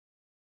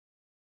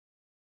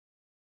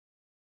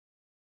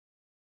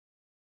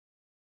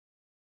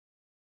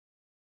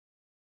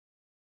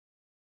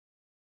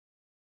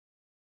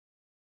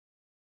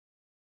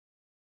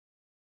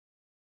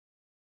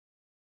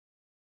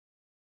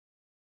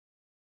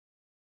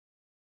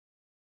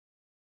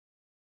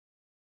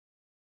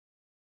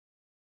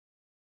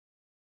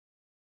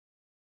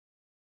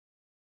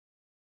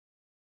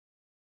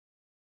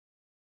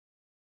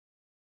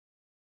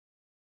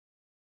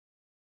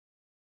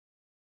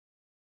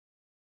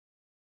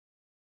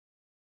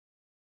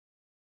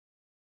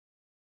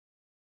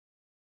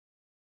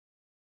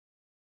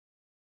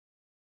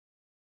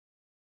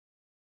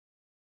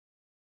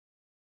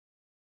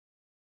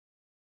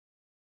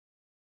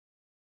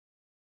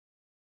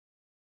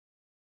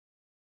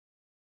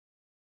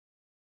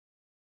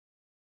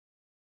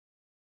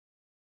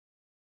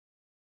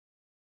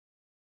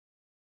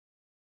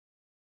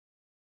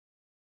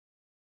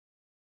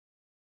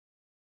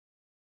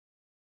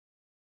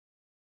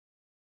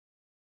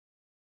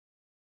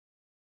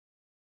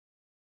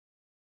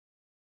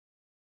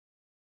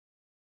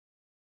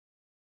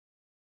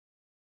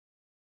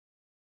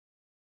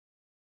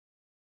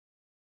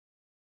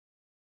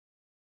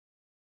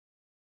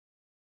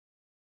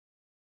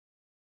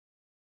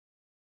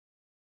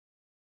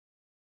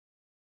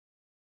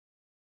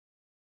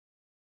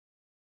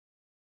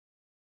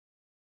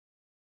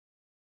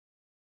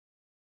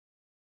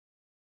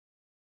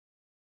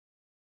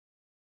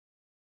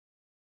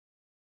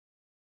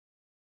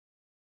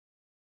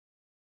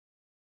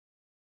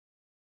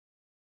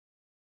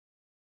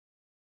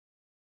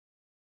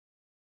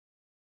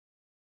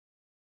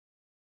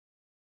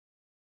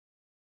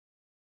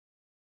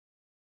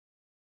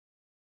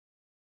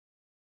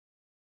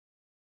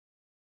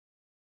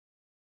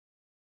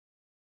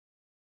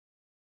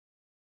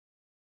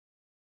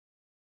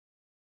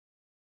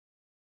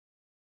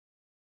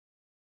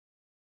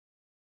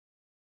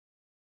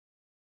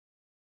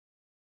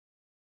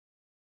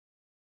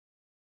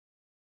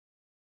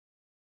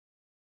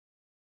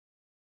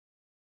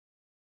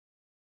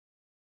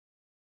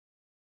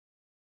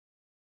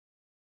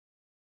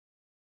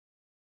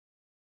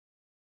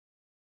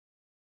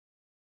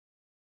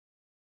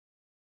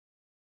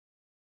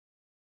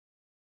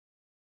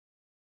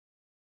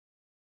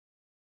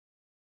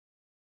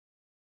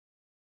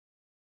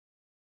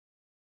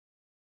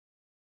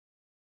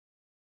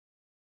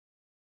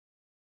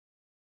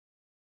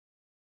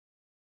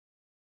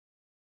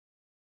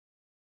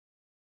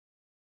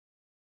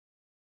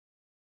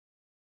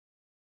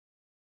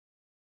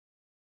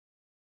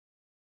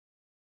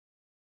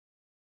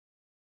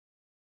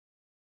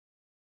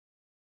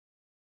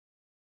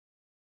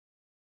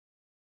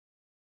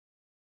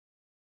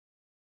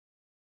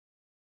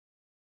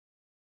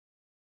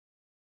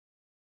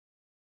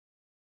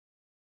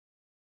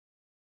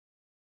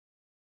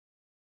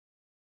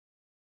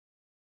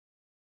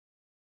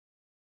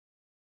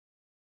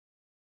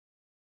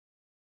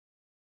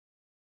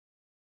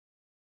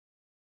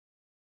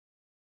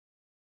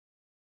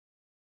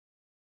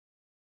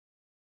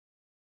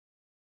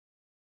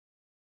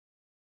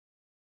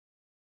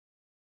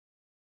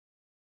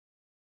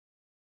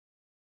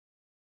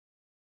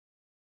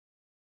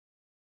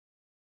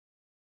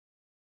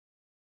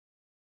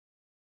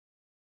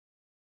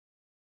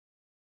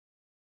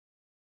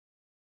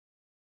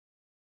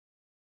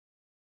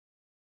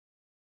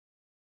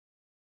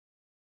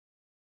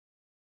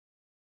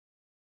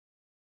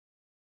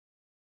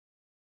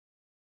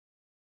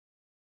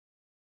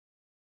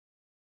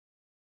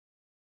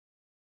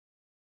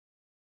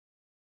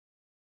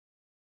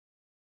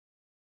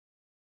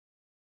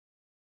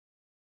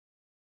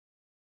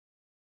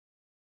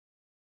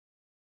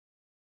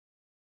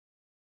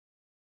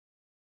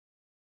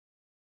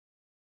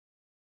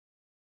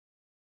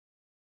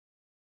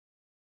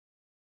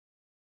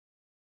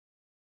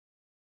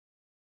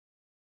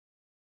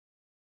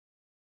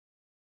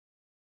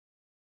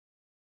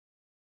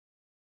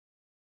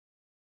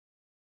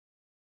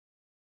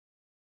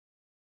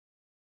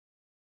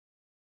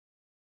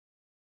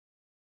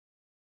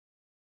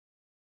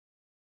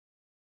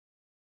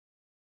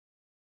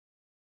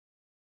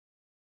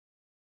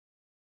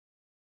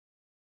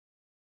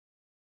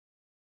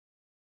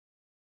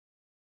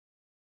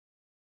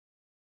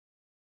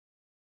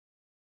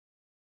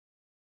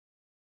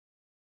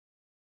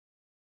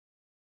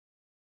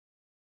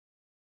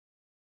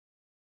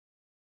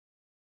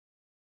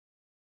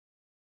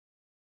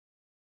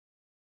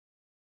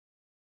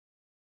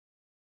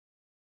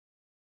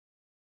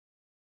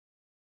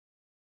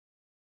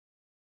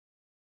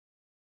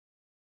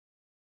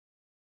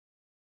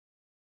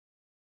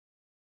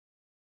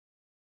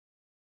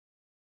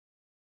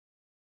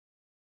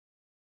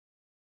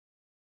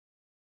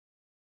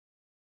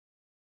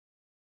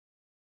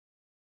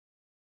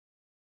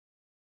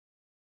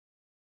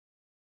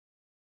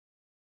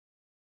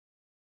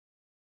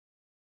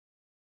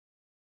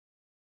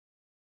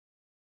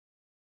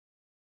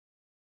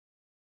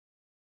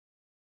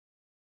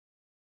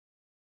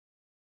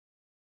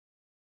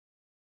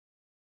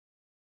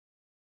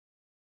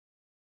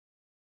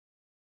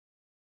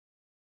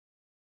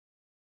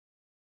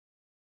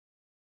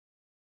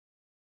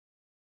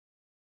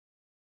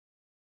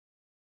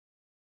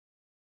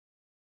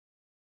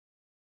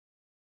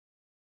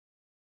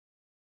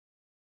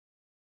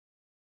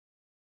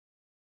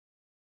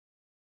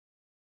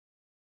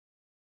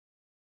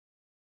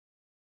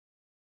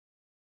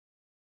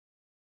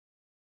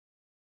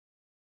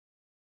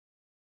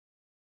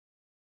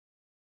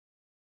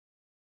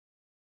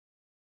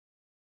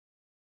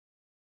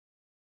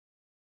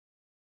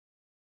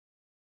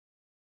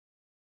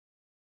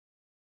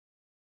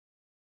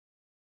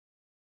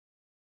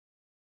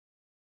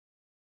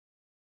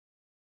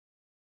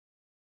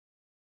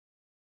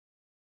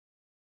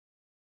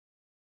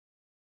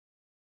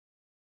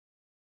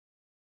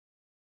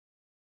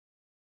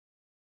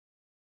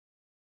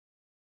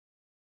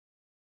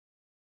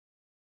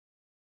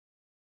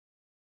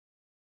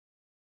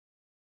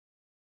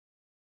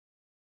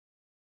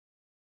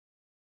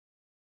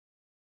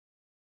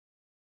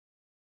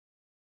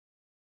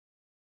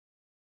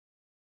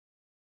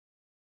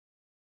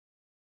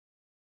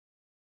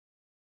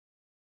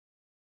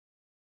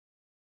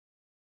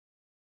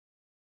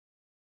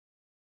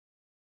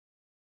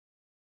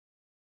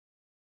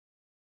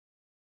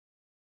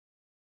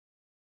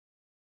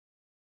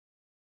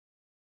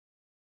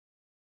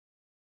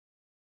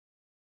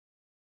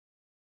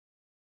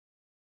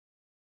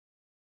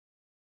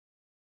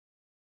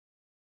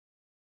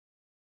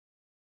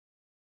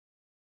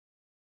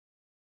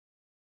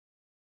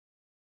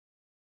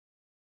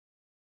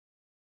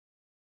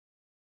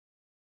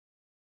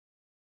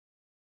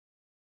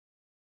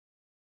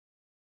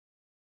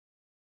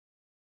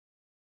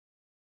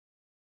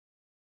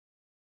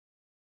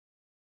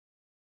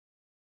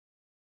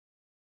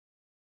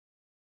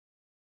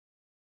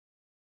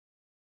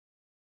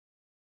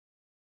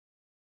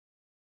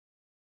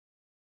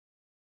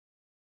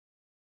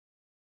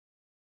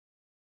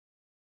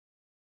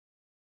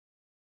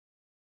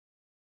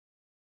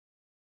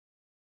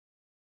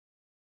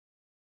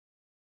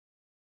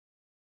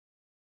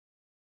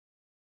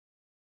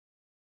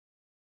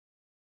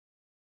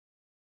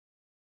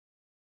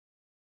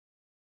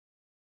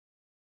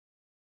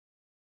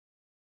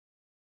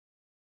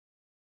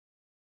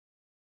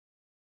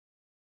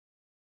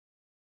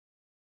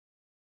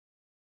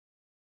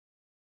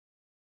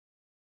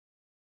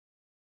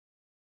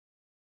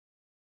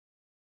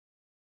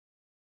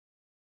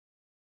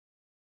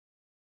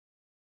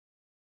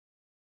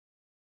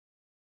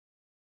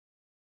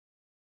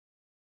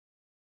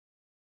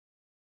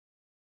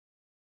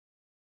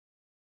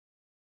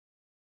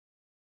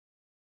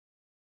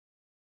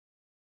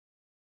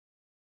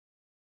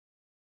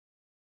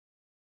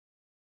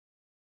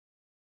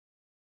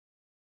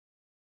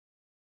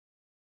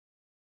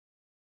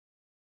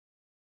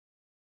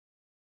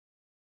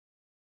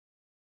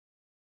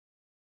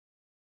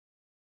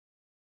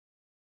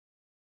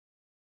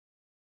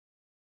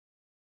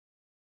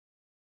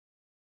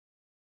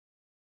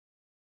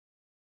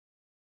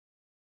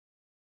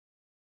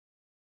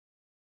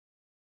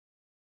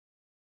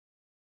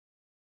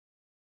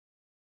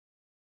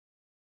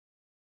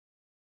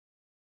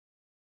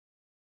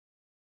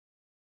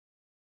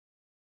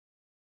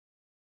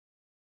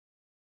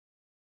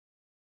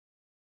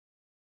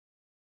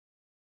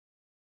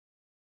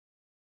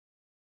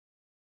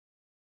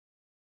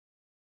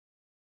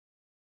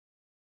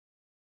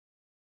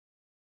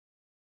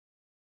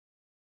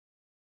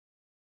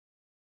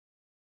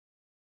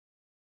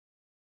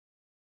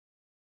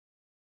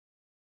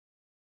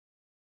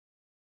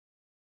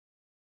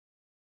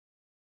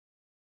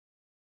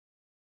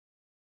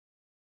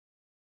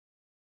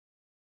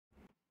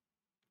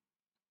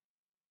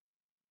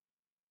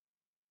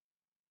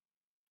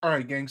All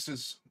right,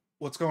 gangsters,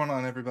 what's going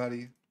on,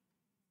 everybody?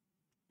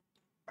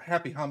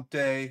 Happy Hump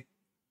Day.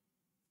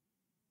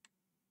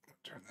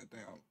 Turn that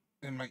down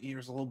in my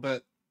ears a little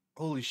bit.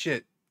 Holy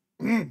shit.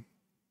 That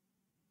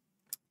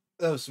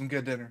was some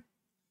good dinner.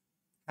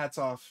 Hats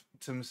off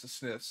to Mrs.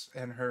 Sniffs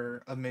and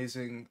her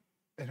amazing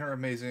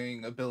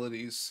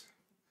abilities.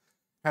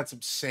 Had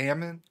some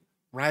salmon,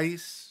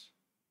 rice,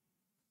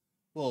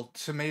 little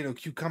tomato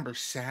cucumber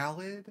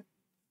salad.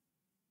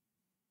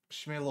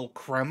 She made a little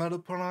crema to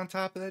put on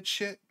top of that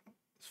shit.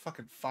 It's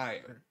fucking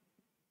fire.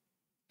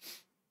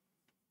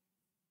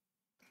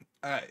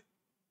 All right,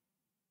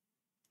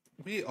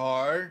 we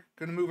are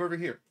gonna move over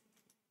here.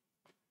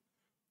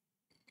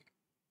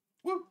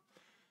 Woo!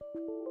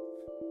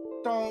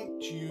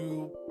 Don't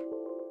you,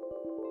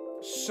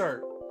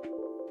 sir?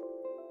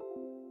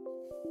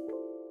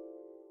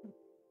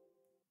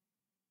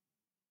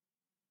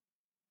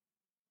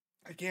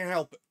 I can't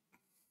help it.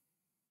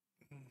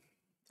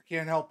 I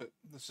can't help it.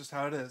 That's just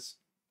how it is.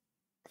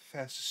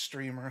 Fastest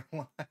streamer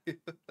alive.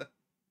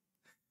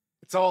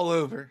 It's all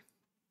over.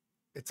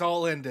 It's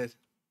all ended.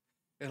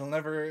 It'll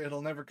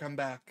never come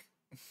back.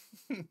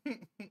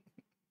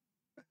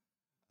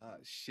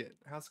 Shit.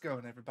 How's it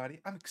going,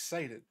 everybody? I'm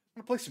excited.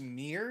 I'm gonna play some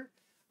Nier.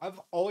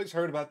 I've always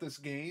heard about this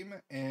game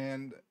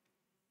and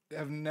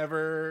have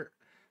never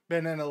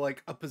been in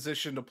a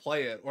position to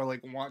play it or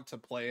like want to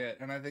play it.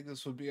 And I think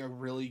this would be a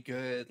really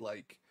good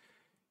like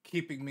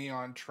keeping me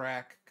on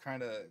track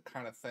kind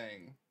of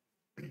thing.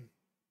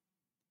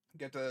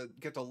 Get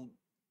to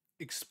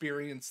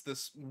experience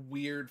this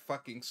weird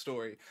fucking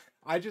story.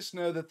 I just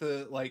know that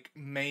the like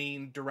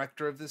main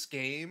director of this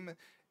game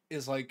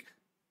is like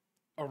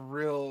a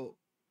real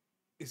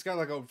he's got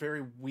like a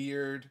very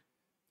weird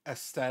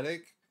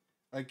aesthetic.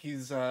 Like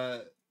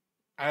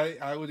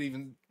I would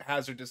even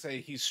hazard to say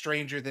he's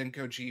stranger than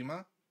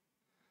Kojima.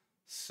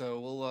 So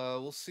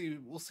we'll see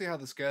how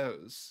this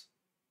goes.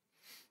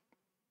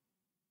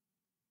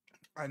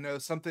 I know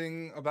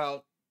something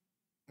about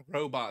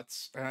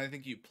robots, and I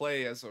think you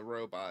play as a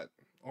robot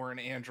or an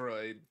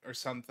android or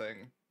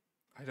something.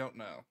 I don't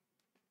know.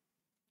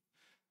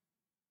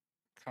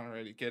 Kind of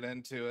ready to get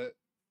into it,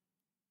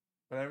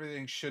 but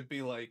everything should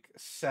be like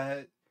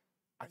set.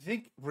 I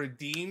think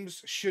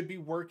redeems should be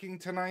working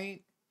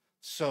tonight,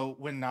 so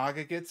when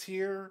Naga gets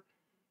here,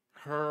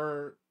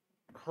 her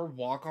her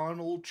walk on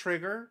will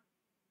trigger.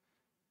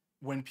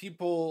 When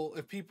people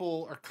if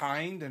people are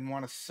kind and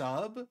want to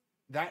sub,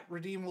 that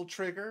redeem will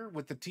trigger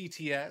with the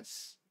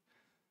TTS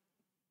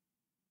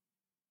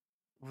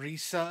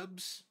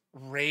resubs,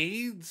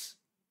 raids.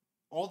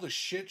 All the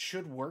shit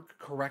should work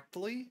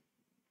correctly.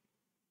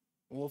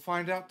 We'll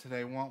find out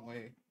today, won't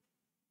we?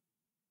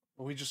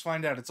 We just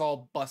find out it's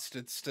all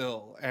busted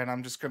still, and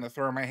I'm just gonna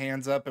throw my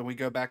hands up and we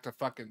go back to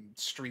fucking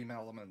stream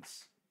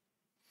elements.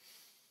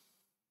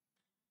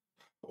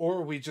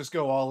 Or we just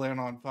go all in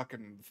on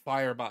fucking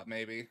Firebot,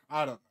 maybe.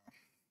 I don't know.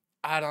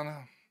 I don't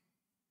know.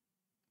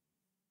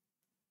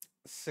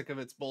 Sick of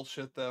its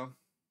bullshit, though.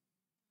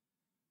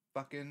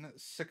 Fucking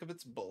sick of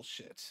its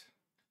bullshit.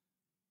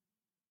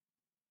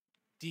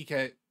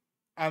 DK,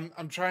 I'm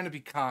trying to be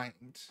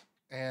kind,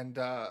 and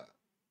I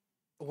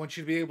want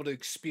you to be able to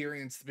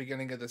experience the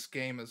beginning of this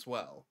game as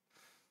well.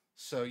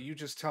 So you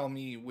just tell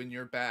me when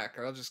you're back,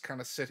 or I'll just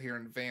kind of sit here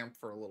and vamp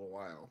for a little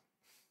while.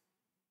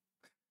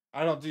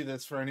 I don't do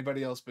this for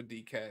anybody else but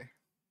DK.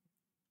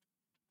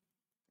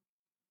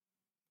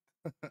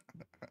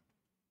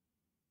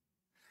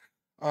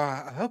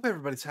 I hope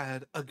everybody's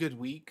had a good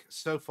week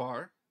so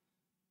far.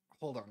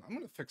 Hold on, I'm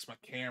gonna fix my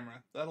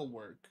camera. That'll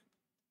work.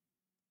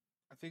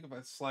 I think if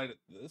I slide it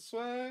this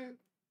way.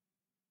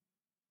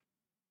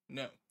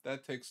 No,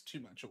 that takes too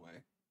much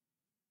away.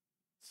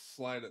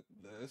 Slide it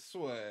this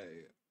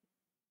way.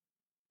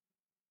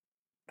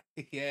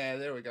 Yeah,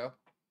 there we go.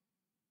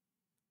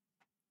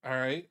 All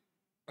right.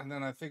 And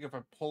then I think if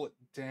I pull it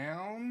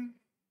down.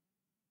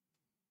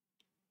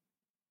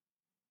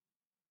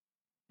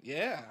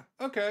 Yeah,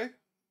 okay.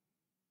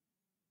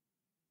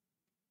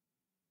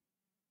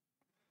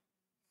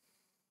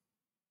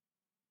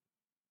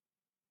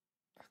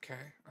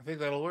 Okay, I think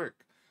that'll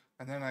work.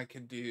 And then I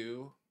can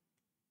do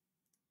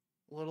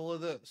a little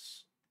of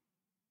this.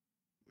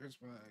 There's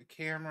my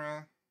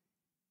camera.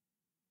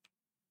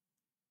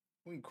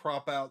 We can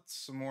crop out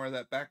some more of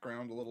that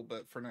background a little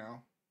bit for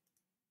now.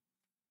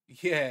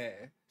 Yeah,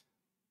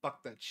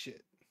 fuck that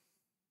shit.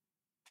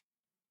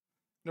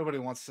 Nobody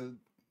wants to.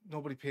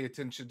 Nobody pay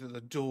attention to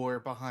the door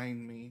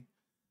behind me.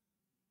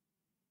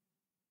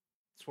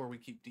 It's where we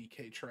keep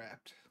DK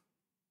trapped.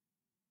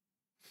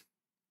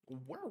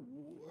 Where?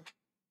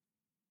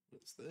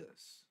 What is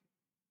this?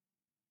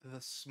 The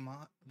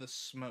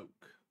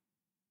smoke.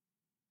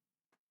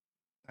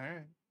 All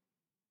right.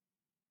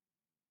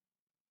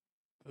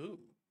 Ooh,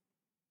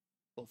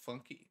 a little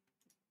funky.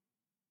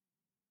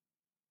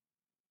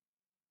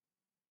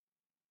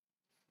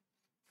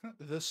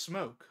 The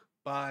Smoke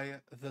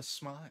by The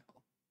Smile.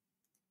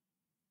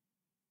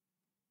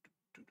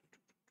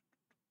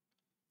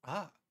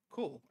 Ah,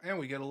 cool. And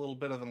we get a little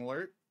bit of an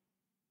alert.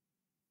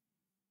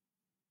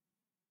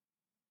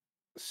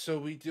 So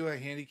we do a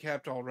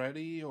handicapped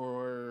already,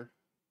 or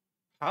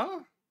huh?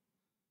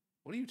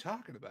 What are you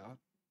talking about?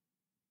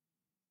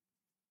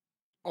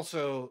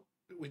 Also,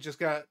 we just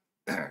got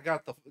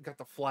got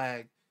the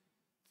flag.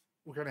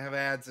 We're gonna have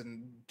ads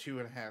in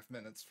 2.5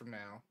 minutes from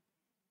now,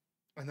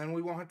 and then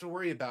we won't have to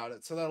worry about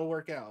it. So that'll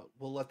work out.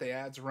 We'll let the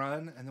ads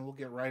run, and then we'll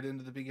get right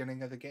into the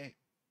beginning of the game.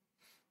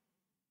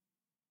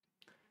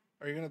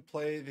 Are you gonna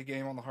play the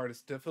game on the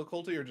hardest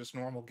difficulty or just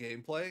normal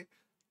gameplay?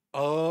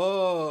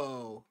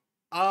 Oh,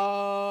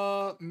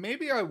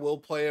 maybe I will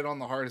play it on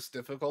the hardest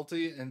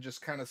difficulty and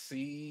just kind of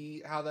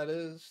see how that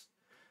is.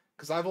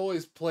 Because I've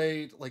always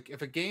played like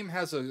if a game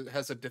has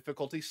a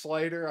difficulty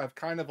slider, I've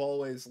kind of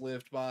always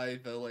lived by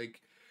the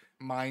like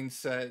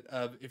mindset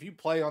of if you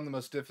play on the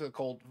most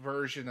difficult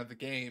version of the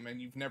game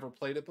and you've never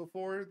played it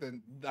before,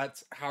 then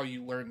that's how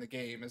you learn the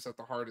game is at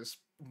the hardest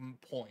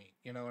point.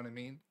 You know what I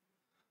mean?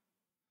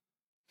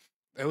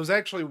 It was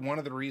actually one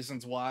of the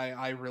reasons why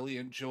I really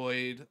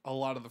enjoyed a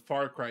lot of the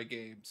Far Cry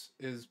games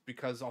is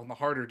because on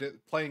the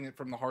playing it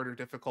from the harder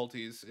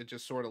difficulties, it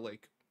just sort of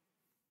like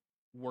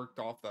worked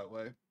off that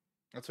way.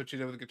 That's what you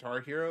did with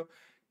Guitar Hero.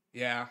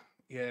 Yeah,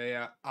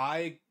 yeah.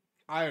 I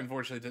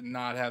unfortunately did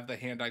not have the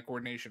hand-eye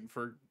coordination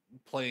for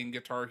playing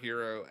Guitar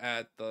Hero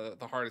at the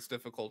hardest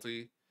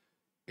difficulty,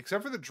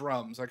 except for the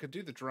drums. I could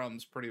do the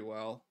drums pretty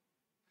well.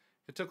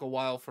 It took a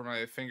while for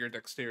my finger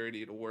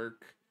dexterity to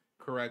work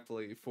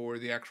correctly for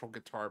the actual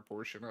guitar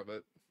portion of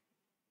it.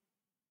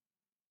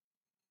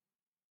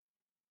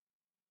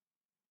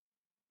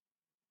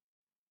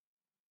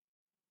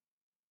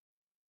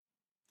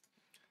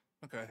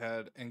 I'll go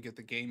ahead and get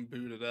the game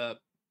booted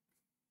up.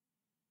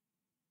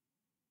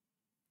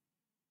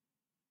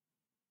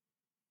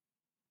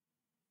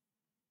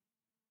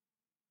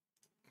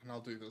 And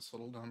I'll do this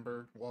little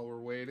number while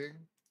we're waiting.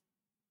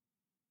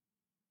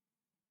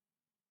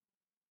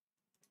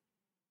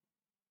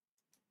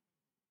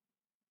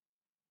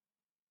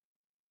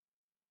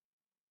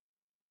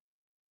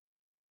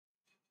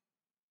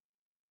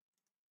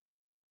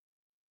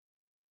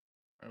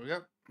 There we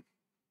go.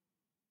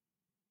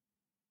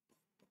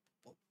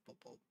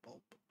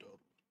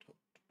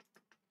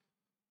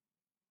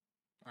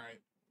 All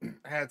right.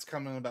 Ads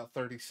coming in about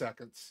 30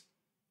 seconds.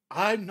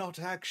 I'm not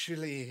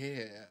actually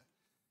here.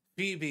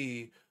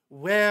 Phoebe,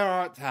 where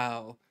art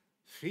thou?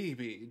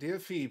 Phoebe, dear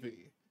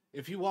Phoebe,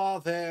 if you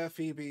are there,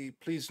 Phoebe,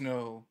 please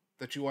know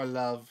that you are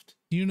loved.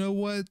 You know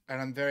what?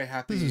 And I'm very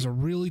happy This is a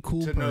really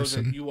cool to know that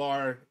person. you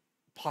are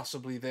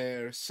possibly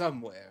there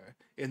somewhere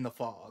in the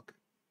fog.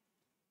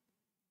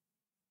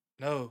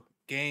 No,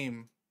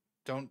 game.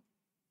 Don't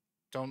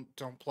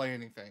don't play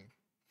anything.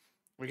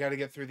 We got to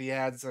get through the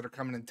ads that are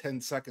coming in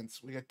 10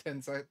 seconds. We got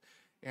 10 seconds.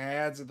 The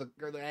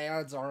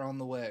ads are on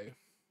the way.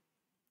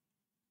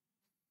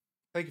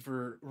 Thank you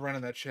for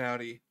running that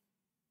shouty.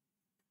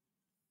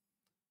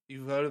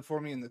 You voted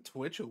for me in the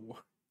Twitch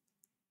award.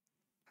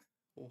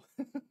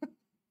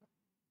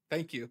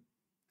 Thank you.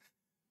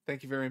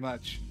 Thank you very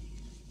much.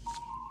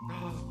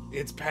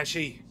 It's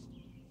Pesci.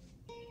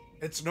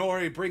 It's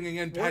Nori bringing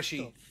in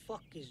Pesci. What the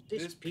fuck is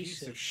this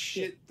piece of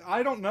shit?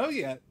 I don't know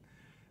yet.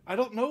 I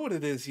don't know what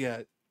it is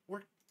yet.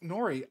 We're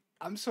Nori.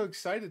 I'm so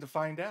excited to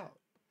find out.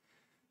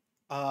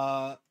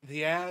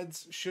 The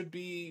ads should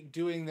be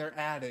doing their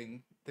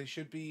adding. They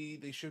should be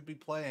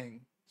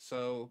playing.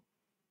 So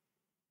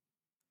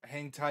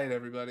hang tight,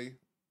 everybody.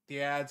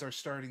 The ads are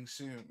starting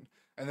soon.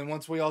 And then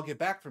once we all get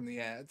back from the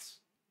ads,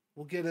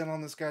 we'll get in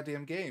on this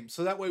goddamn game.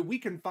 So that way we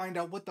can find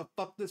out what the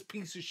fuck this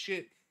piece of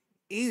shit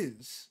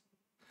is.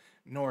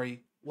 Nori,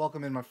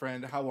 welcome in, my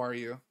friend. How are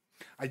you?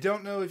 I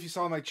don't know if you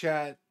saw my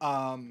chat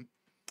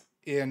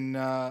in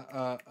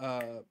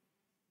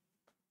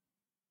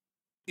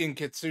in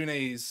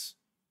Kitsune's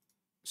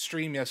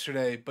stream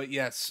yesterday, but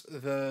yes,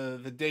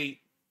 the date,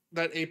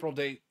 that April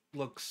date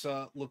looks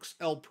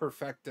el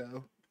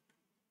perfecto.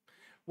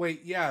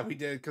 Wait, yeah, we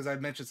did because I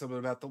mentioned something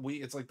about the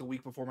week. It's like the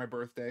week before my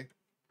birthday.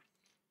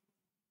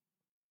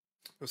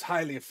 It was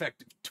highly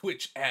effective.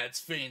 Twitch ads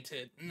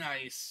fainted.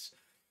 Nice.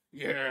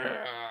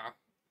 Yeah.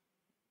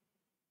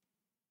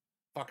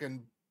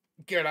 Fucking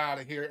get out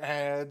of here,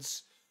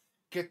 ads.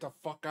 Get the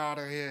fuck out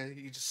of here.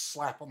 You just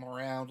slap them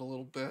around a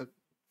little bit.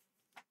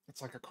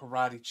 It's like a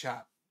karate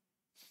chop.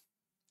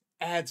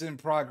 Ads in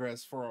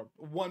progress for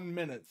 1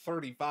 minute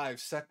 35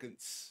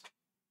 seconds.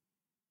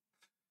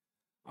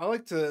 I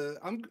like to.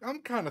 I'm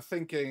kind of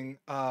thinking.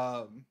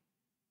 I'm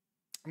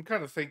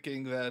kind of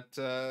thinking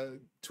that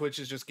Twitch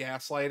is just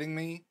gaslighting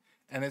me,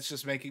 and it's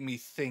just making me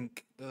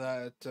think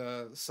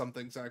that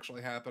something's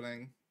actually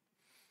happening.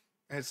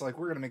 And it's like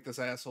we're gonna make this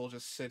asshole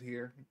just sit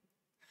here.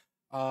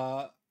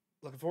 Uh,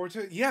 Looking forward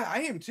to it. Yeah,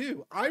 I am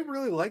too. I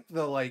really like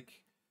the like.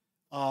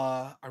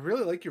 I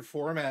really like your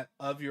format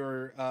of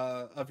your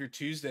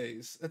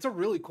Tuesdays. It's a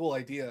really cool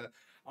idea.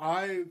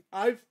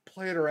 I've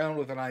played around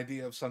with an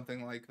idea of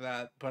something like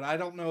that, but I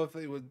don't know if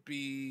it would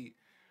be.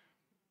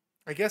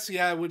 I guess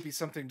yeah, it would be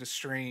something to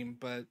stream,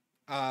 but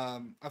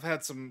I've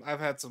had some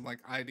like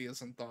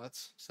ideas and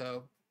thoughts.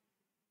 So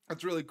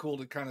it's really cool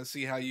to kind of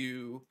see how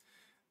you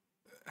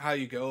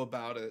go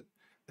about it.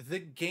 The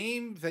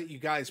game that you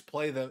guys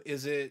play though,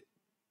 is it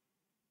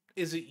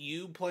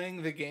you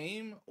playing the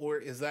game, or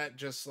is that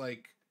just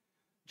like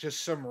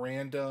just some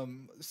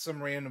random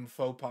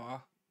faux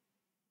pas?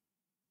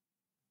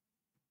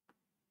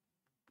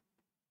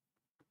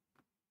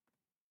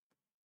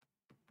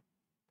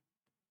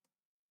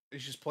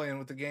 It's just playing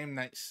with the game.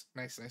 Nice,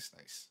 nice, nice,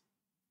 nice.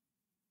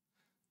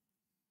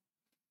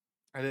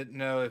 I didn't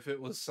know if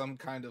it was some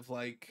kind of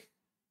like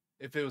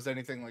if it was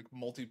anything like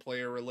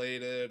multiplayer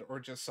related or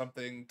just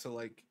something to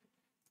like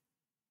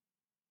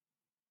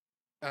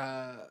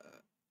uh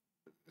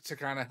to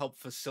kind of help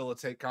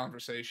facilitate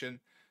conversation.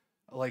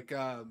 Like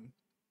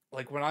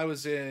like when I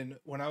was in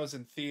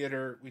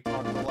theater, we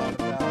talked a lot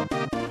about.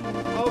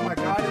 Oh my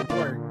god, it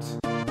worked.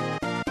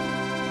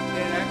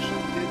 It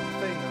actually did the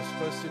thing I was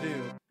supposed to do.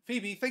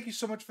 Phoebe, thank you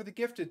so much for the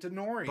gifted to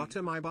Nori.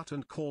 Butter my butt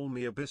and call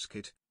me a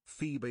biscuit.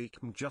 Phoebe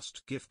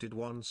just gifted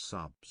 1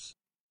 subs.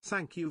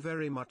 Thank you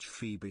very much,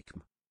 Phoebe.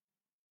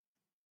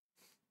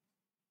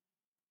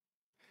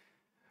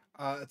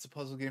 It's a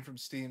puzzle game from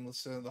Steam.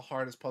 Listen to the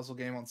hardest puzzle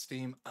game on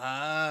Steam.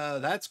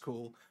 That's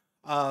cool.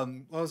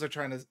 What was I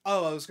trying to?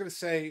 Oh, I was gonna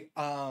say.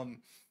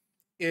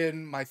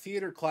 In my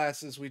theater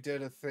classes, we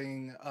did a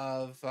thing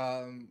of.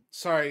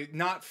 Sorry,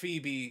 not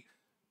Phoebe.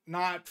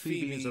 Not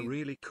Phoebe. Phoebe is a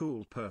really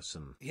cool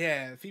person.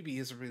 Yeah, Phoebe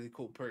is a really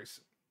cool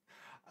person.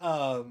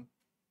 Um,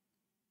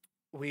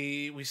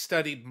 we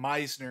studied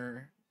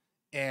Meisner,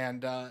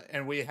 and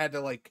we had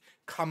to like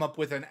come up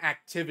with an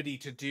activity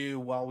to do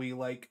while we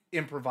like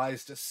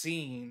improvised a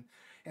scene,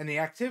 and the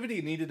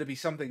activity needed to be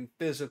something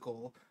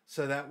physical,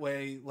 so that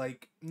way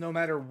like no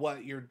matter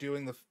what you're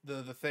doing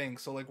the thing.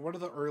 So like one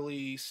of the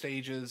early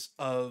stages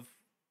of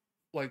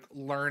like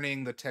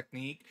learning the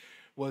technique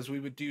was we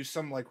would do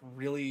some like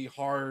really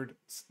hard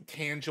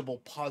tangible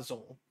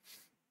puzzle,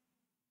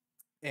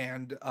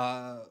 and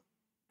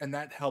and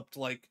that helped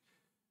like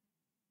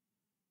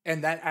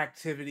and that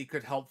activity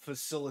could help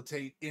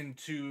facilitate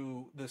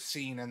into the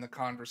scene and the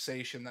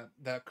conversation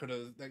that could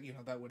have that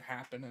that would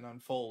happen and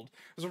unfold.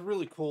 It was a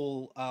really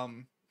cool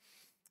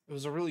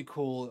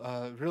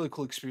really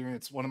cool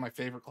experience. One of my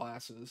favorite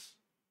classes.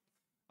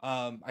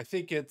 I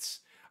think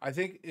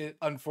it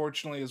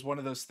unfortunately is one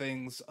of those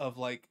things of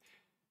like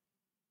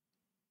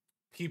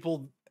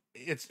people.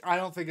 I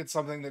don't think it's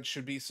something that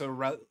should be so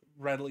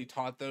readily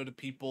taught though to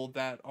people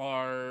that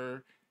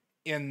are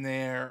in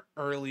their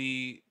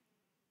early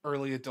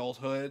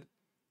adulthood.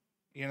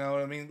 You know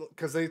what I mean?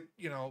 Because I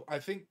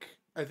think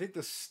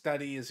the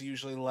study is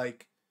usually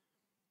like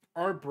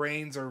our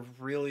brains are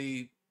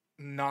really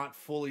not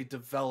fully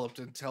developed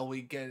until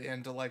we get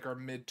into like our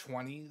mid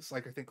 20s,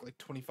 like I think like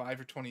 25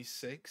 or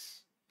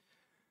 26.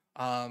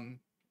 Um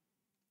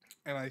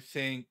and I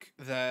think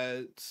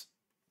that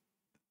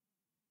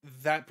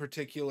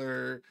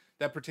particular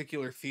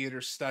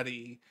theater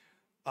study,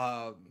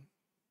 um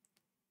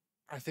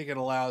I think it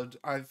allowed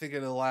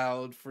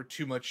for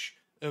too much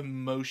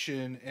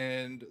emotion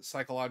and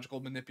psychological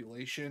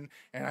manipulation,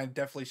 and I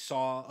definitely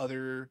saw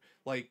other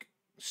like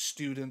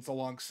students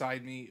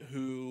alongside me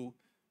who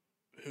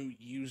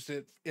used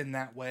it in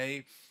that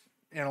way.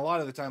 And a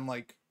lot of the time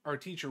like our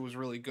teacher was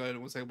really good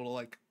and was able to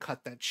like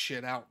cut that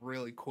shit out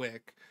really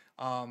quick.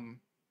 um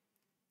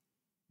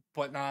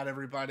but not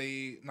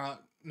everybody,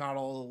 not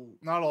all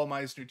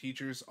Meisner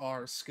teachers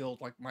are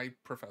skilled like my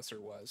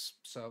professor was.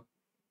 So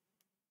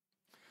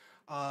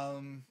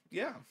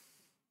yeah,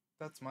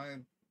 that's my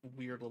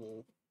weird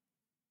little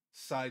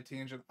side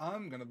tangent.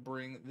 I'm gonna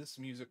bring this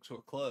music to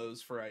a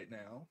close for right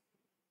now.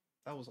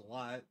 That was a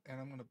lot, and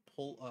I'm gonna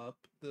pull up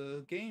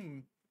the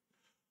game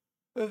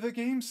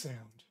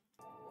sound.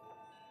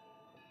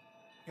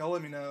 Y'all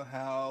let me know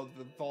how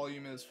the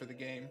volume is for the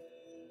game.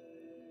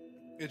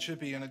 It should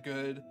be in a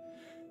good.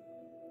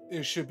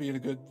 It should be in a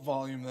good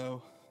volume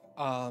though.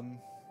 Um,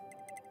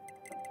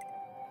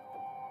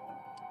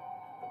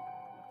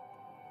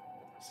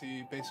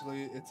 See,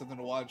 basically, it's something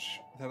to watch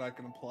that I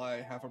can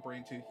apply half a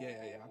brain to. Yeah,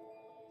 yeah,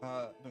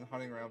 yeah. Been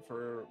hunting around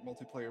for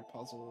multiplayer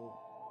puzzle.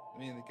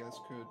 Me and the guys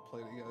could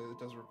play together. It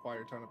does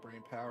require a ton of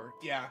brain power.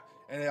 Yeah,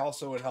 and it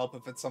also would help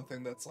if it's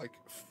something that's like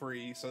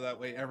free, so that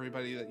way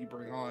everybody that you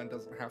bring on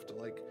doesn't have to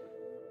like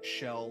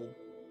shell,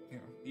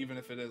 even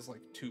if it is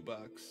like $2.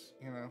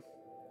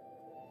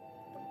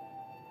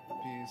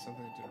 Be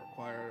something to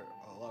require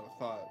a lot of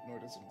thought, nor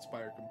does it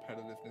inspire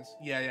competitiveness.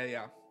 Yeah, yeah,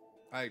 yeah.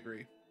 I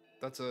agree.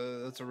 That's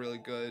a really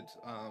good.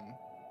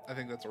 I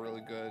think that's a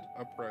really good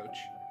approach.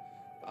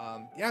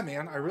 Yeah,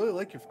 man, I really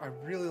like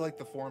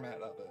the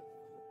format of it.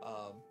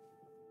 Um,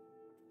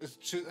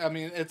 I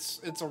mean,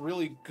 it's a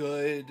really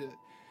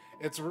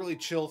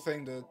chill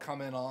thing to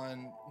come in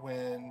on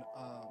when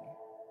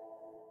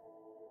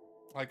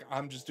like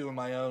I'm just doing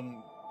my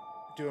own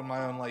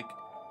like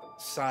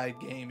side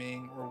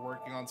gaming or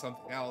working on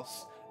something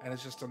else, and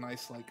it's just a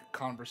nice like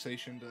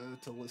conversation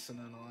to listen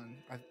in on.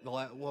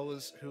 What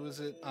was who was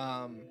it?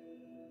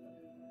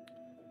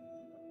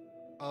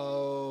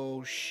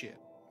 Oh shit!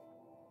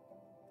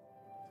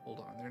 Hold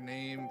on, their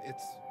name. What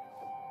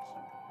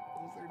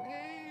was their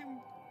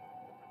name?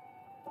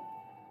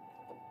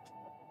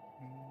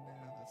 No,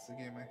 that's That's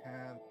the game I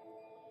had.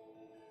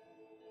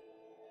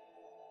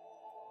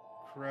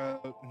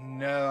 Crow.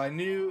 No, I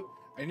knew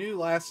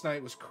last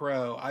night was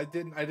Crow. I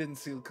didn't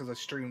see it because I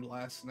streamed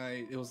last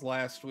night. It was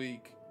last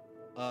week.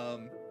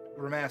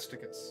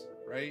 Ramasticus,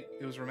 right?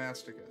 It was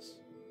Ramasticus.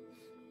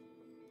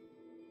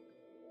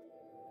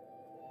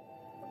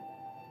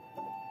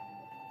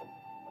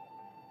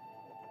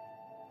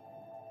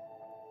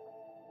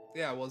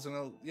 Yeah, wasn't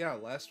it? Yeah,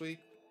 last week.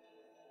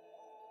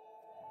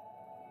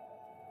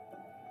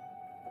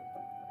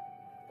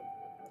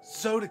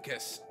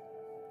 Zodicus.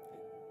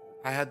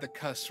 I had the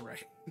cuss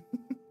right.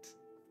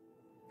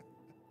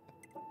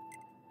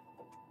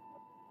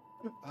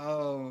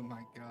 Oh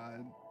my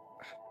god.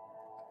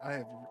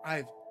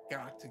 I've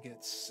got to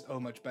get so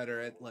much better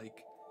at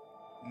like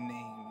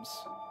names.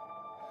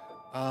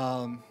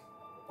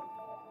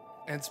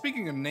 And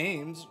speaking of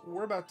names,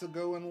 we're about to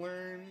go and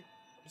learn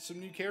some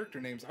new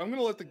character names. I'm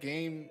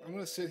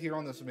gonna sit here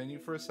on this menu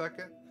for a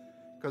second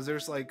because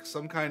there's like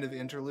some kind of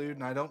interlude,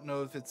 and I don't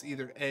know if it's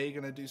either A,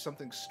 gonna do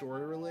something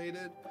story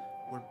related,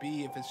 or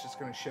B, if it's just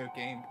gonna show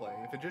gameplay.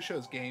 If it just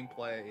shows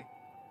gameplay,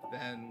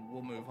 then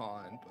we'll move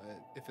on. But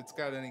if it's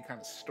got any kind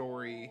of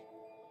story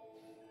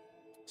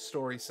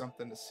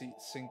something to sink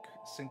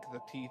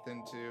the teeth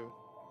into,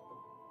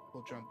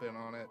 we'll jump in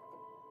on it.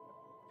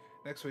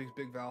 Next week's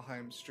Big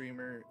Valheim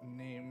streamer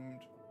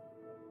named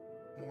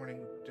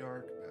Morning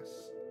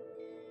Darkness.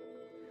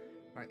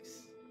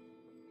 Nice.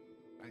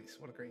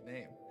 What a great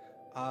name.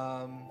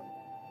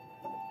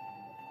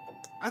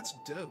 That's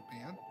dope,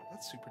 man.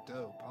 That's super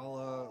dope.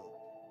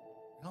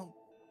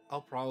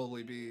 I'll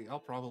probably be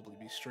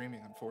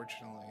streaming,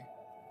 unfortunately,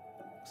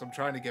 because I'm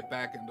trying to get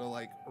back into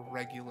like a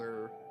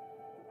regular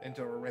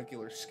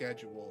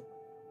schedule.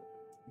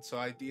 And so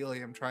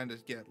ideally, I'm trying to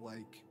get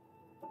like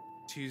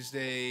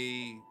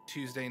Tuesday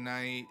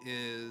night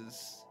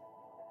is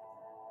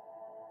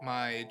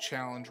my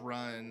challenge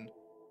run,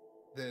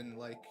 then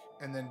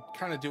and then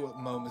kind of do what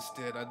Momus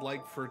did. I'd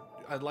like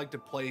to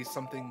play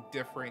something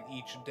different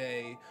each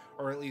day,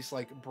 or at least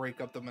like break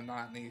up the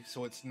monotony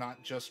so it's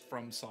not just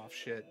from soft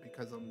shit,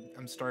 because I'm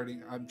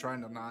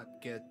trying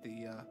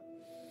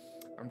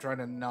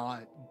to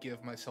not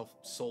give myself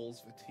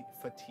souls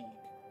fatigue.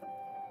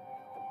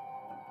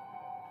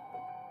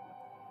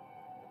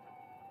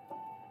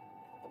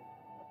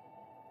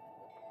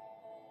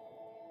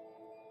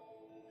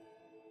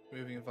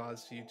 Moving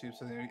VODs to YouTube,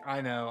 something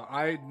I know.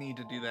 I need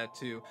to do that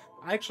too.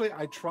 Actually,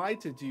 I tried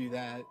to do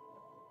that.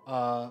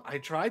 I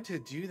tried to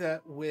do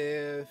that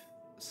with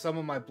some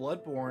of my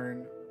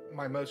Bloodborne,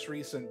 my most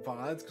recent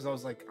VODs, because I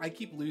was like, I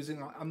keep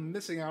losing. I'm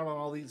missing out on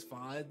all these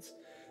VODs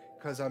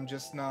because I'm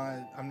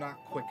not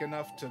quick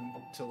enough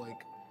to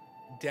like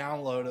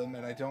download them,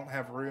 and I don't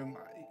have room.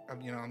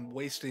 I'm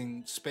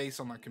wasting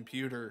space on my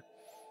computer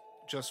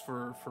just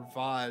for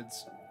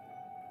VODs.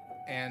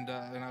 And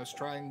I was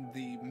trying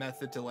the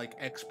method to like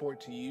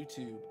export to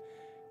YouTube,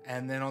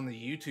 and then on the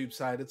YouTube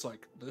side, it's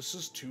like, this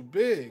is too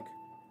big.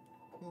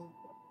 Well,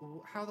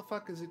 how the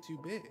fuck is it too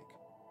big?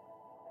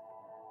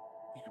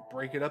 You could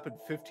break it up in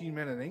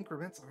 15-minute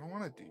increments. I don't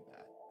want to do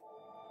that.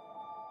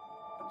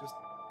 Just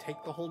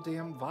take the whole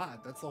damn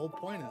VOD. That's the whole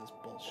point of this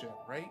bullshit,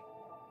 right?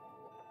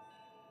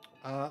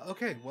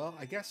 Okay, well,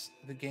 I guess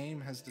the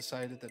game has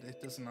decided that it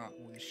does not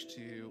wish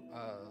to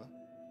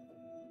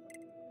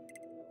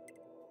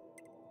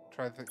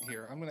try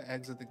here. I'm gonna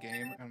exit the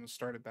game and I'm gonna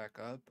start it back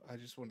up. I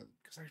just want to,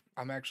 because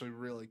I'm actually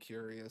really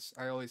curious.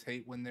 I always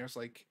hate when there's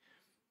like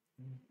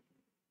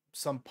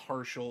some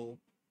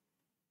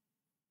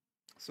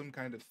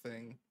kind of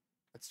thing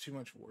that's too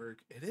much work.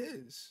 It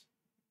is.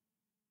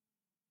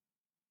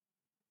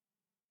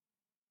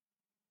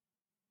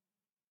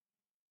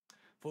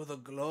 For the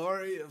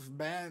glory of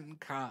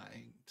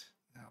mankind.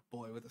 Oh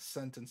boy, with a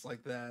sentence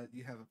like that,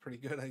 you have a pretty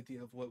good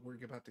idea of what we're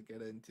about to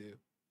get into.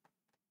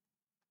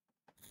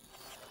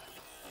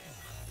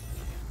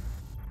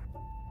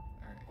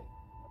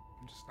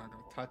 I'm just not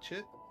going to touch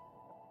it.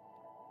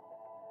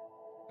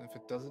 And if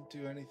it doesn't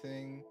do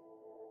anything,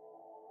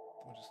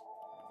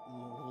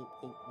 we'll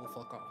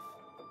fuck off.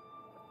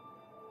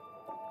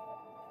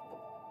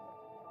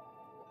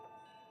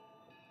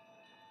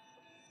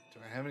 Do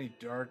I have any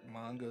dark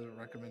manga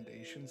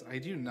recommendations? I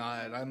do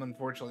not. I'm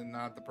unfortunately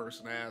not the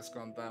person to ask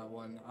on that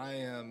one. I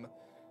am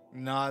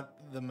not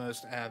the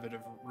most avid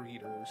of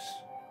readers.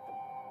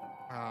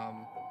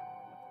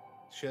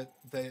 Shit,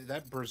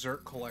 that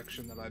Berserk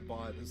collection that I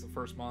bought is the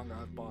first manga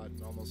I've bought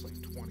in almost like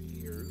 20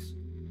 years.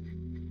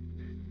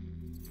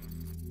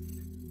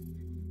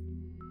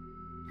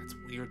 That's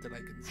weird that I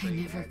can say that. I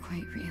never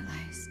quite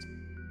realized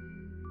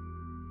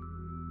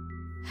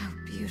how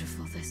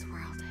beautiful this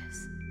world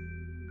is.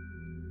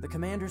 The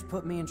commander's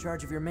put me in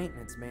charge of your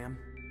maintenance, ma'am.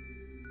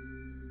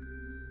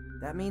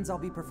 That means I'll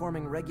be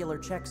performing regular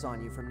checks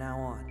on you from now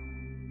on.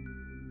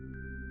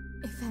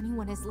 If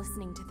anyone is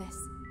listening to this,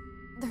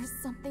 there's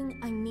something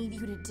I need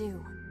you to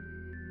do.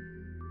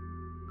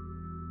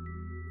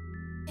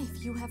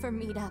 If you ever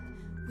meet up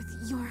with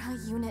Yorha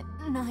Unit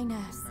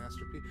 9S...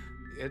 Masterpiece.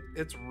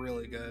 It's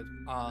really good.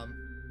 I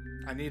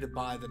need to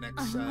buy the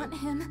next set. I want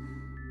him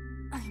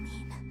I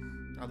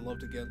mean... I'd love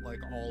to get, like,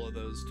 all of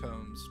those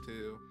tomes,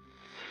 too.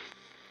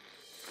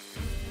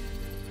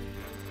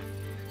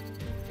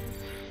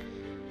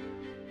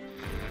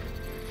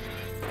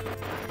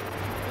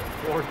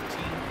 The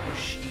 14th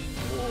Machine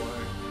War.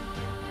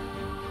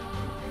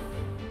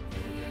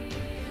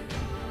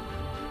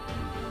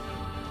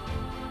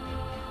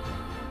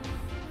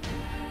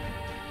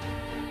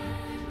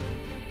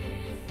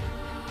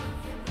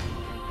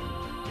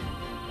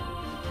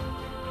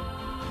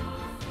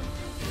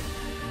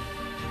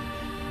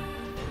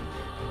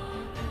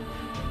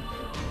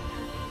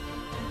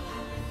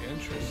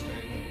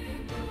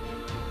 Interesting.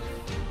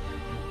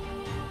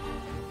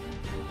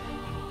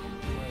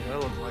 Well, that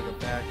looks like a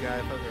bad guy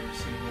if I've ever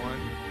seen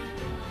one.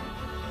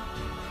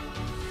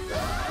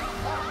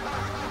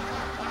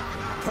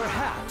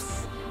 Perhaps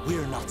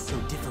we're not so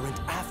different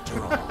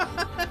after all.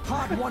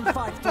 Pod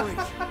 153,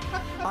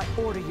 I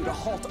order you to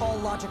halt all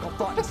logical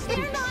thought and speech.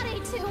 You're not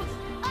A2!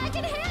 I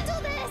can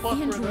handle this! Fuck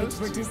were Androids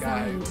those were two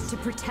designed guys? to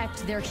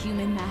protect their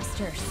human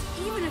masters.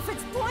 Even if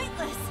it's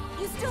pointless,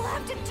 you still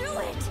have to do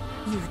it!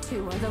 You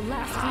two are the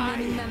last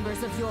remaining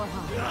members of your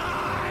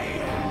hive.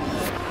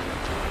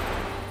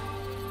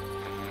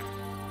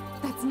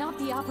 That's not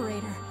the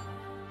operator.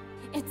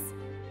 It's...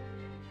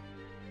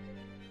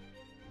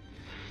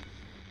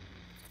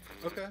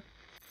 Okay.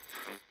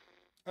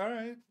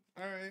 Alright.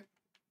 Alright.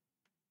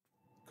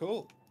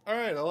 Cool.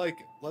 Alright, I like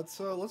it. Let's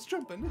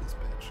jump into this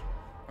bitch.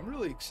 I'm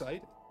really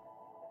excited.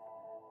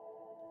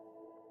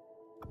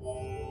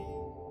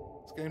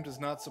 This game does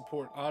not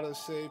support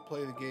autosave.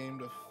 Play the game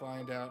to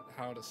find out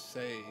how to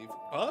save.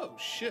 Oh,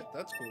 shit,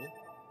 that's cool.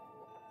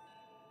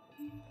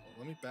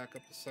 Let me back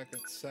up a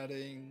second.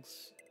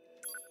 Settings.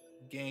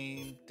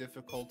 Game.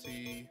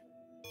 Difficulty.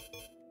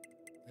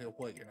 Hey,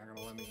 what, you're not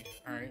gonna let me...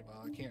 Alright,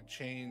 well, I can't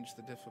change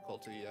the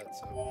difficulty yet,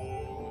 so we'll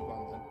move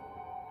on then.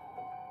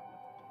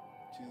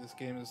 Dude, this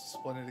game is a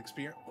splendid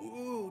experience.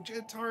 Ooh,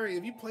 Jantari,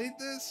 have you played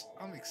this?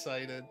 I'm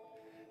excited.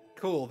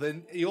 Cool,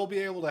 then you'll be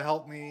able to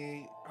help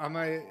me. I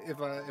might,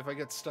 if I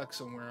get stuck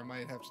somewhere, I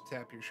might have to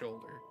tap your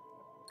shoulder.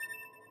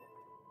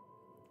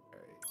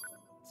 Alright,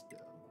 let's go.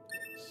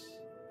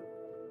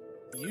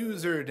 Yes.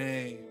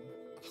 Username.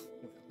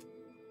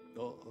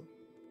 Oh.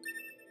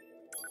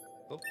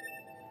 Oh.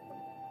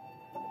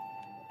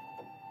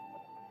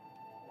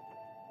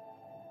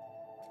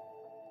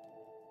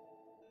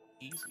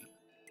 Easy.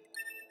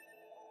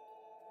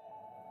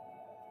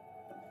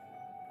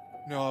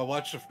 No, I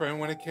watched a friend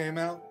when it came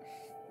out.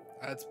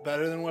 That's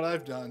better than what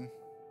I've done.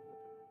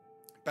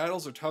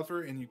 Battles are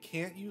tougher and you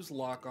can't use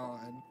lock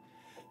on.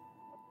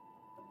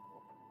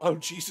 Oh,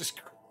 Jesus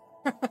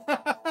Christ.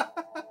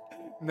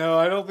 No,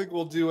 I don't think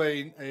we'll do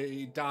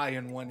a die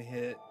in one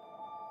hit.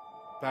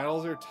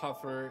 Battles are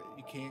tougher.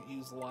 You can't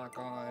use lock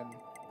on.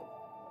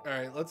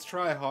 Alright, let's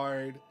try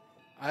hard.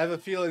 I have a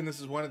feeling this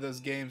is one of those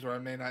games where I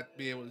may not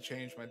be able to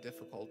change my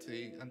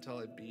difficulty until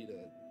I beat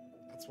it.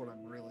 That's what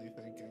I'm really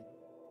thinking.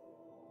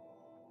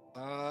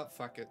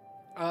 Fuck it.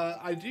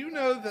 I do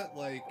know that,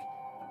 like,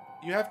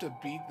 you have to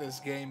beat this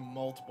game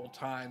multiple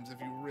times if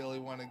you really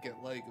want to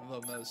get, like,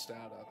 the most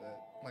out of it.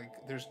 Like,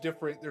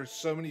 there's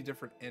so many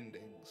different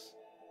endings.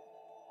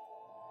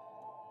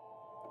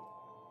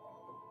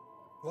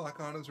 Lock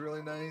on is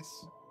really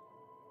nice.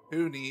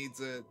 Who needs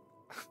it?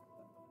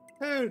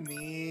 Who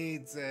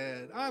needs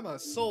it? I'm a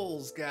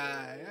Souls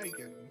guy.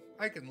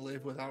 I can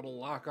live without a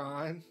lock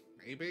on.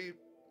 Maybe.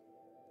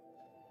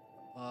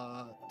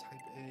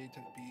 Type A,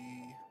 type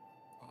B.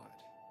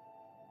 Odd.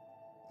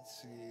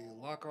 Let's see.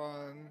 Lock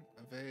on,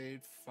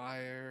 evade,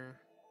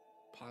 fire,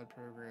 pod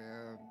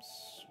programs,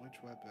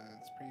 switch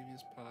weapons,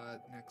 previous pod,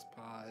 next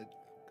pod.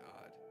 Oh,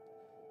 God.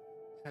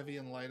 Heavy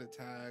and light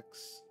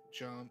attacks,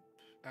 jump,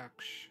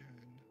 action.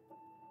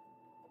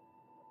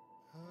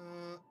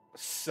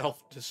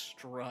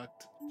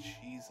 Self-destruct.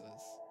 Jesus.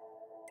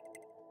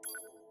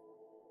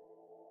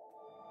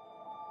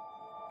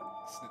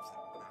 Sniffs.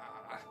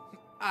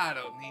 I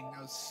don't need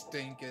no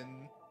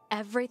stinking.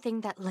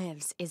 Everything that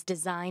lives is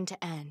designed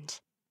to end.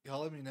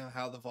 Y'all let me know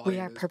how the volume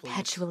We are is,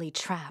 perpetually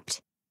trapped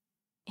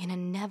in a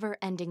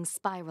never-ending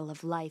spiral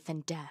of life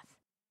and death.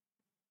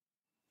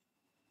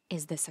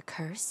 Is this a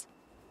curse?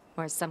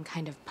 Or some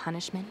kind of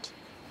punishment?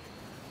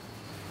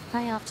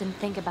 I often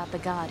think about the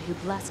God who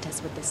blessed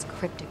us with this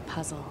cryptic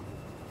puzzle,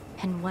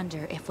 and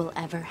wonder if we'll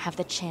ever have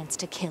the chance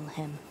to kill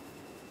him.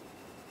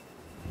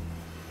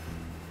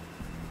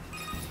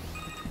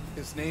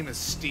 His name is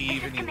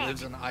Steve, and he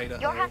lives in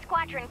Idaho. Your House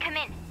Squadron, come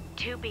in.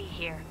 2B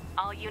here.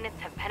 All units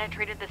have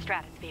penetrated the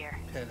stratosphere.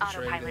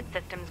 Penetrated. Autopilot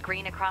systems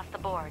green across the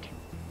board.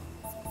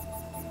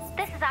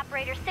 This is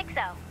Operator 60.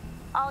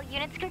 All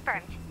units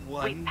confirmed.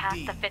 We've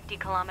passed the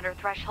 50-kilometer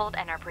threshold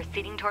and are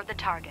proceeding toward the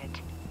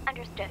target.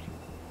 Understood.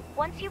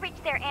 Once you reach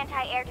their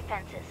anti-air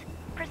defenses,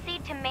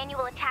 proceed to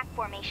manual attack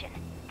formation.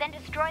 Then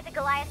destroy the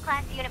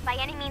Goliath-class unit by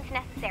any means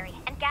necessary,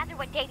 and gather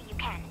what data you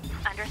can.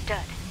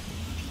 Understood.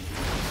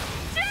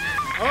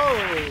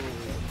 Oh!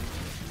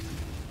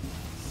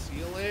 See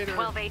you later.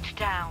 12H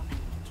down.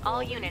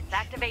 All units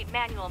activate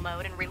manual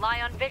mode and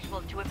rely on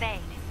visuals to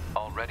evade.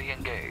 All already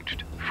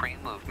engaged. Free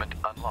movement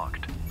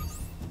unlocked.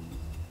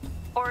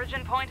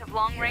 Origin point of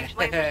long-range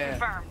lasers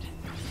confirmed.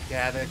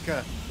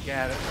 Gallica.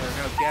 Gallica.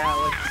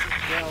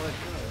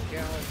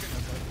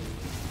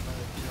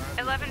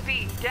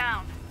 11B,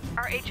 down.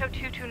 Our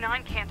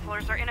HO229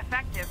 cancelers are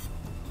ineffective.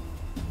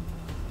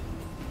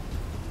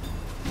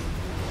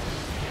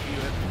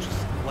 You have to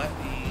just let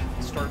me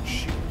start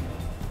shooting.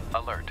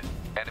 Alert.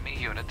 Enemy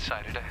unit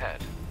sighted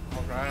ahead.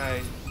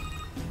 Alright.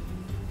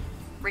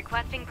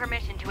 Requesting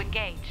permission to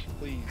engage.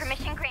 Please.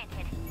 Permission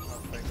granted. Oh,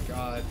 thank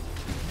God.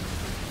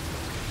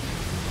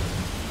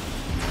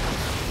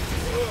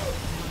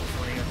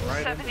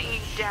 Right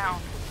 7E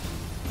down.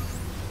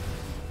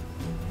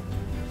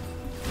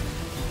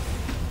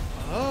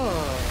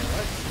 Oh,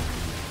 that's...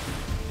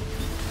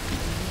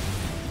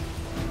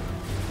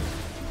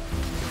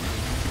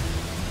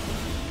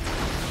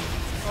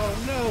 Oh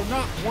no,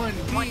 not 1D.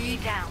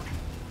 1D down.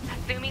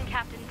 Assuming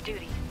captain's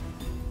duties.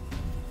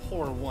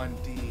 Poor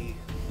 1D.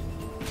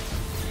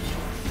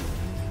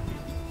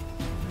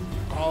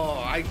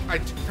 Oh, I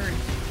turned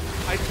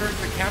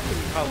the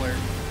captain color.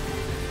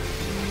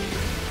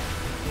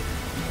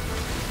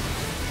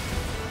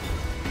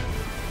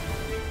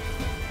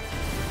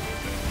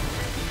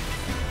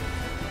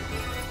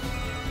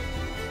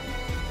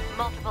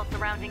 Multiple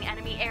surrounding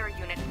enemy air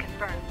units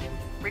confirmed.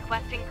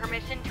 Requesting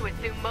permission to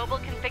assume mobile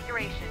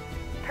configuration.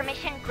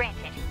 Permission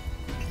granted.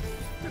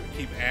 I'm gonna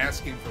keep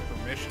asking for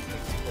permission for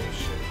this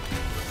bullshit.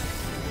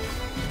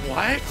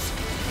 What?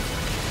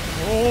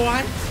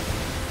 What?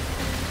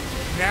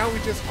 Now we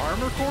just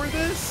armor core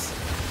this?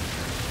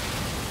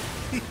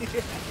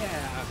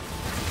 Yeah.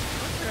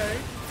 Okay.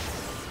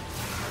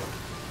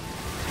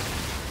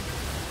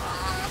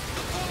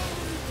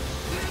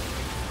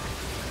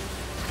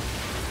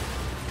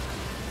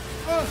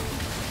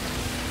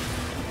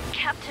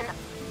 Captain,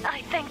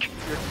 I think...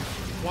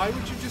 Why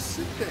would you just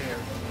sit there?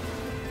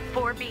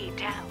 4B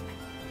down.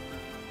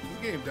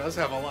 This game does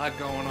have a lot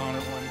going on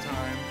at one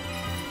time.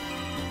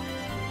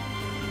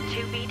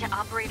 2B to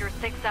Operator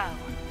 6-0.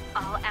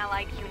 All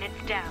allied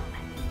units down.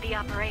 The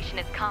operation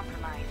is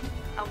compromised.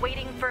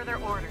 Awaiting further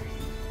orders.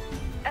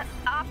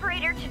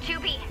 Operator to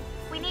 2B.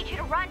 We need you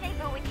to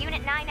rendezvous with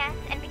Unit 9S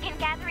and begin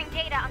gathering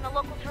data on the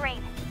local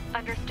terrain.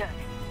 Understood.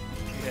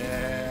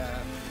 Yeah.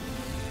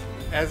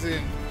 As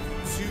in,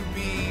 to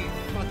be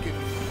fucking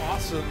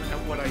awesome at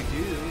what I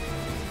do.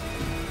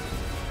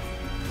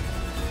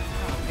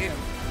 Oh, damn.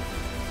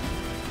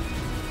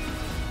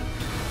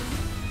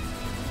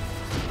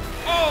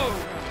 Oh!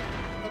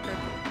 Okay.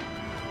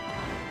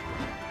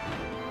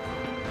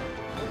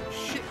 Oh,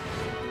 shit.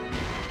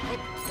 Oh,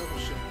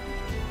 shit.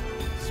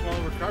 Small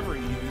recovery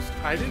used.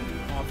 I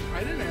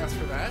didn't ask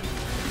for that.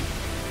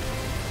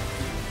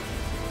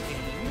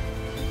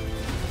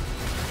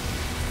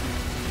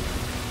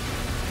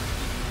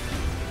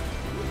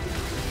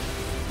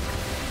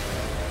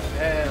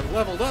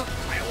 Leveled up.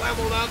 I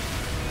leveled up.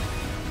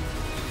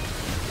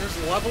 There's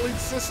a leveling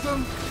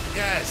system.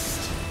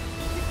 Yes.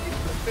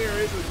 There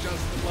is a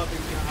just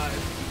loving God,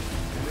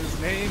 and his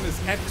name is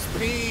XP.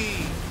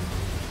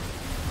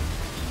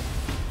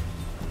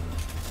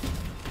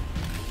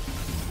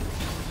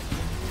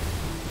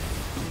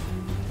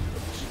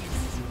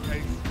 Jesus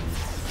Christ.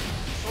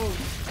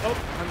 Oh,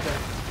 I'm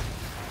dead.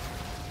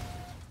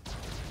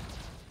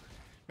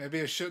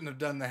 Maybe I shouldn't have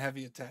done the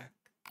heavy attack.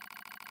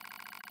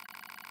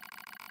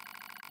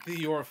 The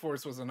Yor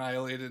Force was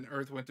annihilated and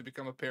Earth went to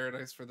become a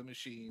paradise for the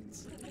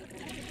machines.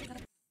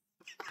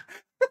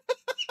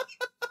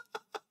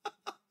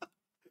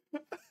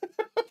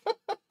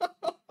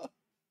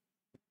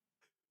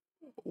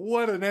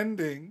 What an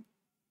ending.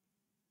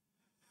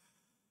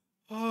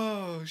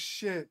 Oh,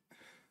 shit.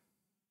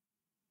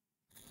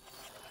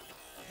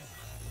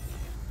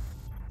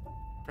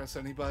 Press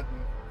any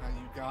button. Oh,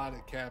 you got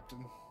it,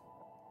 Captain.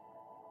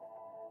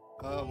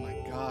 Oh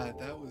my God,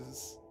 that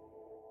was...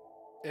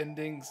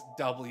 Endings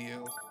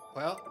W.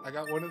 Well, I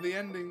got one of the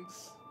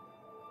endings.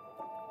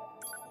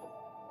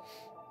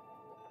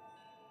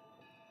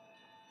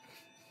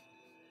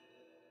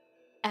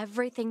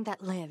 Everything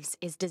that lives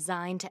is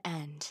designed to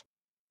end.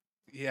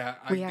 Yeah,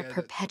 we are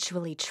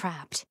perpetually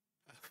trapped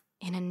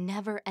in a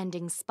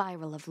never-ending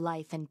spiral of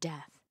life and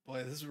death.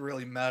 Boy, this is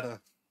really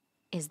meta.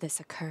 Is this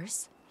a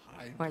curse?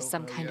 Or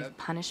some kind of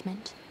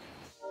punishment?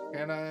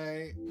 Can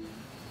I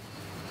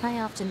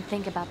often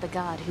think about the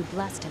God who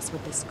blessed us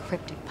with this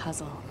cryptic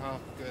puzzle. Oh,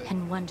 good.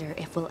 And wonder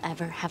if we'll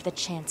ever have the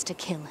chance to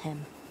kill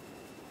him.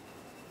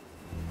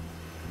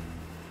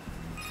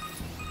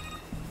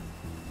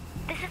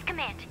 This is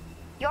Command.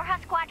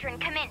 Yorha Squadron,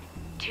 come in.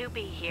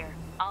 2B here.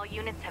 All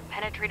units have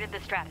penetrated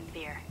the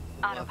stratosphere.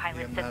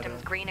 Autopilot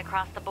systems green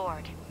across the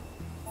board.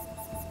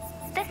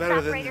 This is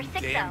Operator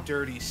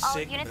 6-0.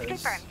 All units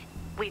confirmed.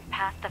 We've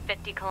passed the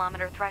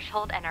 50-kilometer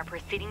threshold and are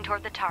proceeding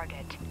toward the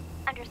target.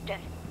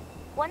 Understood.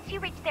 Once you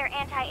reach their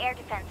anti-air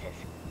defenses,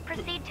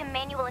 proceed to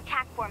manual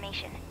attack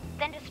formation.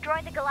 Then destroy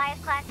the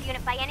Goliath-class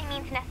unit by any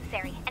means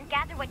necessary, and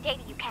gather what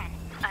data you can.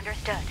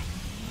 Understood.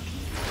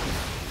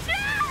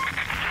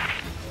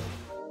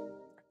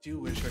 do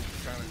wish I could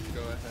kind of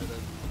go ahead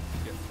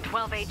and get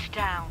 12H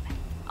down.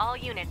 All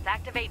units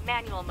activate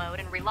manual mode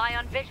and rely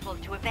on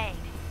visuals to evade.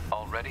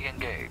 Already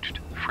engaged.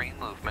 Free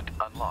movement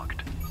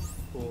unlocked.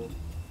 Cool.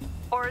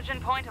 Origin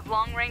point of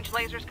long-range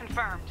lasers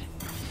confirmed.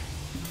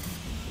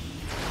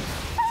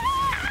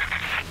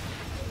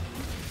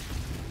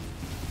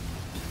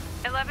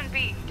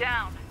 (11B)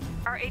 down.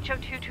 Our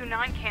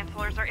HO229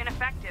 cancelers are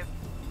ineffective.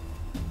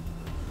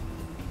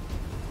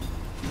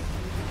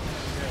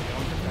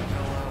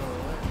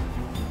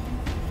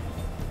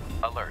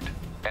 Alert.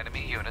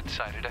 Enemy unit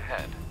sighted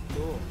ahead.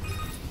 Cool.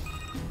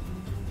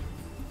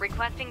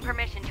 Requesting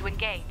permission to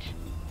engage.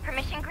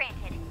 Permission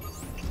granted.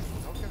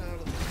 I'll get out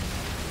of this.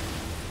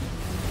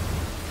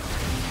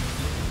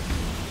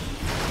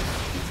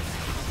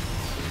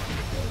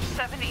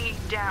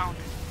 7E down.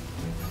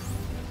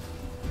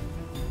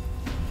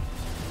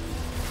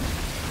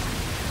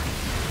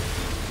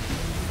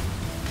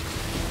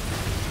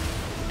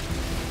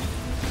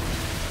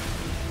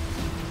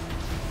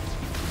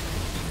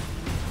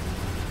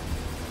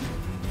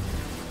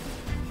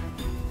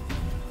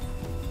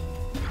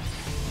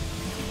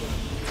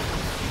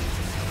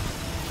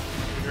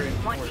 Very 1D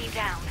important.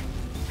 down.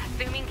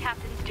 Assuming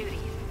captain's duties.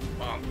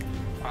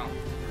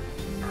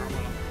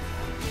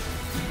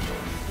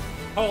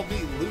 Call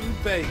me Lou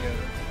Bega.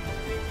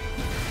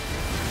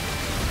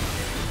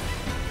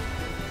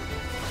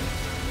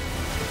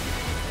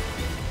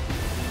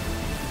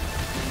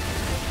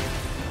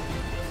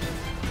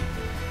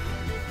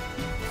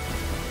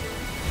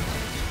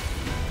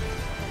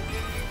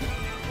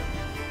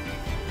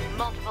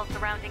 Multiple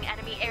surrounding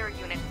enemy air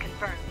units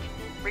confirmed.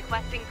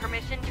 Requesting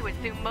permission to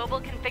assume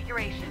mobile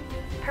configuration.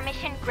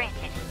 Permission granted.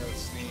 I gotta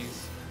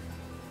sneeze.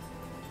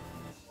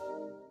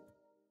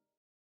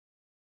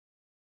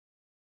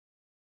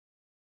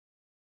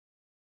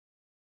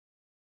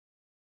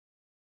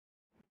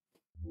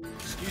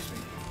 Excuse me.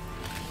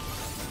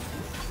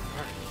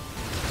 Alright.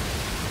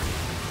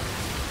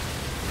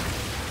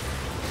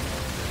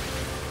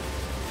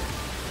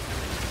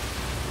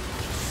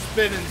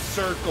 Spin in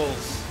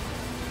circles.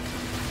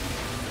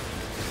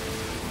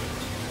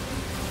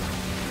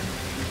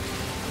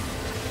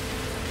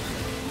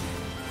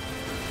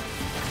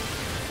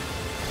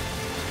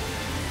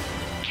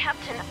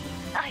 Captain,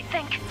 I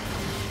think...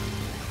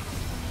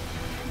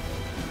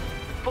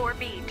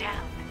 4B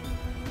down.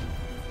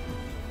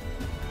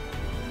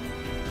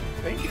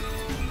 Thank you.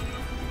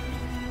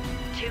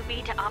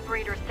 2B to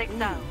operator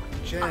 6-0.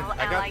 Jen, All I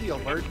got allied the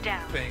units alert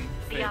down. thing.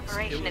 The fixed.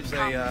 operation it was is a,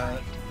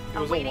 compromised. it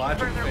was a Awaiting logic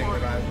further thing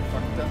orders. that I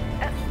fucked up.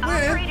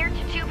 Operator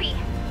to 2B.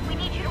 We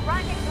need you to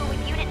rendezvous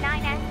with Unit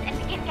 9S and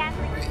begin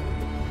gathering...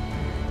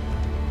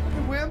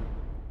 Hey, Wimp.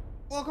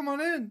 Welcome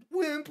on in.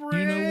 Wimp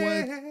You know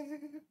what?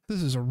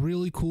 This is a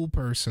really cool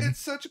person. It's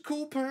such a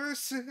cool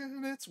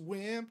person. It's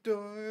Wimp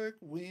Dork.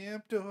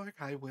 Wimp Dork.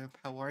 Hi, Wimp.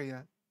 How are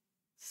ya?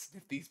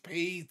 Sniff these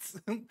peats.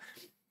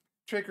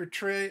 Trick or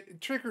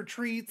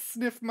treat.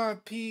 Sniff my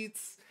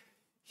peats.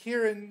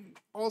 Here and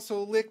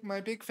also lick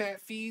my big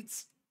fat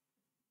feets.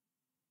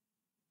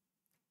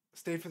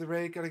 Stay for the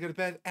raid. Gotta go to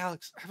bed.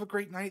 Alex, have a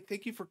great night.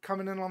 Thank you for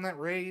coming in on that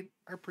raid.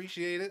 I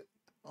appreciate it.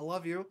 I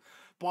love you.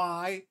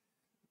 Bye.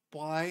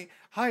 Bye.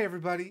 Hi,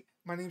 everybody.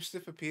 My name's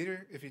Sniffa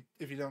Peter, if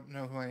you don't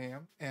know who I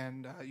am.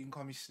 And you can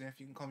call me Sniff,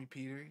 you can call me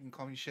Peter, you can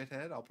call me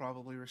Shithead. I'll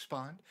probably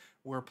respond.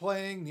 We're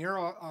playing Nier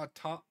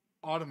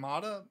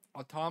Automata.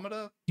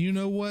 You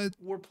know what?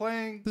 We're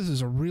playing... This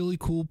is a really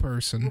cool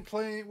person.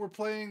 We're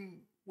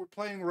playing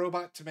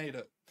Robot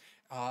Tomato.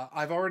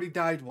 I've already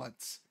died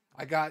once.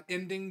 I got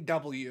ending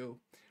W.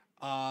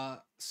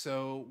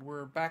 So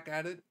we're back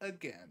at it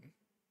again.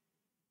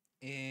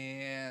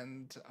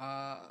 And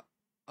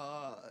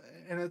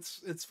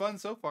it's fun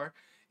so far.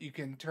 You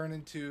can turn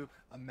into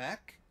a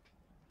mech.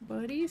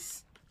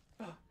 Buddies?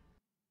 Oh,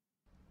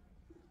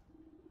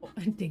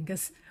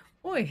 Dingus.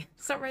 Oi,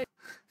 stop right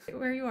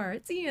where you are.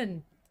 It's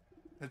Ian.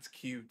 That's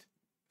cute.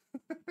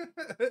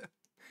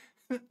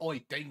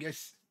 Oi,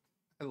 Dingus.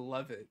 I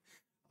love it.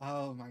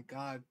 Oh my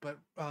god. But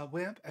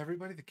Wimp,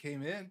 everybody that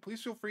came in,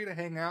 please feel free to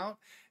hang out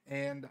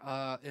and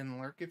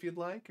lurk if you'd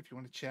like. If you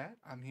want to chat,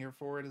 I'm here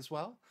for it as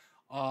well.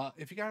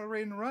 If you got a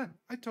raid and run,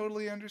 I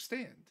totally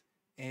understand.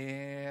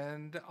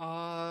 And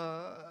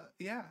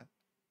yeah,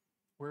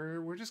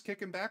 we're just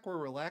kicking back, we're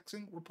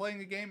relaxing, we're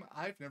playing a game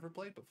I've never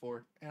played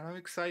before, and I'm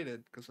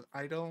excited because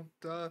I don't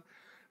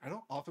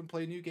often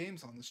play new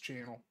games on this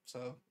channel.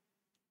 So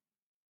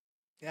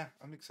yeah,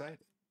 I'm excited.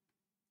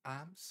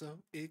 I'm so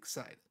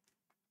excited.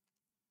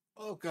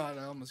 Oh god,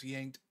 I almost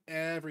yanked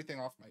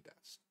everything off my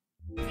desk.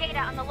 Data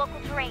on the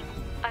local terrain.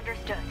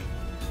 Understood.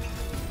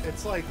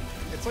 It's like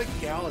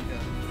Galaga.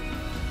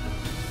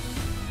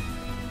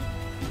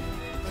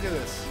 Look at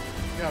this.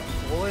 You got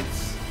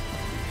bullets.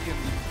 You can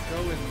go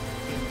in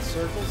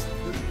circles.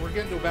 We're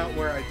getting to about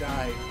where I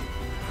died.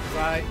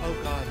 Oh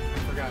god, I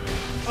forgot.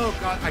 Oh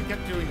god, I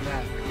kept doing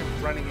that. I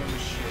kept running into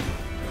shit.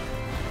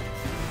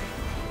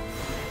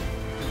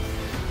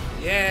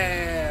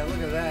 Yeah, look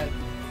at that.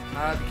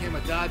 I became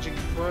a dodging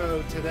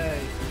pro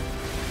today.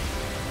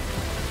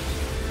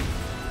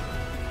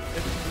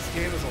 This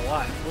this game is a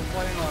lot. We're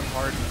playing on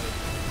hard mode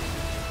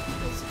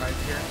because I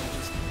apparently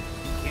just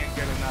can't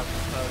get enough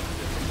of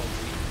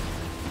difficulty.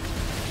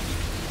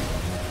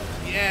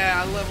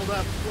 Yeah, I leveled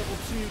up. Level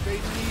 2,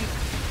 baby.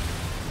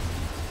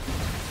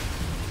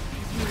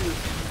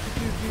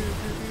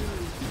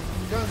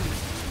 Guns,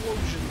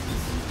 explosions,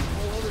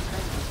 all other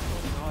kinds of. Oh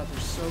god,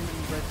 there's so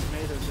many red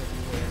tomatoes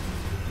everywhere.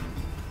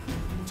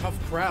 Tough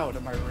crowd,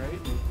 am I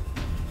right?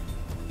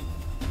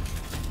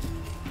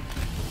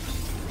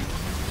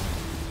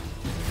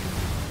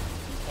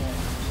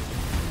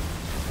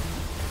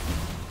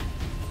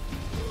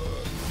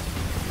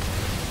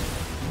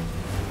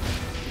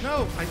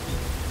 No,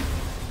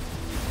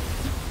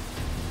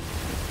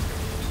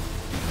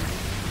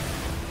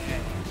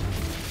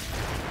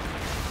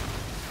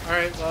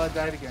 Alright, well, I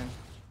died again.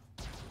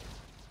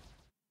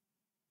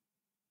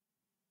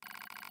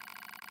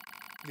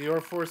 The Air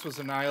Force was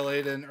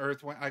annihilated and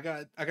Earth went. I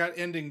got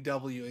ending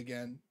W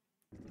again.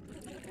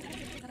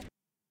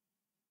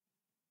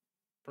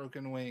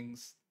 Broken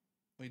wings.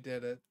 We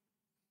did it.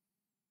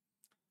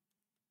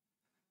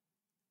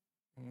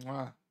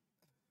 Mwah.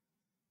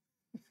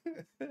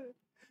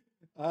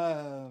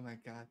 Oh my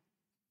god.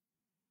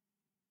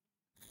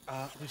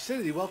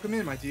 Lucidity, welcome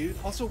in, my dude.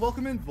 Also,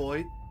 welcome in,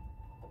 Void.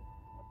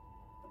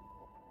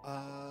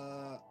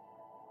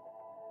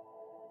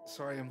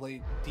 Sorry I'm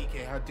late.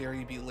 DK, how dare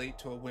you be late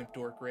to a Wimp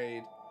Dork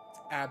raid? It's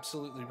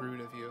absolutely rude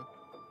of you.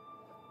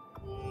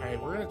 Alright,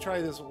 we're gonna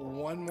try this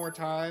one more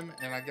time,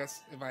 and I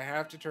guess if I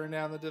have to turn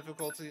down the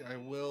difficulty, I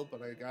will,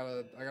 but I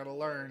gotta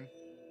learn.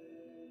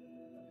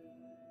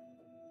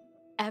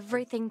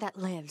 Everything that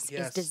lives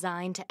is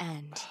designed to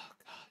end. Oh,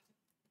 God.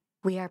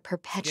 We are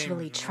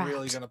perpetually trapped.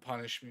 Really gonna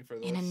punish me for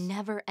this. In a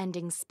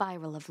never-ending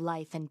spiral of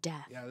life and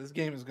death. Yeah, this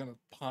game is gonna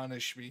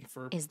punish me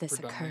for. Is this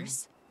a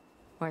curse,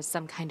 or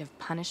some kind of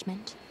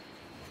punishment?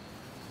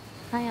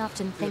 I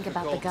often think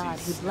about the God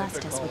who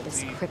blessed us with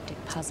this cryptic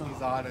puzzle,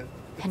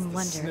 and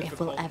wonder if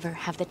we'll ever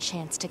have the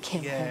chance to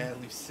kill him. Yeah,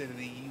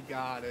 Lucidity, you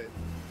got it.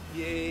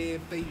 Yeah,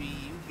 baby,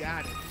 you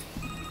got it.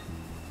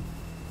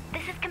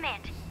 This is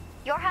Command.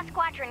 Yorha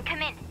Squadron,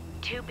 come in.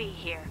 2B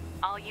here.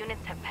 All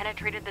units have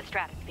penetrated the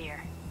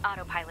stratosphere.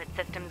 Autopilot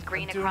systems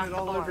green I'm doing across it the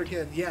all board. over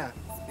again. Yeah,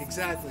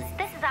 exactly.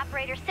 This is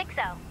Operator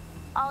 6-0.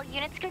 All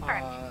units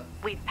confirmed.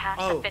 We've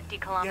passed the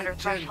 50-kilometer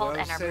threshold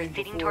and are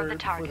proceeding toward the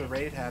target. Before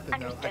the raid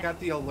happened, though, I got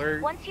the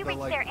alert. Once you reach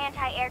their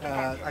anti-air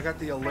defenses, I got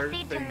the alert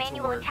proceed to thing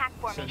manual to work. attack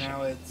formation. So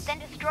now it's then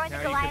destroy the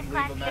now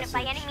Goliath-class you can leave a unit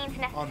by any message means on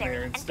necessary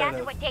there and instead gather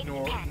of what data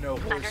you can. no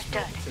horse Understood.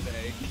 milk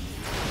today.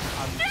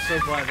 I'm so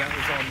glad that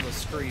was on the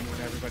screen when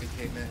everybody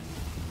came in.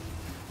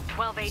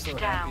 12H so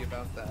down. Happy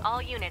about that.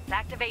 All units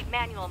activate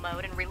manual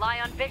mode and rely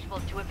on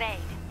visuals to evade.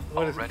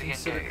 What is Already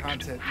considered engaged.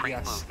 content? Free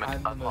Yes, movement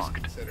I'm the most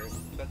unlocked. considerate.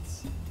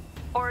 That's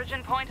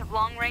Origin point of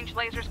long-range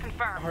lasers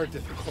confirmed. hard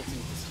difficulty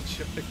was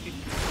showing.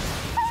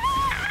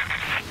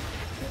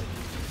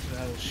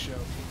 That'll show.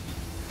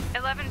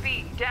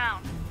 11B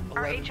down.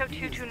 Our 11B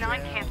HO229 is down.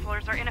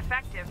 cancelers are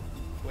ineffective.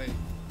 Wait.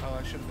 Oh,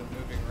 I should have been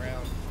moving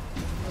around.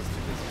 I was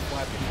too busy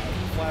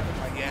flapping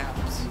my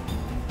yaps.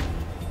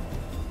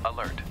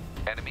 Alert.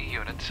 Enemy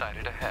unit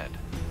sighted ahead.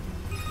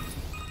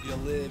 You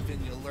live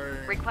and you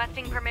learn.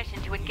 Requesting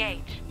permission to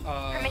engage.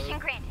 Permission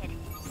granted. You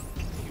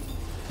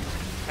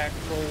pack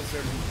rolls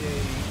every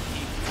day,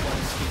 eat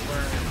once you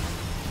burn.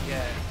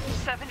 Yeah.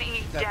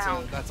 7E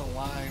down. That's a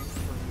line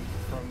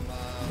from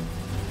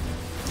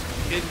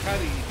Kid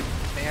Cudi,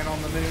 Man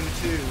on the Moon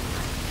 2.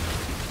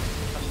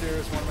 Up there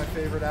is one of my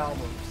favorite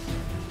albums.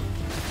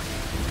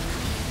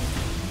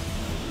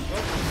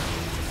 Oh,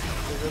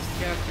 there goes the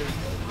captain.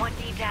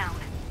 1D down.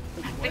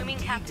 Assuming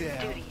 1D captain's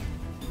down. duties.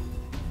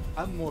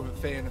 I'm more of a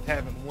fan of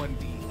having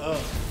 1D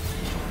up.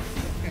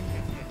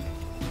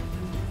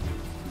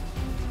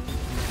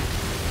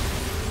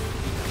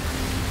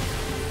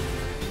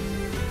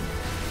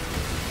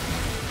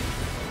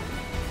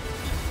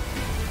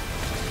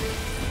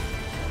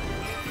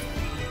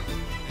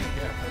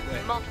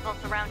 Multiple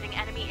surrounding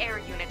enemy air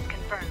units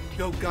confirmed.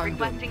 Go Gundam.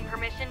 Requesting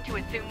permission to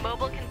assume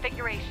mobile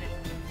configuration.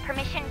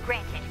 Permission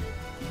granted.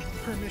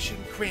 Permission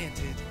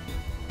granted.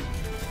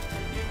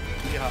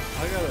 Yeah,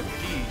 I gotta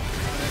pee.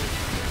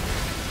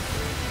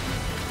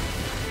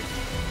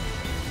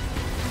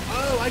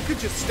 Oh, I could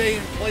just stay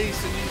in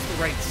place and use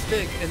the right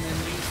stick and then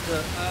use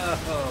the...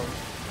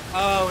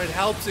 Oh, it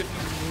helps if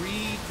you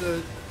read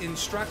the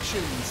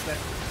instructions that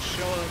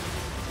show up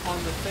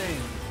on the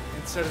thing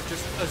instead of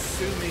just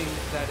assuming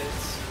that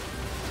it's...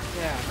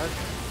 Yeah, that's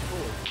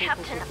cool.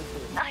 Captain,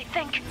 I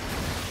think...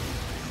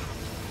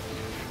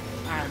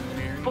 I'm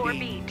learning.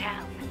 4B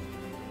down.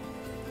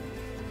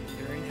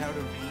 Learning how to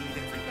read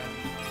everybody.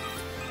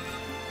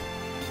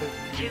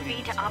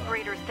 2B to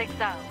Operator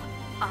 6-0.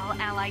 All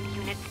allied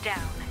units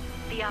down.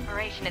 The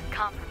operation is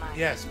compromised.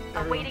 Yes,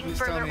 everyone, awaiting please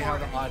further tell me how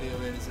orders. the audio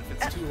is. If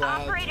it's too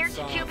loud, Operator too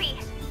soft,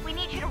 2B, we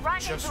need you to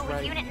rendezvous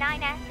with Unit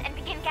 9S and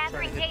begin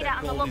gathering hit data that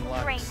on the local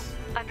Goldilocks. terrain.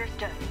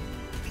 Understood.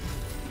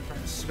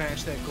 Trying to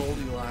smash that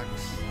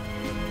Goldilocks.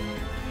 Yeah,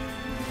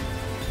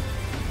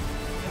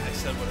 I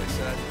said what I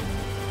said.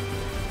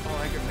 Oh,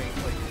 I can make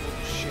like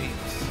little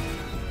shapes.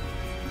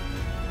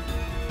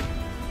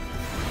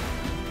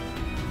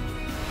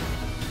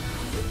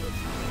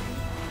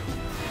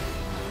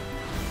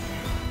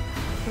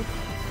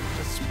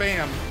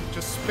 spam.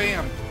 Just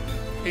spam.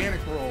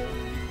 Panic roll.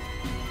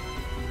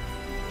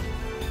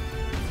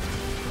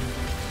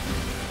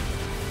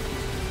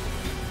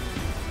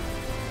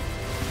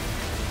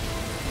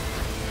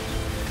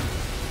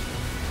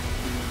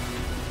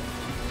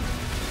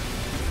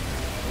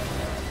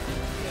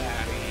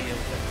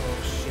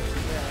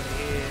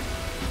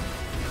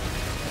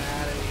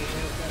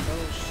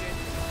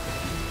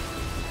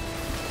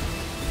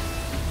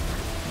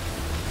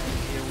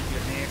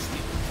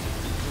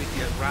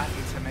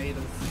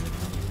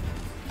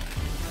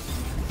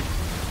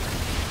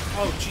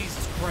 Oh,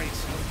 Jesus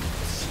Christ. I'm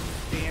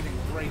standing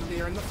right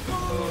there in the...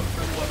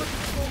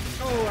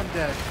 Oh, I'm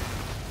dead.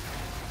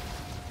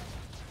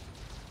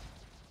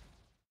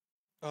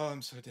 Oh,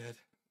 I'm so dead.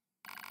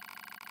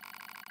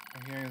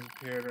 My hearing is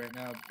impaired right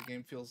now, but the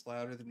game feels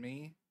louder than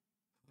me.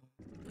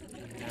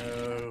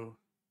 No.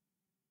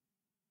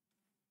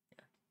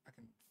 Yeah, I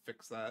can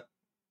fix that.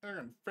 I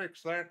can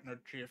fix that in a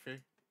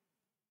jiffy.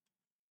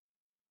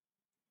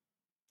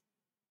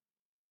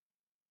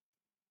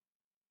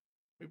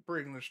 We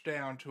bring this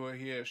down to a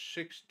here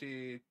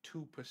 62%.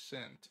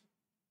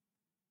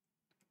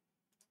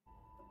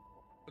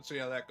 Let's see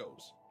how that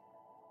goes.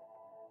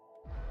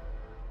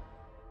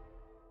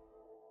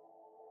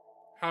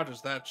 How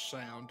does that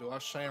sound? Do I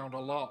sound a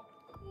lot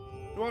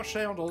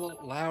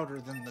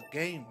louder than the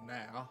game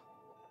now?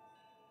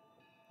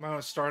 I'm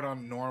gonna start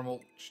on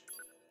normal.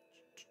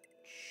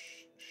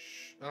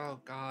 Oh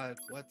God,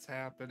 what's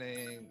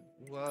happening?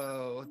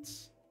 Whoa,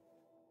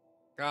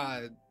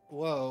 God,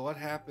 whoa, what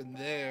happened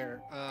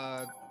there?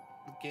 The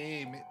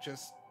game,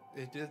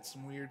 it did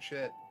some weird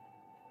shit.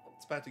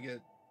 It's about to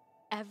get...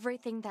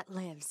 Everything that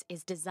lives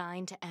is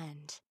designed to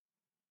end.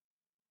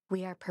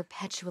 We are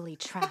perpetually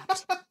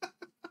trapped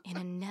in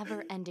a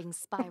never-ending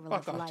spiral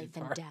of life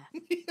and death.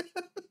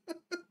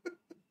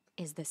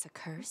 Is this a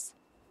curse?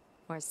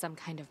 Or some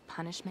kind of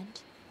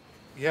punishment?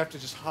 You have to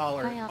just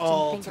holler I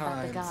all often think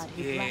about the God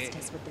who blessed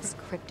us with this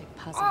cryptic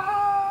puzzle,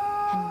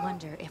 and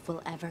wonder if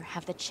we'll ever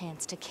have the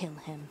chance to kill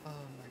him. Oh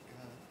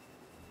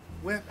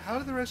my God. How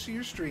did the rest of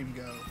your stream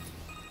go?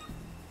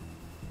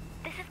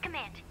 This is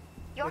Command.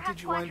 Your What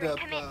did you wind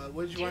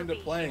up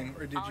playing,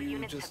 or did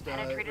you just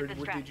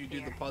did you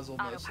do the puzzle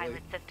mostly?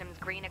 Autopilot systems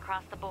green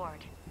across the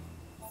board.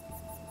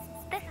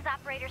 This is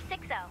Operator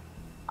 60.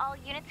 All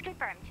units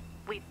confirmed.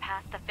 We've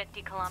passed the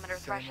 50-kilometer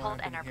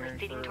threshold and are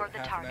proceeding toward the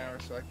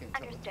target. So I can't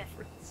tell the Understood.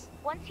 difference.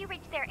 Once you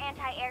reach their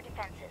anti-air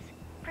defenses,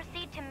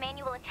 proceed to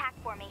manual attack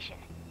formation.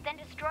 Then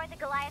destroy the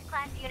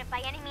Goliath-class unit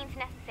by any means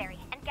necessary,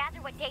 and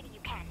gather what data you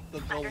can.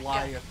 The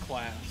Goliath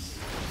class.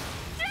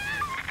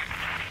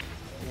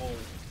 Whoa.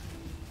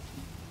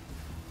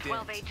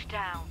 12H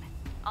down.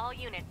 All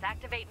units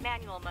activate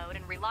manual mode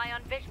and rely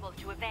on visuals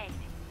to evade.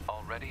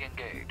 Already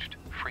engaged.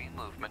 Free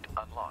movement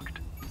unlocked.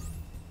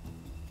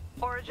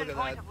 Origin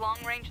point of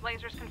long-range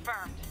lasers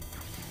confirmed.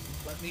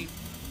 Let me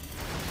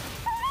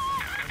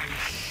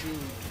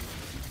shoot.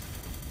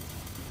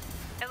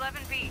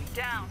 11B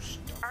down.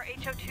 Our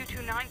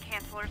HO229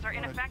 cancelers are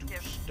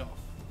ineffective. Stuff.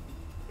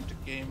 But the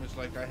game is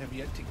like, I have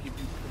yet to give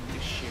you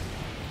permission.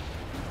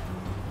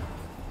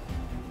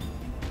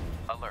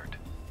 Alert.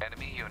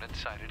 Enemy unit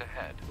sighted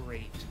ahead.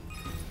 Great.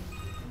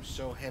 I'm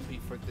so happy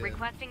for them.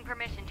 Requesting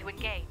permission to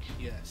engage.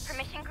 Yes.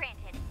 Permission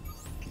granted.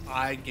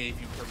 I gave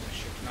you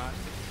permission, not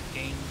the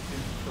game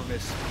didn't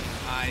permit me.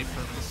 I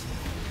permit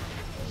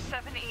you.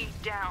 7E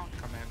down.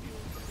 Come at me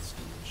with that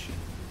stupid shit.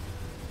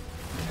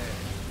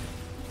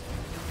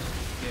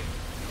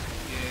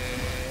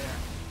 Yeah.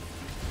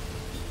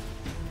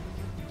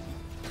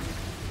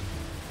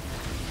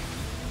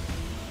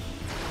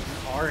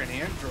 Are an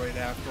android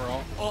after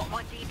all. Oh,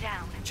 1D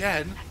down.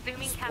 Jen,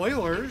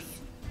 spoilers.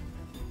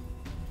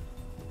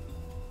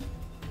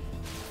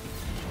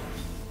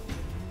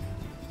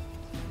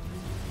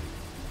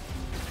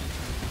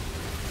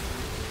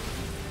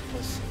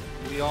 Listen,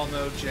 we all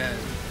know Jen.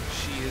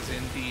 She is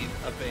indeed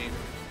a beta.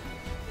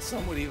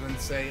 Some would even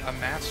say a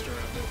master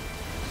of it.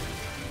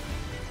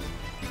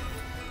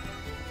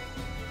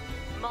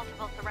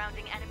 Multiple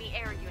surrounding enemy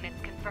air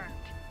units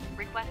confirmed.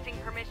 Requesting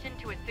permission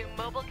to assume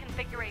mobile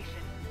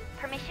configuration.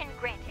 Permission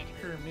granted.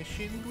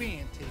 Permission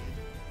granted.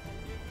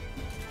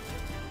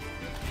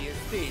 Yes,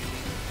 baby.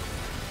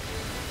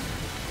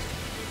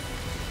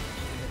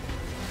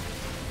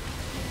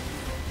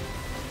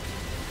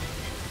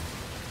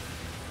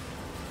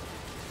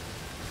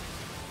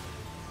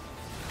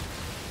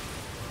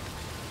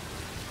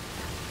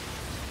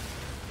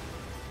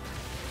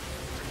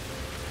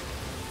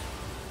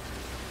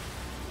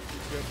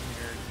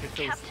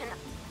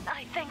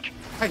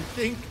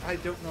 Captain, I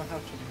don't know how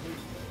to move.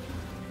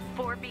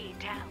 4B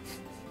down.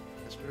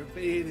 That's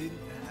repeated.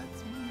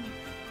 That's me.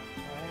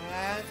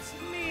 That's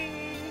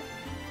me.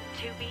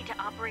 2B to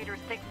Operator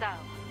 60.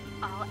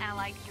 All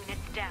allied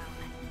units down.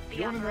 The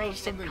You want to know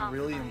operation something is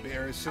really compromised.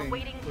 embarrassing?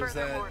 Awaiting Was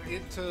further that orders.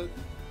 it took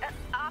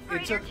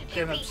Operator an to 2B.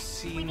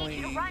 obscenely We need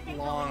you to rendezvous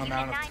long with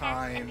amount of Unit 9S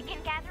time and begin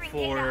gathering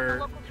data on the for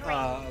local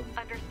terrain.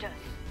 Understood.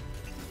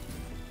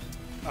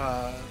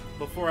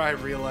 before I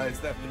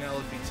realized that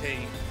Penelope Tate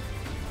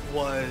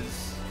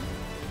was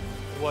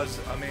was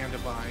Amanda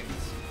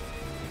Bynes.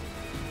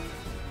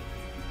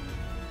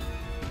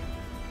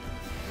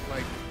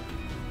 Like,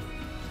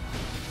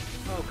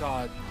 oh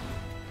god.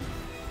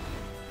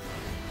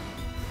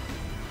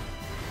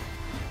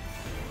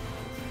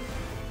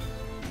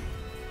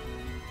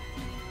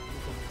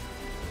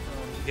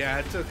 Yeah,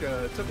 it took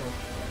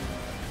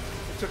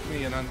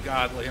me an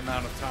ungodly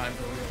amount of time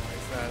to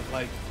realize that.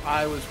 Like,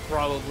 I was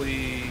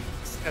probably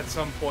at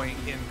some point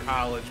in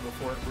college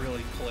before it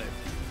really clicked.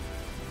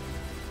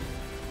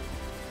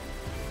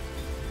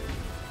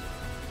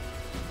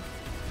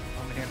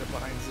 Amanda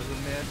Bynes is a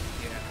myth?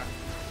 Yeah.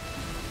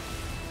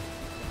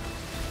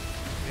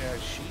 Yeah,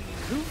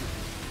 who...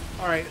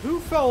 Alright, who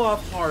fell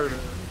off harder?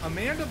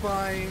 Amanda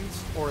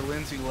Bynes or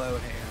Lindsay Lohan?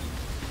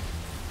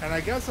 And I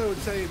guess I would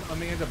say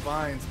Amanda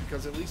Bynes,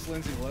 because at least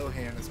Lindsay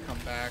Lohan has come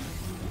back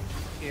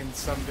in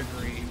some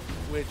degree,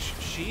 which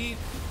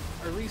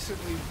I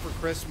recently, for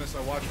Christmas,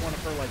 I watched one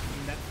of her, like,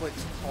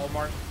 Netflix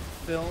Hallmark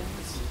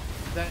films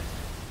that,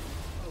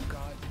 oh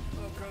god,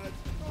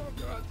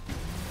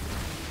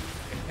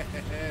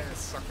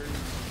 suckers.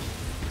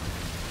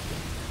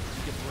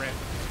 Get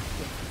wrecked.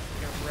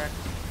 Get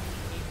wrecked.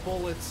 Eat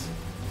bullets.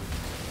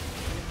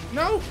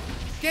 No!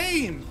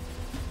 Game!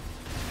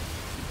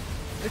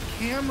 The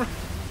camera...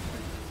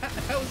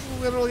 That was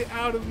literally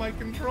out of my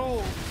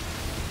control.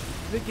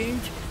 The game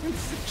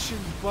transition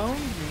boned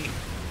me.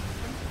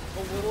 I'm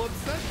a little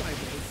upset by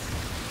this.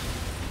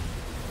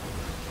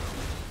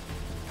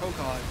 Oh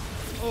god.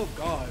 Oh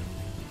god.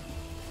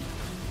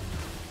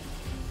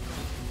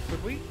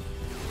 Could we?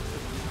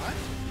 Not?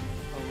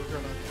 Oh, we are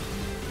gonna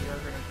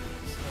do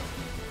this stuff.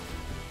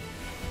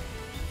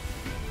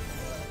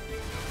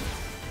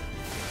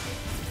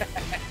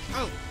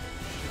 Oh!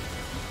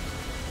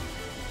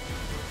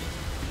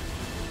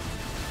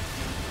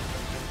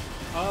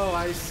 Oh,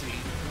 I see.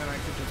 And then I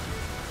could just...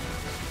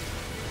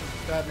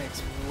 That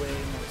makes way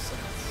more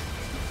sense.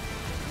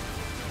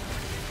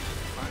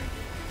 Fine.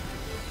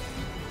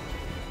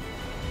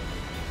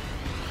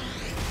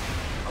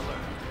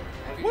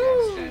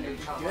 Woo!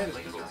 Get it.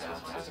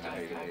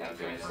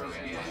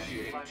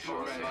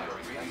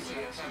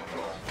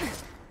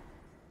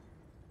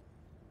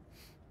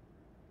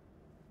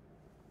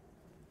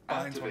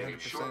 Activating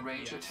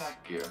short-range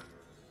attack gear.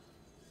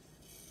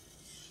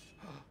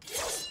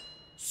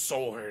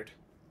 Sword.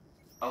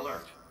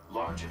 Alert.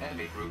 Large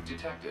enemy group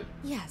detected.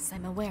 Yes,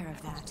 I'm aware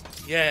of that.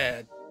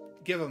 Yeah,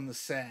 give him the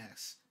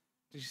sass.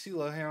 Did you see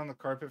Lohan on the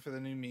carpet for the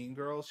new Mean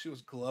Girls? She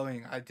was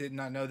glowing. I did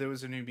not know there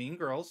was a new Mean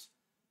Girls.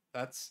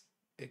 That's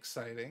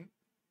exciting.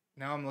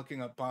 Now I'm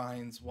looking up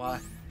Bynes. Why?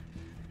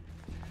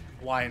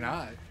 Why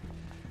not?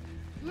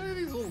 Look at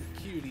these little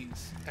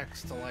cuties.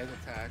 X to light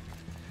attack.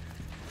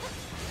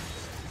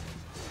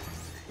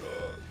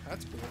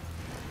 That's cool.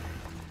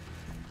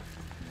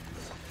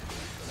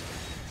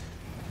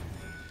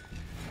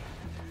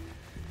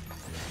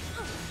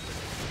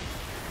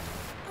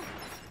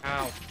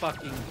 How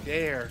fucking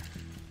dare.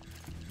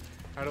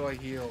 How do I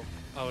heal?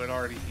 Oh, it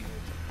already healed.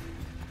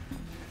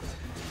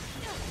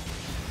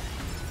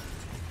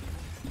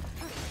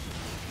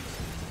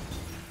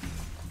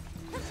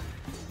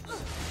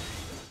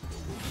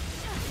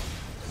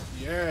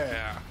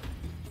 Yeah.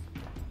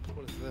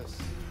 What is this?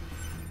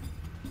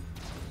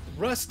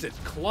 Rusted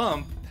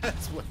clump?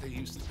 That's what they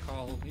used to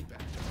call me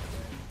back in the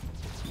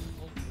day.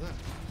 What was that?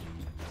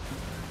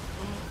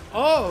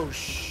 Oh,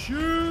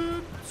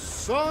 shit!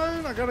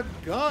 Son, I got a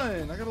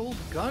gun. I got a little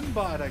gun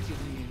bot I can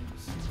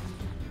use.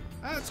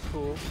 That's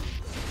cool.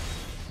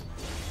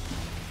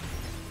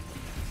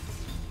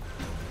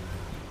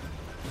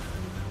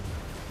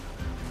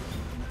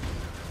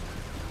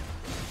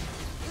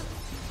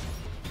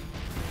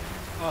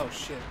 Oh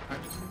shit, I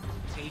just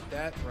ate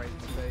that right in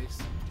the face.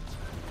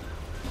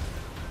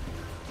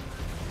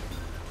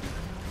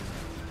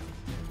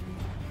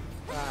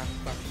 Ah,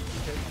 fuck, I'm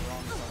hitting the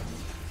wrong button.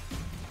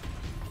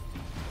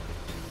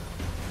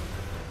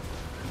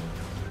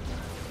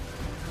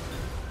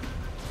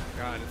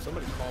 God, if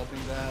somebody called me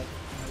that, I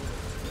would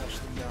have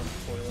flushed them down the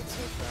toilet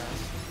so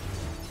fast.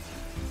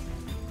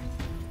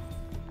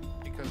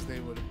 Because they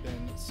would have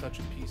been such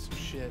a piece of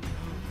shit.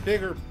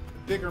 Bigger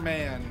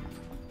man.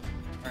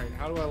 Alright,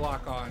 how do I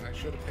lock on? I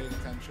should have paid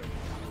attention.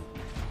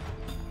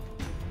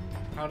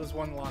 How does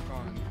one lock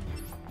on?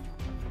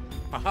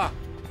 Aha!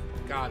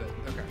 Got it.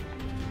 Okay.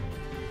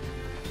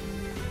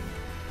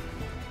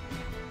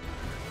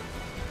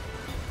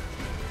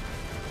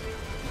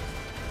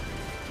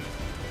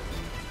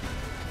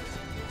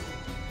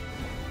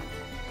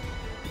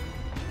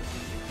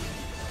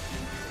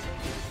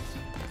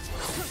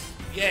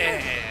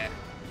 Yeah!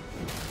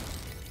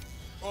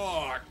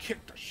 Oh, I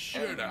kicked the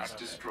shit out of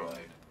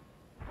destroyed.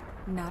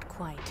 Not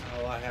quite.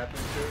 Oh, I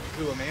happened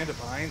to Amanda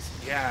Bynes.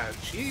 Yeah,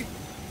 she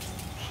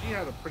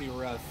had a pretty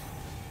rough.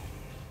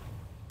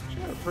 She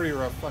had a pretty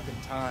rough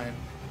fucking time,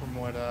 from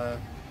what I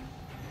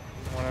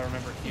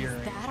remember hearing.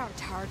 Is that our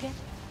target?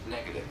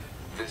 Negative.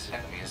 This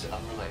enemy is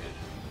unrelated.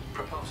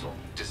 Proposal: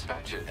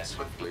 dispatch it as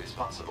swiftly as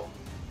possible.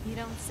 You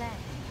don't say.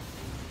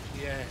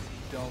 Yeah, you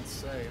don't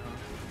say, huh?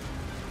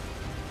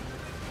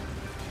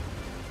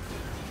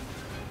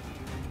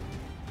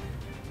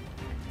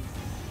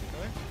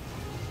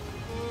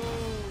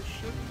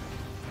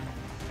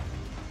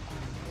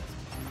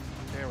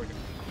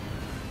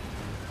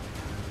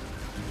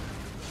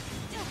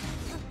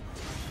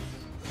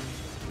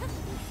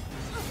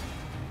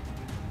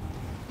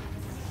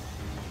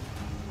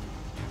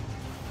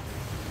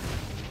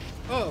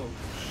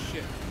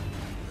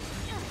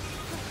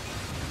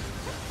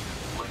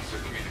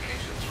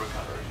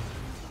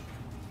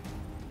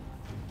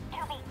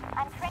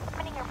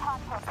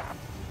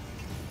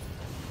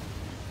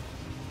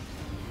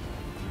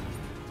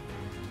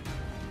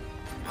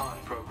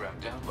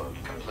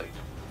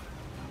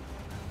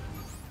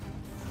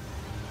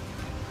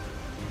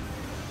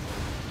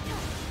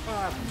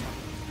 happened?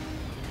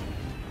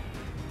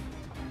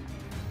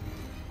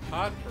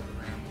 Pod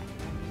program.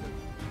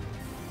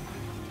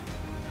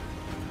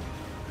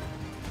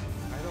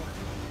 I don't.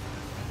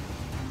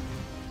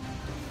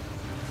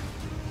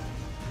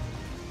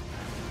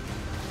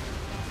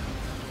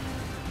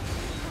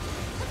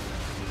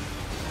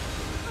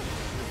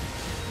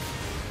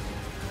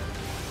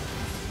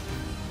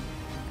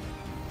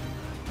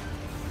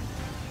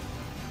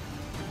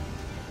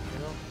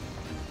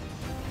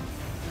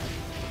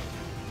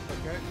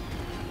 Okay.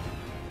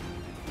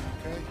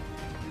 Okay.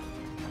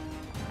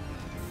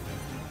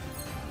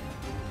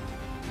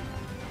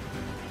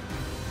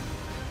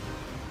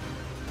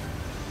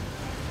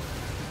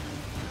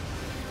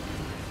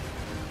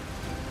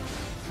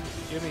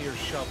 Give me your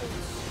shovels.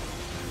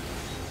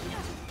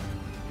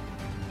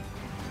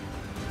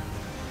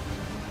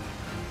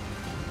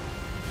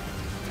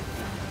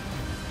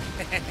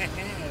 You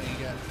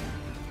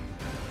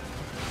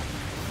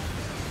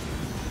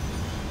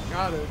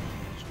got it.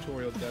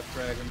 Tutorial Death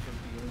Dragon from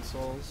Demon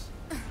Souls.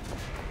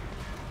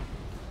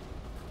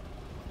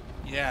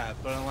 Yeah,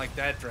 but unlike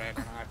that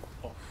dragon, I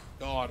fucking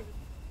got it.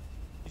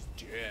 He's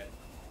dead.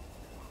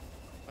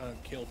 I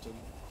killed him.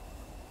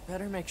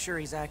 Better make sure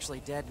he's actually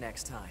dead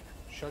next time.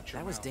 Shut your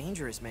mouth. That was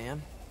dangerous,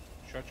 man.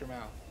 Shut your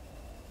mouth.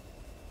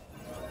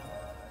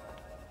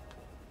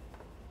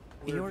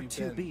 You're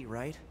 2B,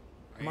 right?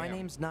 My am.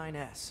 name's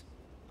 9S.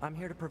 I'm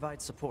here to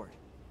provide support.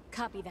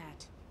 Copy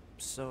that.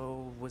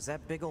 So, was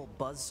that big old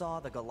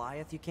buzzsaw the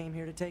Goliath you came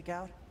here to take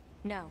out?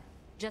 No,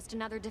 just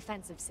another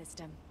defensive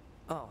system.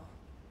 Oh,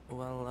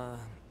 well,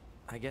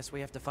 I guess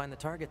we have to find the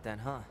target then,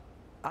 huh?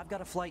 I've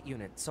got a flight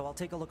unit, so I'll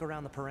take a look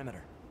around the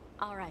perimeter.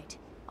 All right,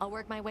 I'll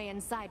work my way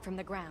inside from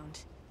the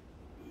ground.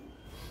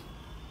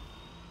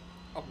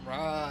 All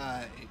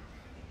right.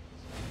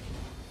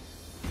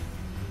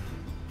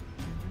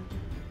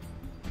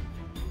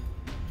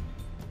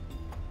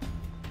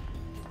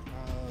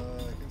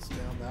 I guess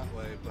down that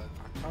way, but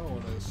I kind of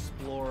want to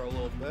explore a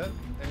little bit.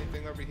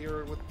 Anything over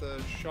here with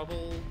the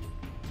shovel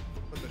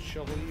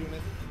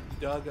unit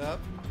dug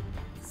up?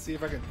 See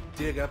if I can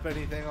dig up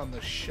anything on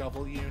the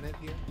shovel unit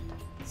here.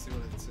 Let's see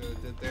what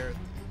it did there.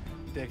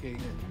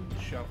 Digging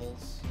and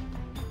shovels.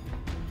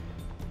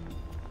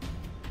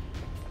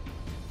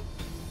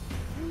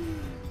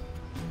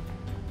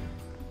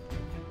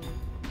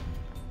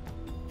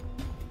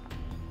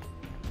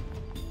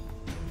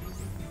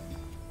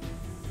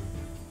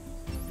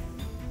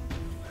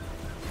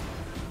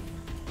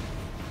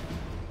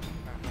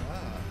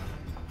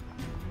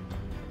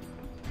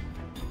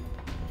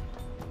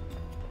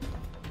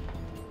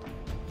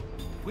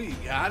 We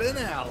got an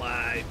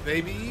ally,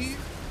 baby!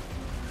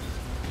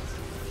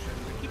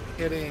 Keep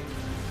hitting.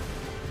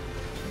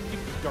 Keep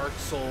Dark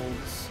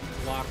Souls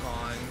lock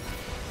on.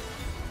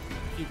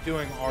 Keep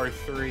doing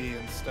R3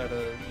 instead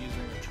of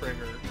using a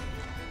trigger. A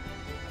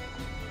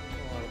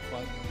lot of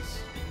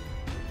buttons.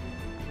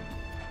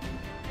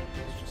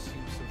 This just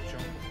seems so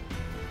junky.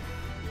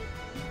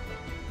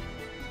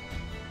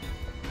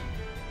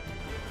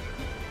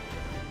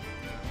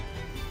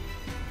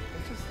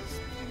 What does this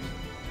do?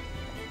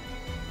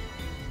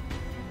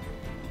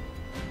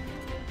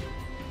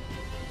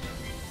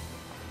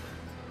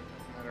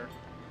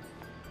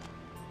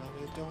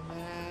 It don't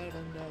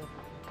matter, no,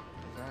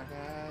 'cause I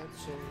got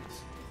souls.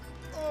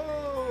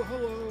 Oh,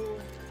 hello.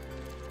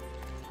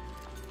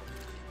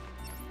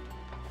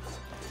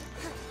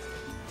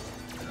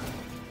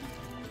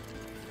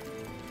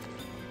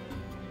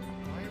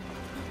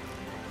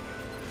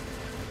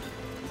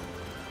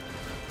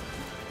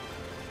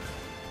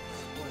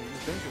 Boy, you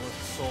think it was a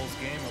Souls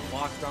game and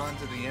locked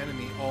onto the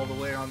enemy all the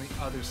way on the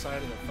other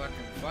side of the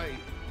fucking fight.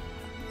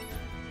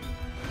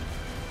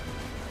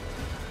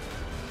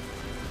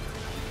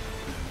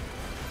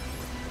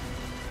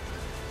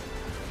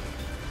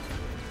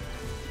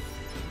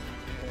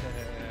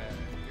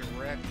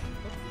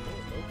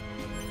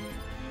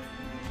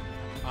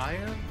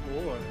 Iron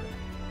ore.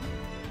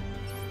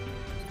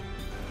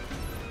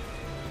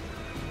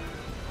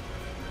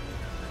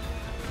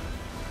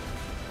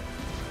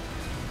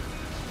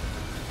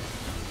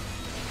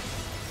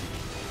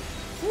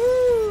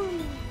 Woo!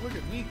 Look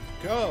at me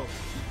go.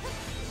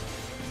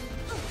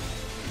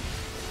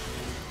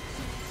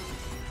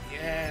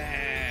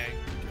 Yeah, get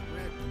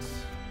ripped.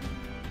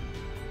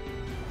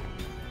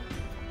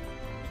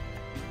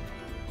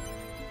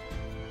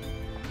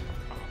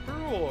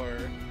 Copper ore.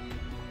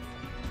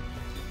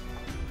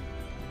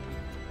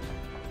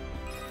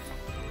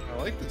 I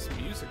like this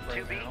music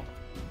right now.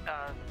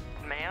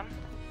 Ma'am?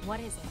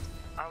 What is it?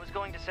 I was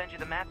going to send you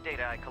the map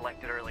data I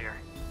collected earlier.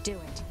 Do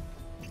it.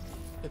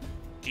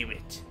 Do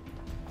it.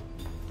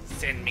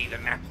 Send me the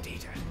map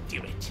data.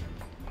 Do it.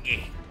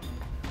 Yeah.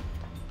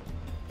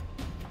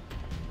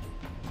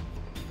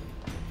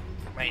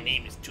 My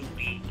name is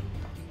 2B.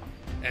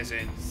 As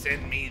in,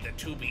 send me the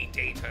 2B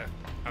data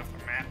of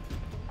the map.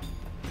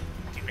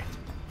 Do it.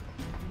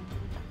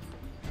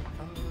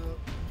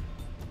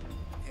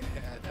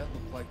 Yeah, that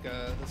looked like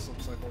this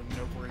looks like a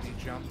noteworthy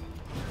jump.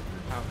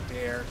 How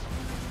dare.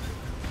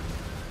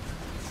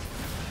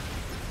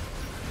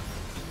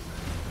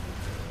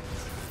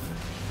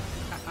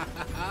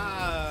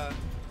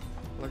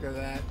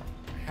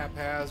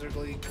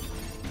 haphazardly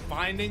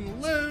finding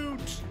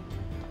loot.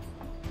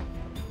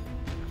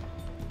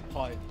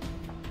 HUD.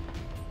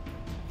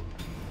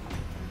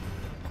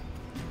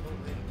 Oh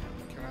wait,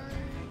 can I?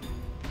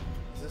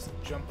 Is this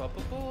jump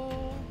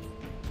upable?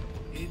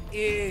 It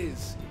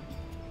is.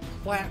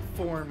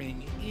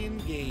 Platforming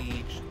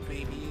engaged,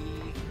 baby.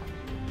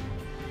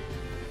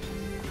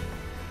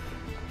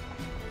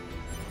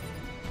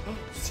 Oh,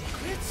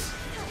 secrets?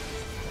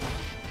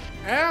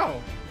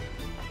 Ow!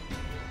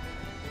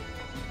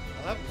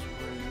 Well, that was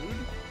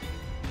rude.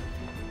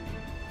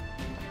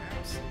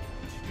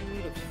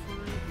 Absolute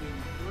fruity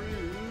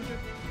rude.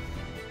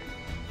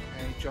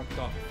 And he jumped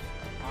off.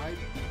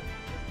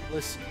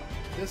 Listen,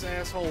 this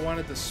asshole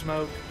wanted to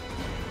smoke.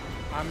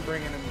 I'm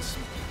bringing him the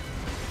smoke.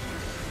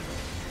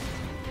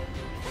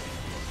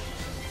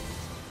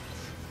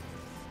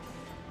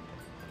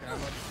 Get out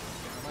of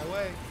my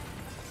way.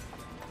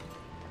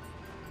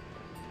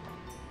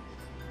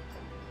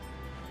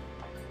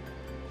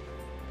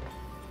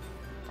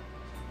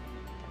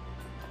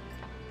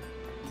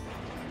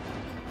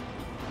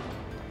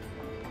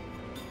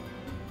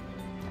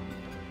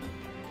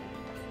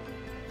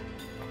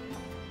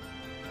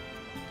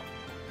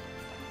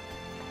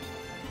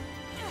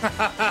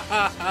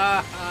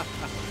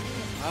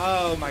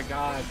 Oh my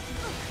god.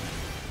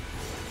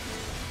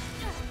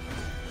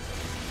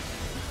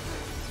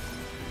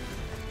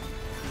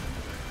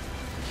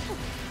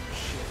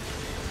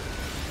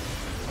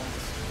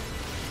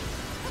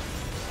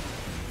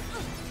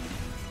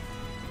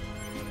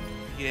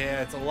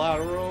 Yeah, it's a lot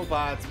of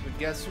robots, but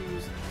guess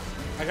who's...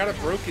 I got a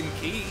broken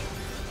key.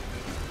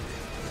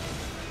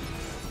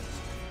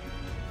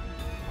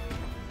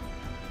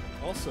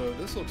 Also,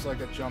 this looks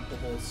like a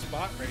jumpable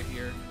spot right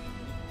here.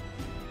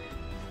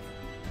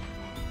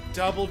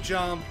 Double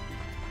jump.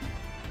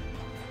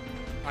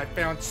 I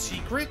found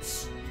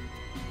secrets?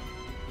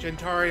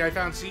 Gentari, I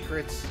found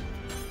secrets.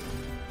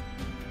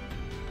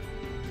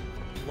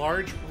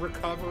 Large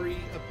recovery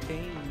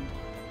obtained.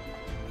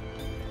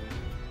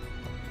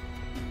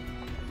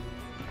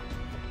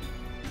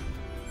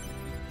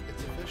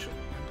 It's official.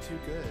 I'm too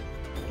good.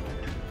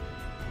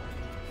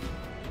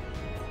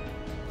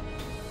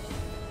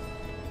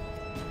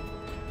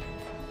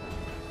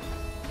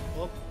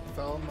 Oh,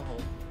 fell in the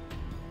hole.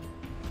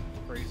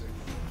 Crazy.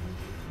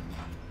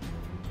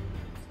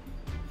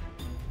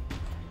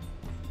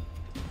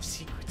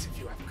 Secrets if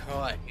you have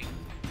caught.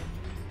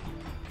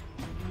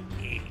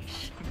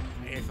 Yes,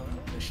 there's all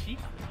the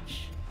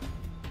secrets.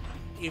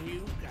 If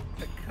you got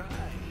the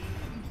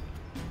kind,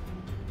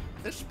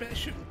 the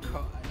special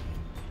kind.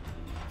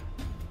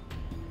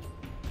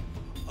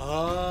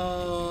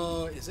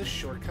 Oh, is this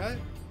shortcut?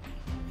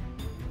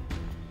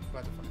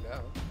 About to find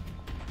out.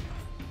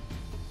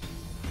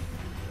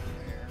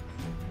 There.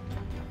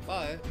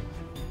 But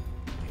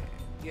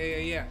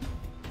yeah.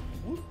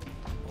 Whoop.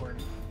 Or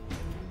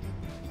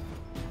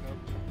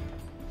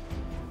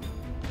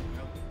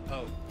nope.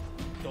 Oh,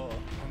 duh.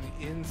 On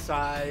the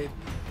inside,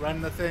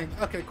 run the thing.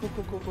 Okay, cool.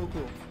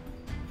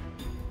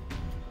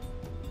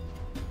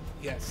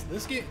 Yes,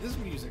 this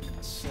music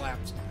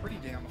slaps pretty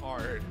damn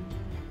hard.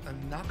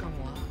 I'm not gonna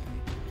lie.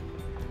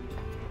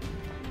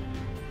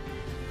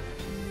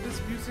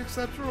 This music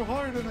slaps real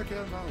hard, and I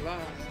cannot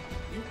lie.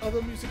 You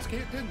other musics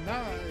can't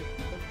deny.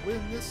 But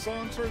when this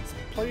song starts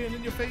playing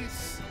in your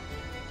face,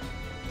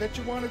 that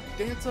you want to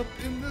dance up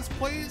in this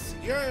place,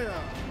 yeah.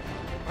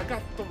 I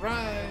got the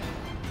rhyme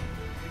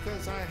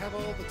because I have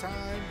all the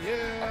time,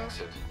 yeah.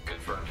 Exit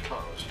confirmed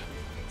closed.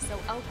 So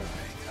open.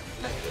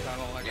 Negative. About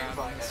all I got.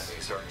 Nearby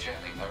enemies are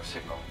jamming our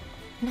signal.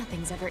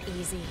 Nothing's ever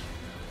easy.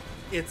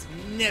 It's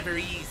never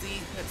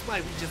easy. That's why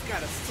we just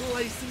gotta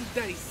slice and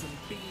dice them,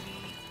 baby.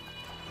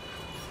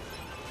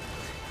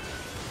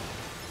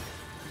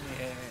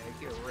 Yeah,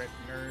 get wrecked,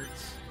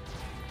 nerds.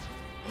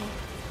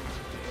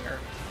 Dare. I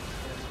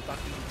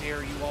fucking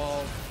dare you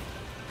all.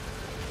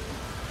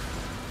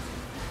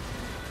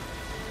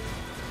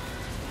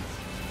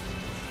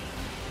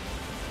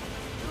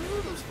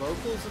 Ooh, those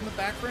vocals in the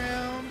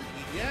background.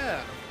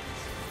 Yeah.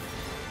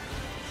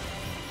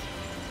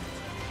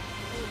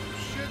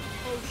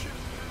 Oh shit.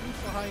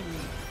 Who's behind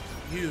me?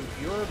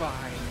 You're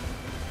behind me.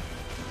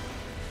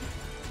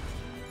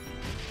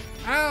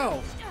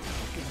 Ow!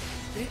 Fucking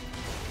bitch.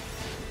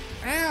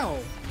 Ow!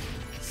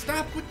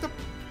 Stop with the...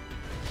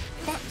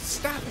 Fuck,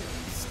 stop it!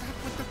 Stop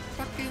with the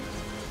fucking...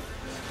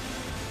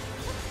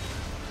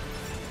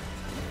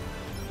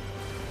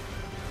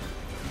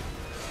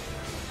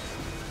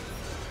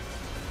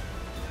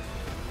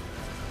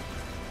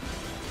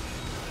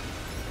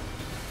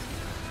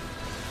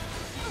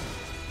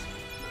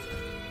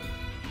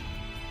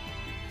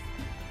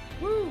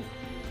 Woo!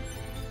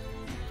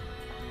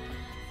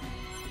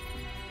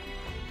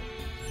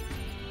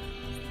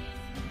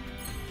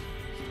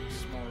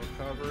 Small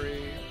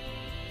recovery.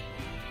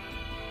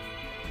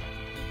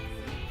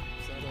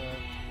 Is that a...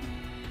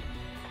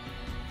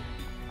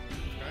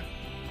 Okay.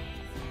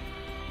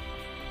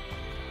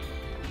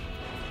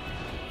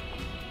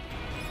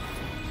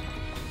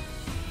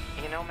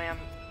 You know, ma'am,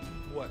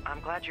 What? I'm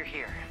glad you're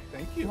here.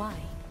 Thank you. Why?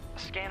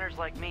 Scanners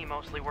like me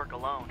mostly work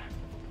alone.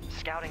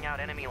 Scouting out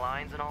enemy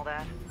lines and all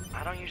that,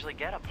 I don't usually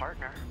get a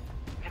partner.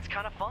 It's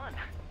kind of fun.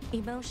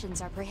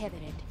 Emotions are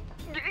prohibited.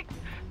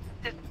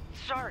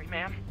 Sorry,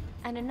 ma'am.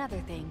 And another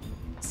thing,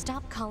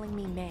 stop calling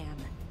me ma'am.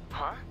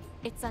 Huh?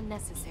 It's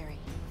unnecessary.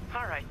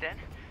 All right then.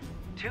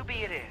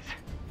 2B it is.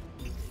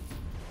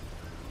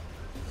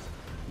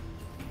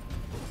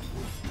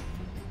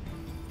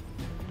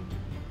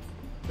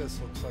 This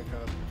looks like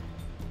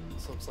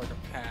a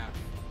path.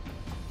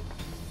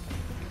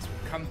 Guess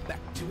we'll come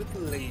back to it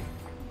later.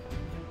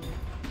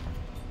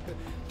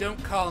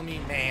 Don't call me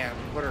ma'am.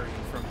 What are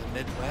you, from the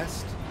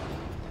Midwest?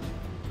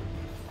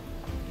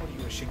 What are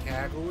you, a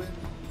Chicagoan?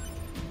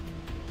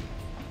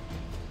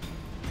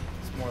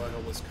 It's more like a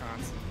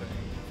Wisconsin thing,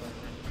 if I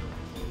remember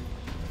correctly.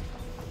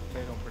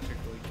 They don't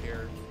particularly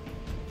care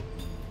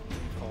to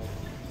be called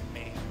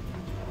ma'am.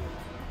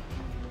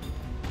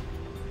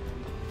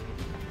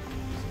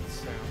 It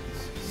sounds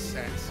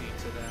sassy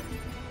to them.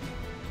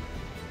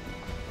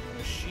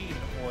 Machine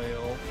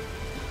oil.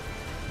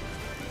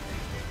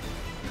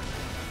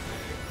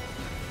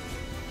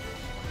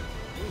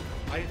 Ooh,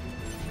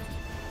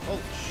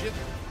 holy shit.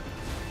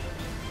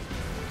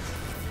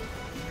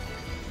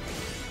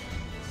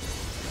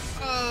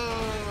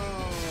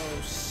 Oh,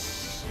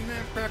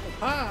 snap, crackle,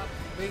 pop,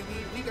 baby.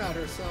 We got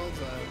ourselves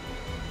a...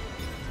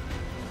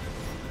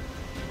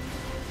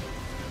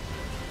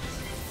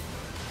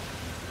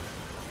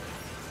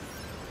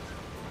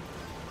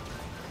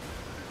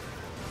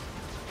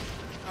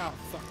 Oh,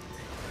 fuck.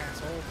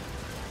 Asshole.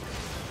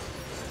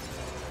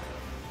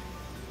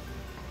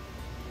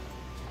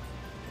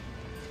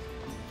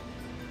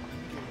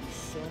 I'm getting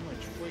so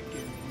much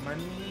freaking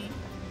money.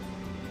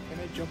 Can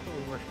I jump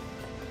over?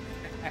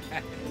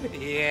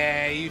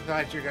 Yeah, you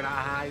thought you were gonna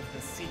hide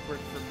the secret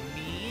from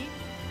me?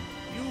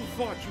 You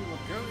thought you were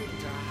going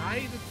to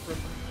hide it from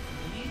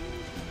me?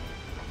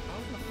 How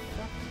the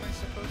fuck am I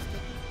supposed to...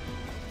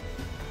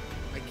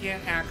 I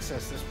can't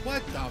access this.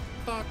 What the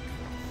fuck?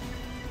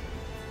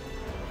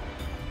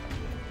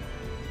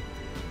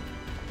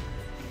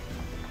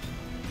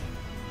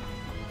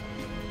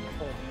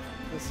 Hold on.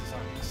 This is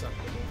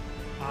unacceptable.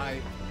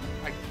 I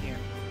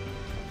can't...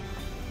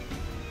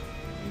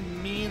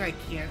 mean I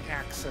can't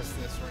access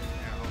this right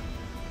now.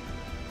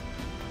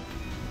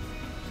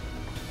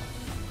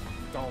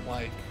 Don't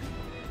like.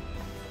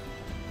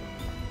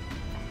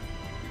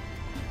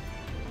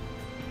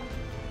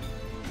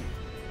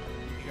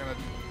 You're gonna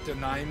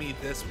deny me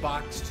this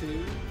box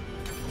too?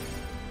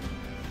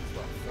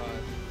 Fuck.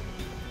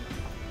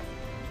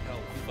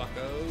 Hell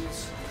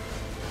fuckos.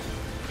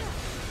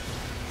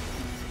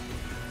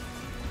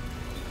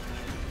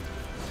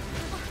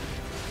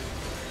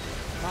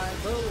 My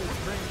bullets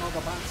bring all the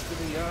bots to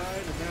the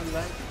yard, and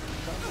they're like,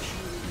 come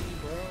shoot me,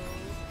 bro.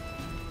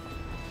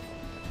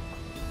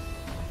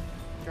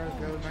 Gotta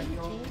go night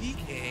on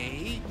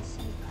DK.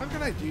 How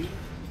can I do?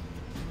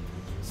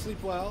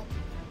 Sleep well.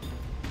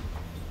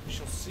 We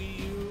shall see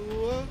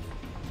you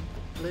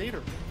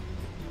later.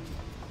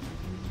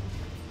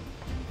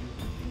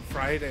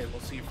 Friday. We'll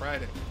see you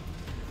Friday.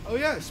 Oh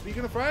yeah,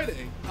 speaking of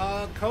Friday,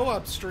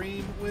 co-op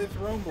stream with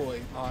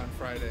Romeboy on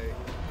Friday.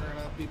 We're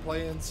gonna be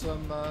playing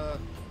some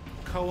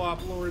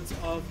co-op Lords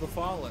of the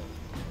Fallen.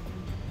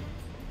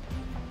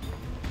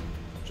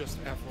 Just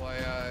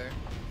FYI.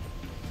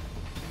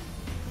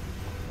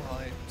 While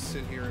I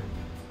sit here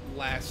and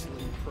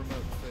lastly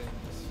promote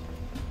things.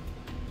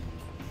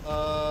 Am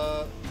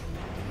I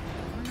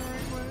the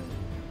right way?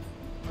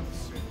 I'm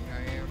assuming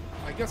I am.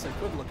 I guess I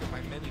could look at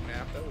my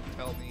mini-map. That would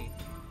tell me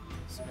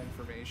some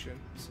information.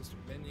 System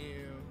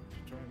menu,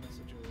 join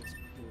messages,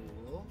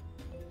 cool.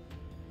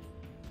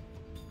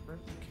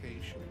 Current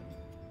location.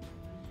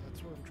 That's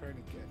where I'm trying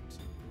to get to.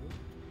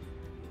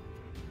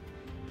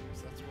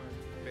 Because that's where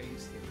I'm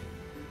based in.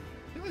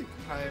 I feel like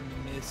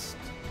I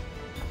missed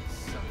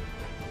something.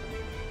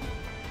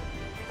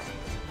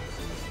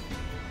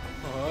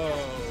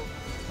 Oh.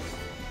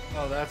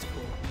 Oh, that's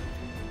cool.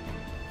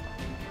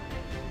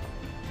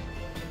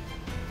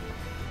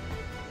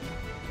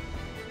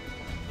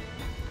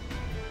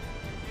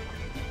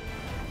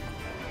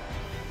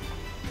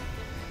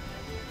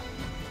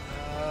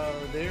 Oh,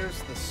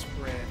 there's the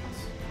sprint.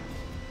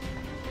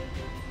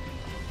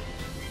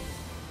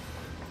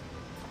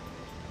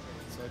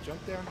 So I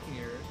jump down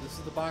here. This is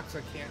the box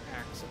I can't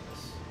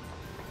access.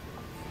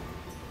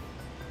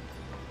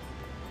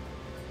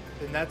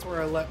 And that's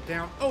where I leapt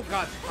down. Oh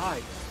god,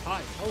 hi.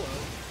 Hi, hello.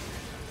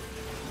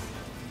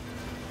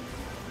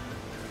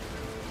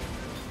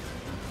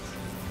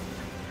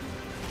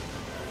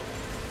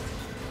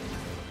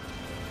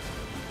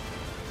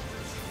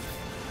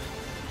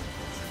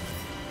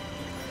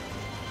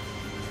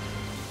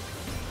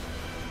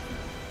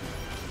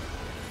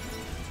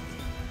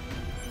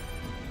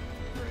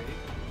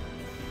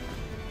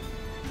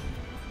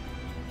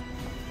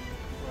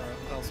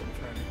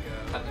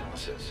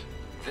 Analysis.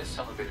 This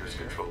elevator's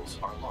controls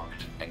are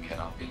locked and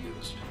cannot be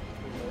used.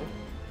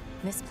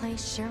 This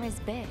place sure is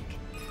big.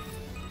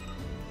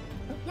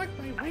 Like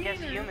my I guess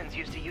wiener. humans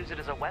used to use it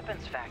as a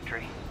weapons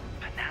factory,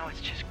 but now it's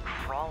just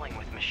crawling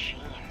with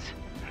machines.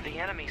 The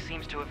enemy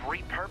seems to have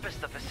repurposed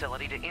the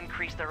facility to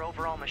increase their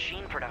overall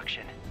machine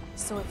production.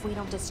 So if we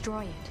don't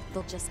destroy it,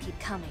 they'll just keep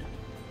coming.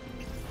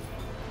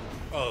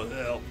 Oh,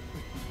 they're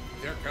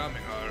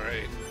coming, all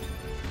right.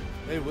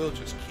 They will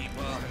just keep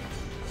on.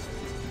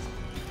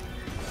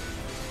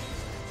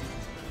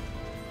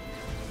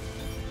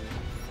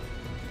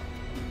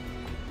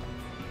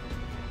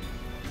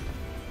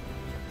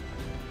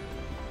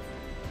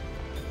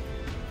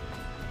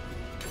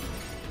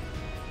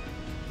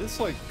 This,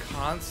 like,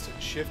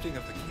 constant shifting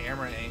of the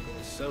camera angle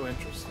is so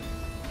interesting.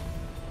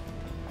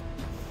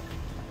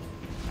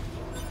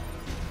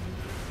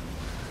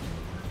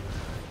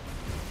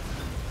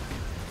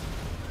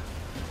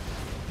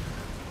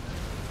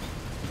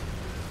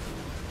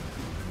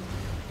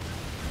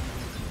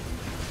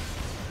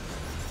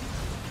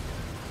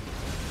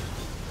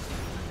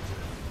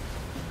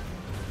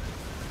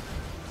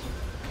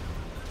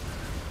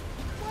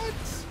 What?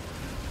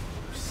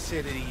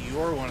 City,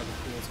 you're one of the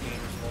coolest gamers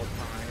of all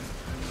time.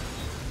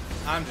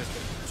 I'm just a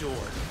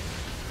dork.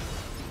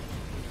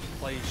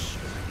 Play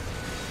shit.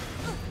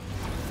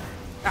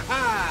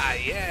 Haha,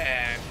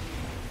 yeah!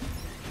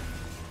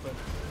 But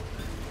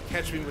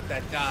catch me with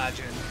that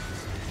dodging.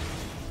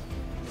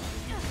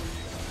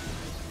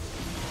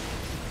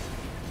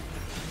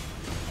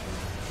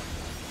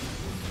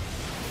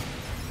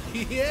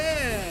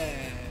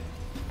 Yeah!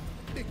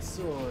 Big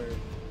sword.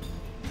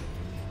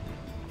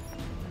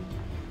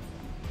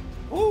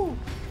 Woo!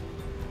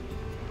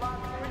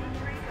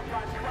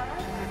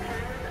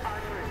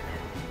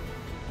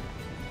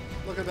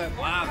 Look at that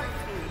lava.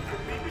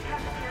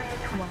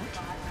 What?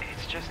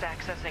 It's just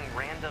accessing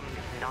random,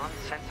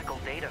 nonsensical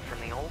data from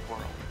the old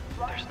world.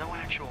 There's no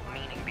actual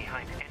meaning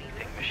behind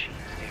anything machines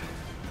do.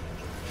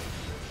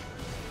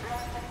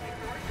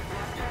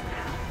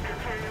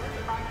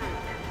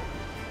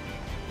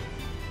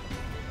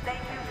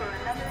 Thank you for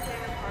another day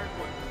of hard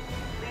work.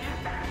 Please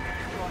back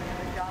destroying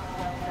the job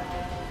well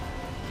done.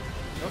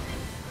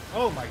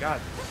 Oh my god.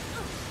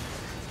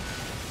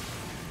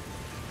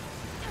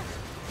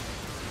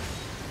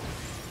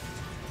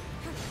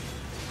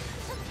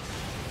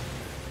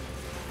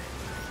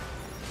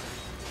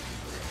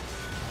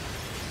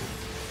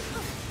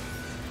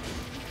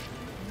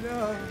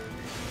 No.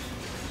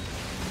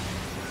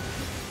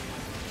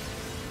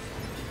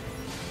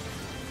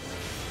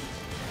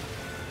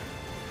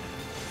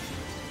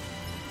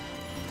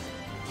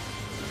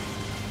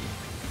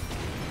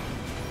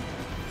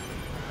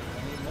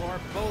 Any more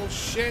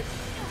bullshit?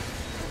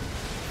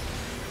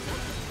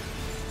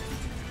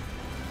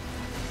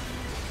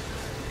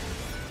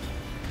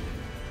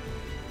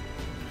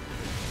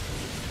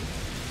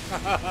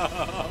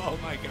 Oh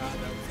my god,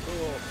 that was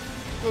cool.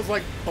 It was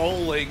like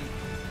bowling.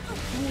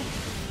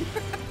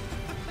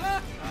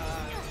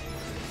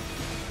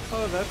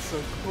 Oh, that's so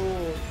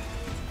cool.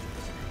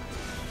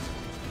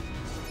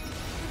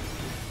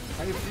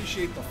 I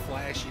appreciate the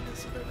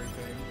flashiness of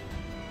everything.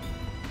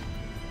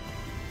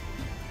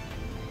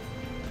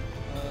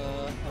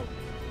 Oh.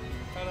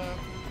 Ta-da.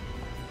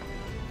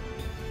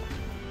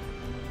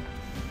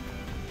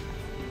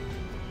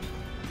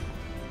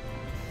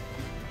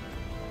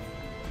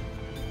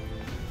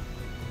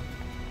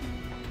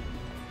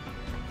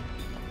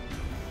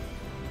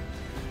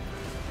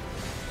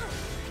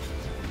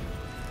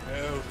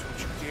 No, don't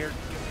you dare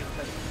give me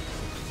that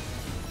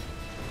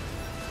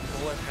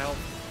bullet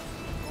health.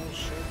 Oh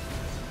shit.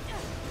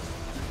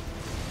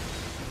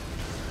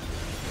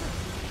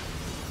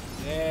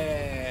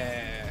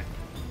 Yeah.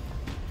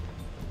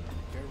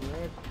 Get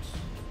wrecked.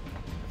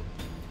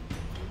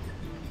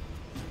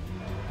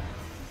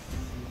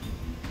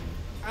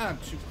 I'm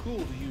too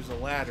cool to use a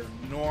ladder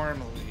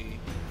normally.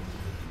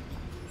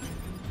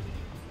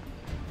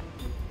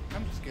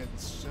 I'm just getting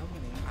so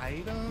many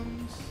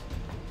items.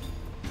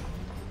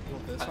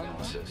 This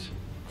Analysis.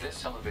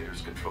 This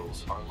elevator's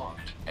controls are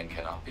locked and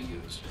cannot be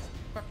used.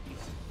 Fuck you.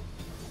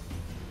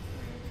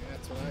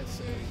 That's what I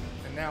say.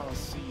 And now I'll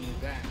see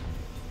that.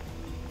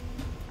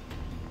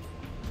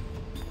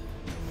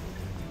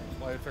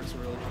 Light effects are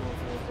really cool if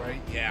you look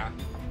right. Yeah.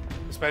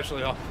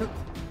 Especially off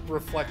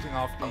reflecting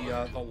off the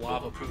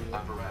lava pool.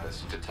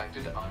 Apparatus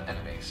detected on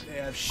enemies. They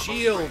have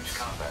shields. Close-range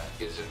combat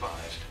is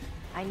advised.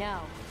 I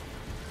know.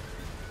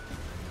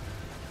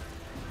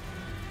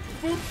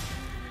 Boop.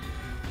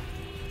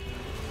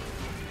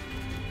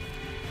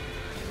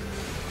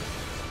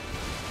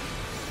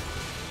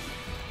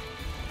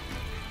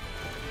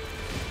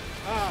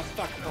 Ah,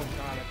 fuck. Oh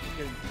god, I'm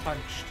getting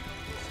punched.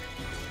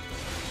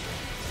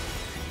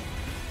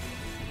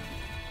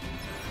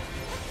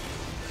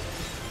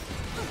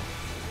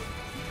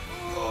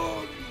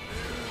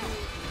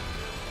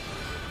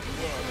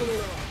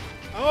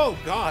 Oh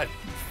god.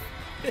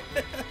 You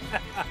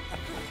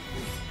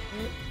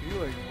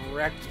like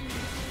wrecked me.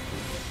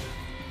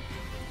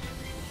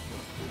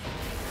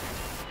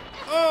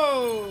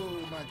 Oh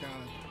my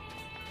god.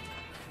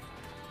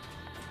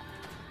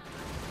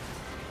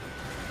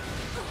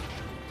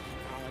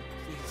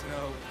 Please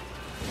no.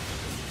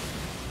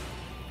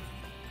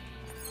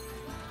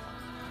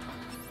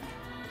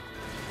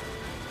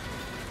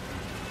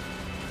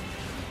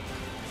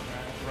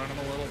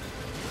 him a little.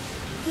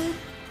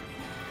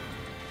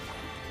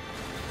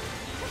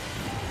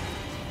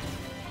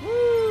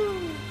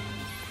 Woo!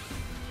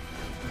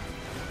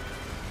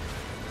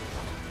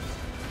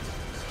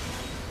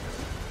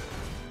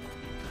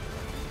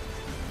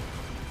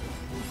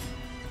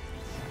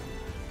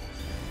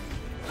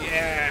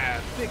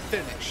 Yeah, big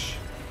finish.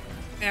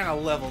 And I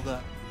leveled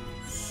up.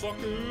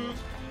 Suckers.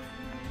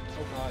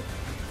 Oh god.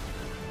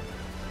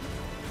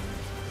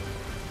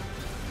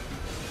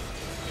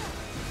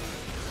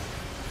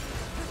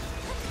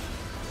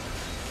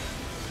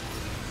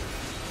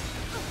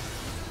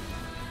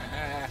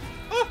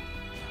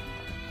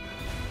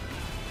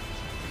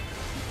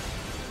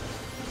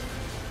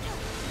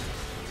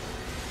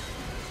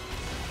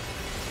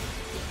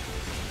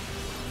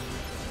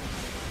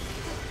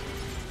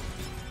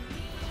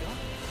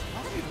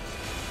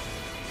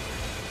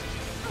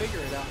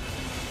 Figure it out.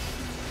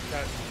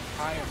 That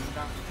I am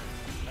not.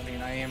 I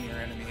mean, I am your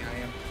enemy. I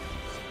am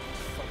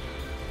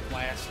fucking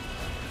blasting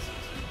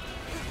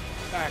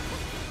back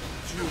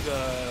to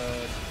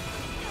the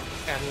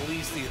at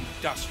least the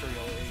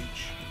industrial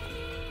age,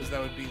 because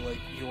that would be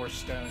like your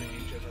Stone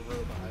Age as a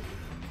robot.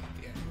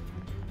 Yeah.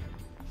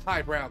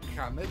 Highbrow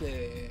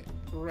comedy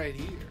right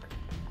here.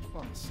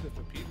 Come on, sniff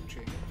a Peter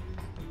chain.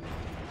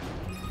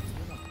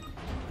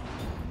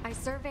 I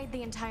surveyed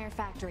the entire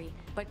factory,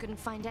 but couldn't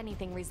find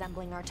anything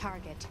resembling our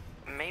target.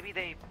 Maybe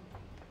they,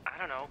 I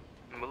don't know,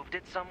 moved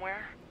it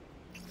somewhere?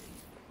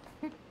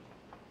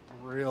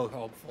 Real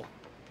helpful.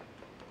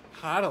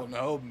 I don't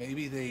know,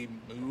 maybe they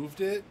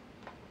moved it?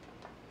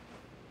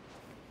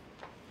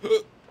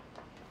 Nope.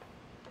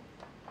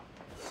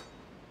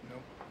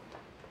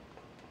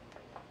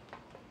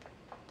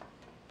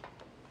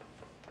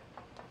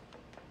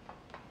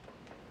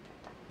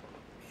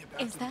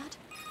 Is that?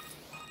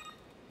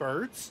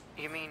 Birds?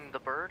 You mean the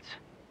birds?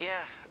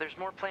 Yeah, there's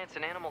more plants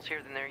and animals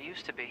here than there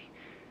used to be.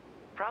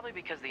 Probably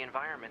because the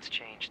environment's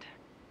changed.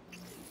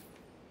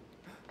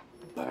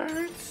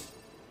 Birds?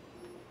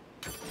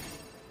 I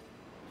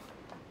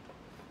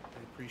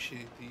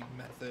appreciate the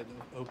method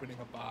of opening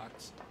a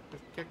box.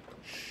 Just kick the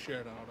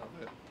shit out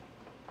of it.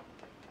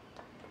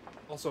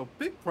 Also,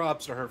 big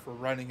props to her for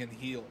running in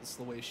heels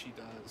the way she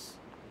does.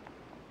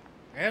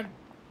 And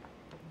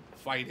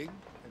fighting,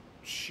 and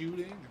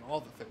shooting, and all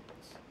the things.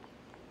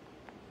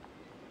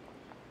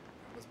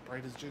 Not as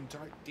bright as Jin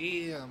Dark.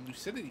 Damn,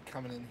 Lucidity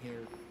coming in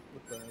here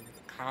with the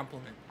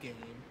compliment game.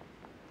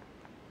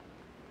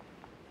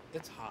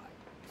 It's hot.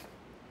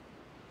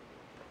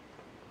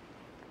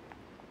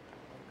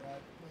 Oh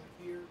god,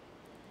 my ear.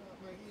 Not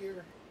my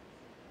ear.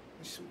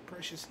 My sweet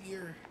precious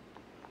ear.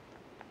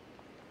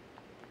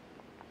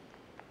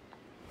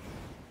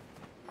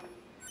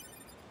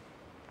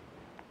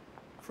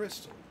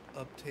 Crystal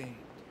obtained.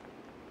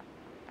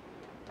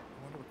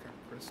 I wonder what kind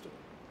of crystal.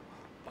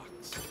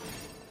 Box.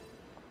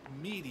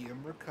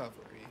 Medium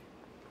recovery.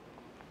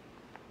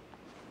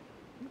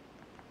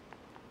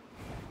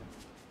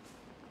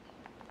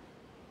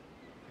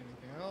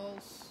 Anything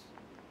else?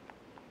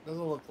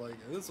 Doesn't look like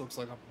it. This looks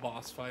like a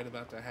boss fight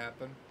about to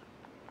happen.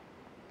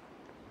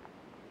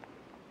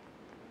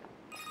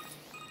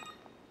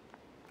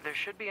 There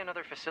should be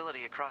another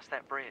facility across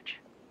that bridge.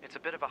 It's a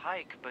bit of a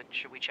hike, but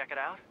should we check it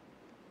out?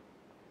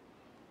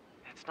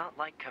 It's not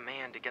like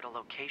Command to get a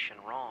location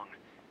wrong.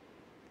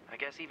 I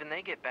guess even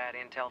they get bad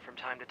intel from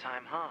time to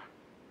time, huh?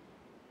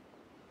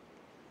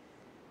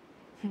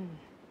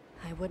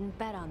 I wouldn't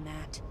bet on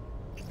that.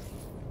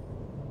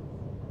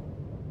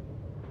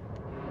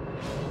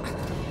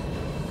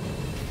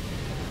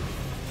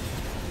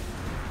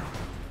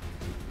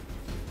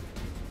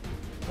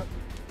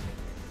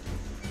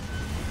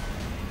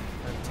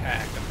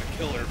 Attack of the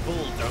killer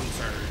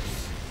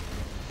bulldozers.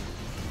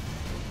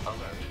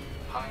 Alert.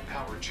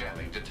 High-power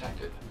jamming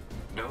detected.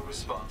 No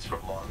response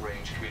from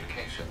long-range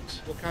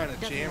communications. What kind of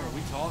jam are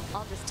we talking?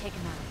 I'll just take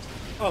him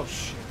out. Oh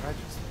shit, I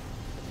just...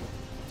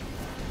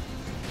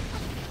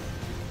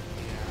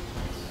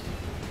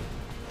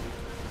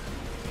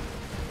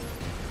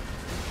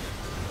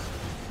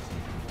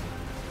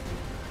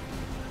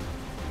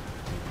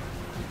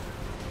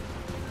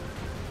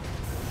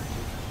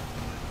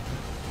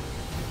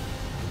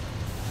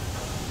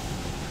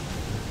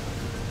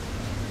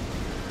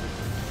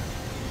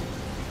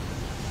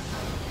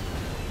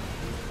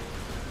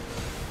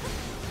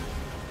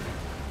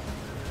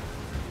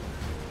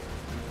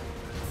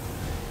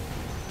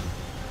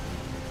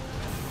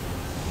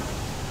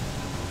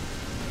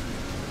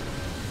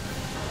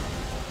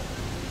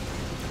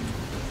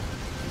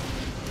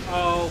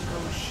 Oh,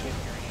 go shit your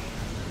hand.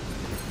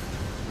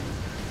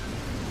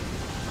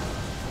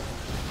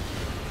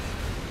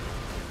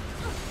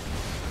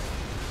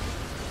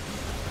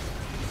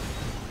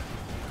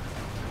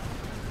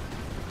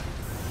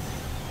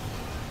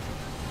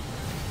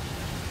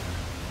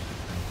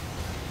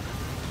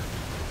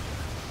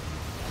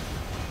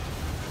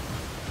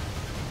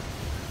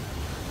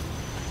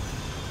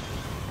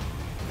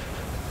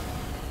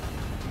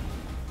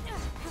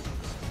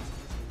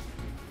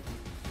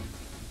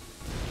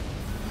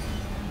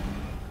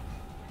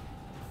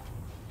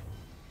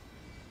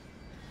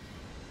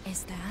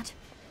 was that?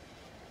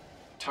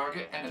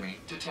 Target enemy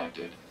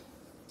detected.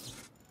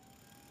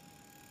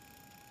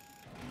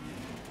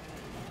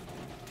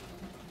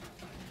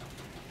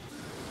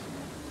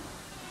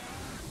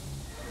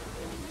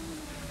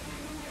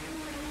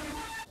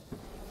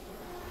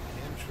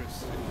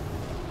 Interesting.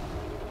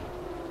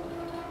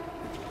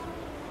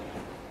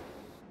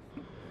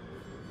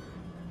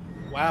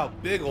 Wow,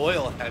 Big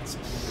Oil had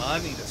some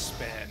money to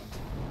spend.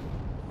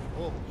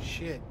 Holy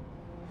shit.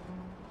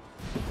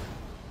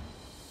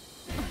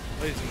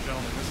 Ladies and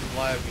gentlemen, this is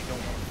live. We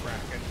don't want to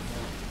crack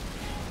anymore.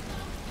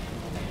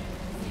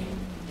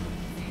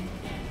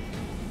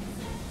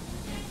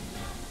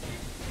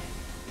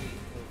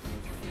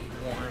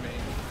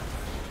 Warning.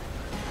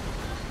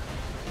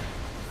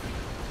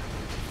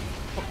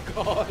 Oh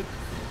god.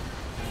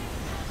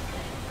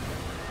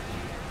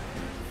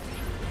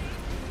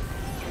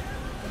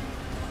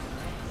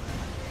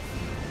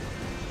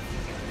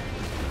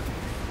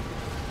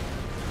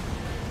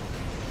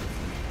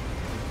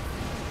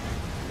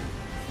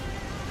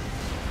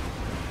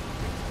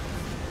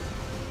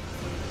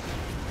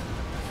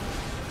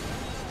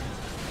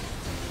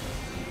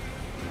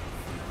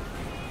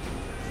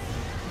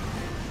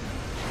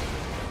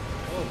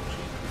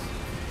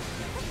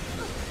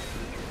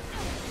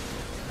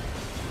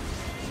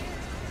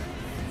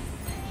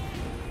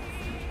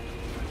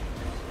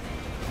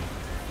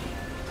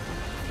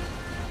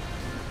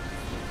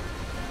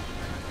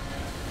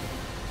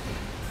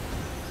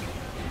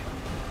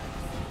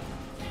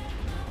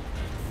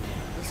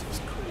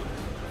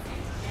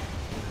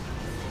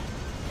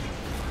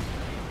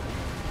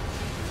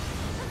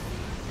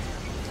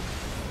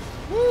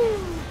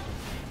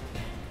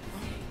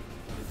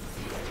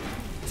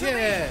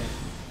 Yeah.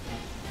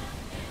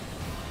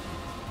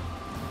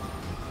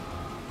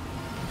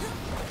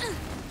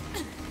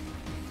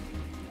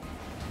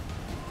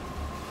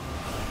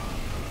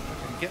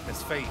 Get in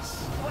his face.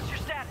 What's your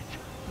status?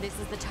 This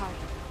is the target.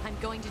 I'm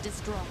going to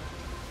destroy it.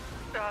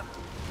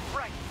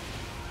 Right.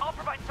 I'll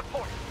provide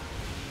support.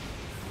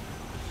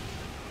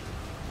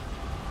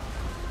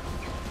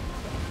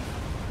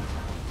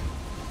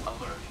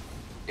 Alert.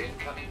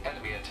 Incoming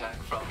enemy attack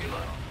from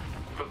below.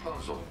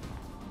 Proposal.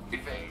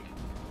 Evade.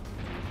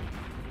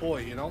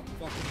 Boy, you don't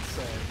fucking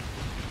say.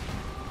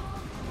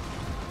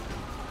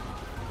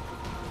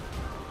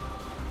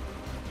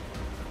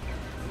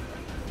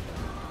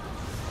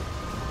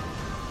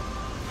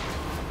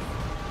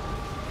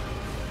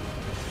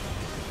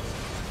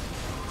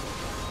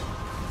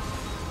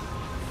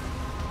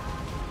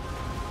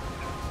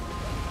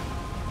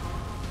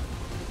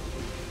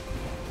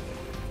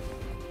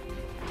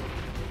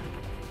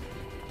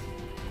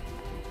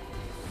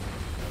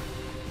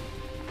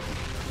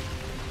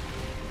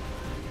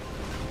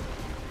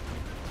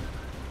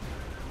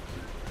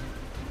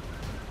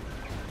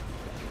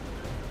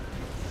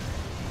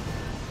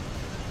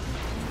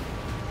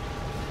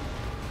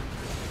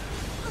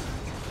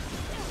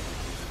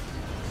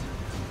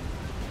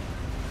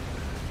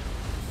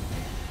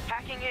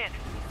 In.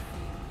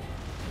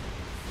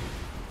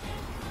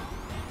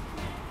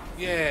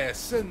 Yeah,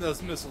 send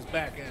those missiles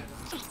back in.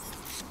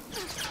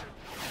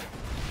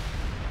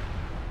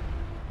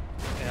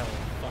 Hell,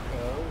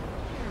 fucko.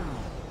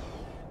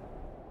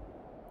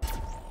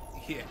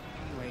 Yeah,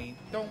 you ain't.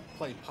 Don't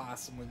play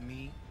possum with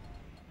me.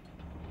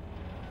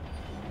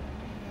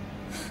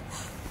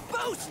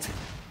 Boost!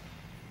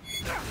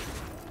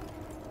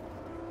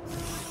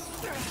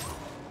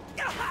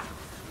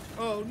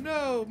 Oh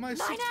no, my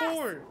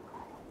support!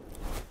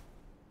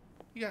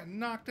 He got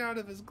knocked out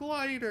of his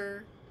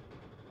glider,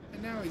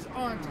 and now he's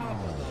on top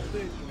of the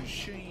big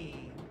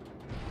machine.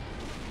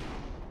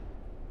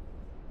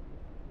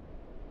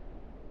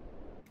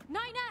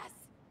 9S!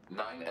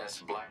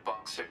 9S black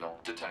box signal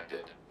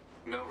detected.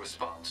 No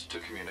response to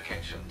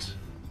communications.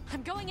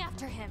 I'm going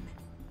after him.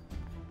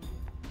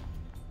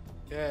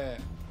 Yeah.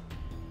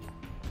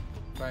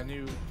 If I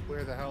knew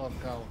where the hell I'm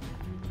going.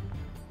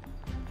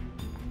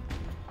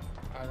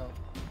 I don't...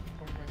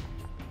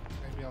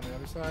 Maybe on the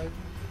other side?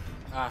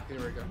 Ah, here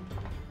we go.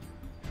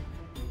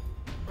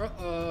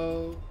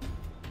 Uh-oh.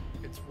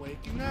 It's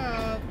waking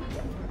up.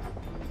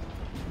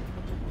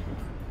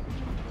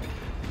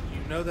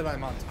 You know that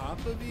I'm on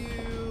top of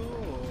you,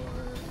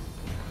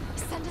 or...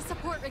 Send a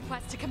support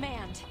request to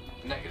command.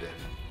 Negative.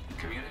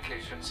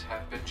 Communications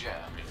have been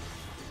jammed.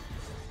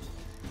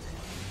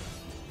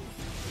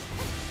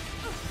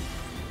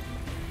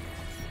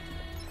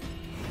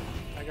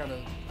 I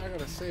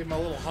gotta save my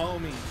little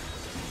homie.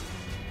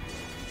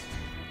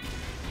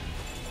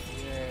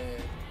 Yeah.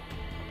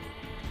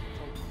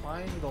 Oh,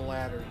 climb the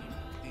ladder,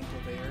 you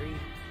dingleberry.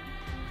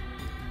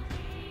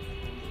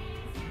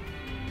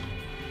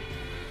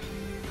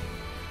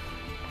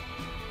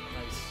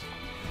 Nice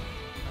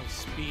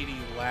speedy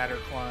ladder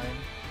climb.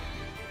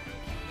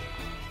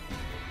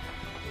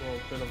 A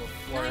little bit of a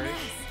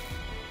flourish.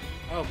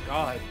 Oh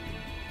God.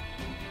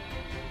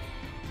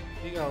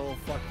 You got a little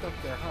fucked up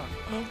there, huh?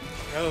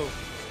 No.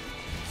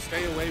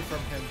 Stay away from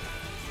him.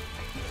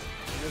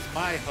 He is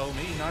my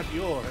homie, not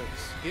yours.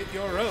 Get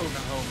your own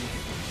homie.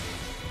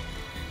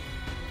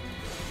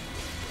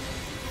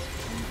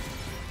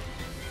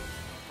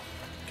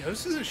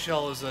 Ghost in the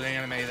Shell is an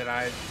anime that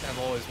I have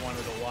always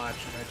wanted to watch,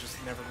 and I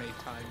just never made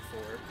time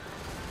for.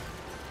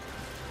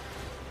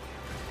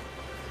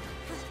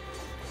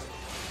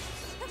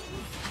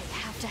 I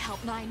have to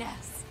help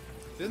 9S.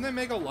 Didn't they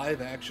make a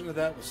live action of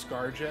that with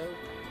ScarJo?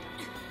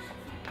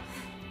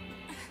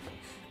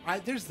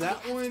 There's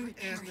that one,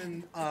 and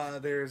then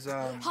there's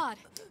Hod,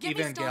 get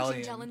me staging gel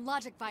Evangelion. and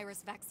logic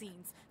virus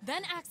vaccines.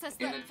 Then access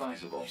the.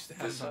 Inadvisable.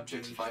 The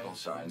subject's vital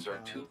signs are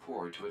too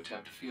poor to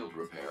attempt field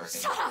repair in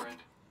Shut up! current.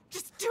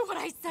 Just do what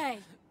I say.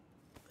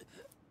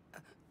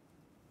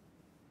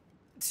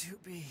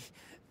 2B.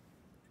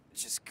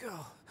 Just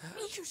go.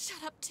 You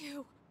shut up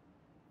too.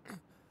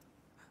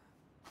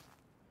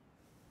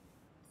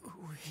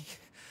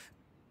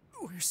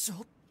 We're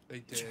soldiers. They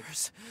did.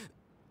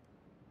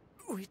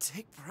 We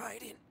take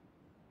pride in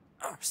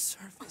our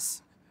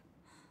service.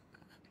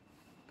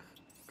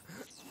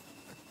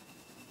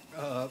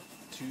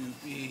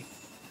 2B.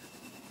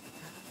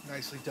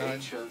 Nicely done.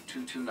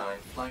 HO-229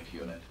 Flight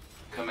Unit.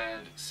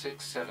 Command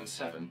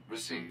 677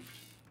 received.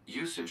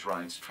 Usage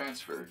rights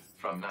transferred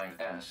from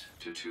 9S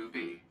to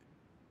 2B.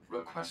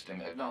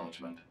 Requesting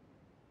acknowledgement.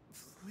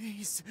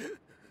 Please.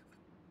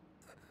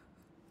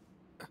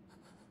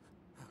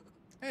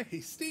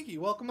 Hey, Stinky,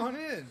 welcome on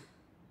in.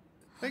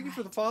 Thank you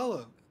for the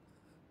follow.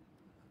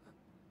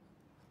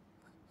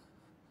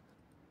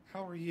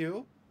 How are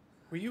you?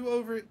 Were you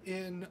over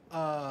in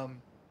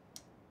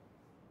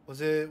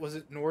was it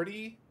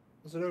Nordy?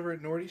 Was it over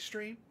at Nordy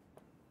stream?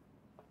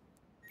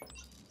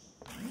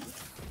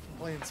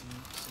 Playing some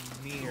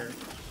Nier.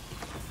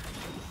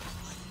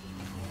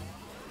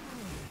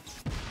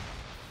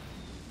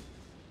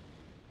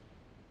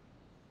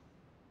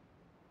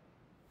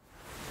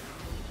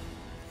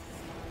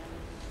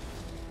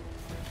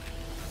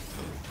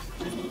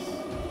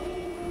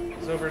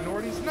 It's over at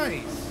Nordy's.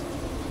 Nice.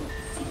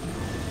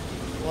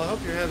 Well, I hope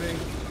you're having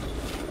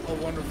a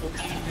wonderful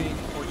evening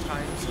or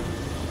time zone.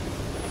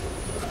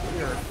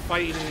 We are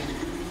fighting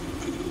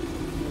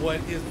what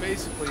is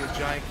basically a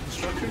giant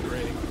construction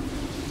rig.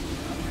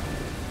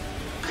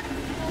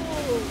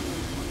 Oh!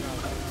 No,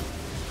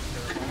 that's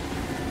terrible.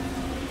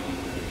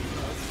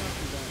 No, it's not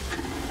too bad.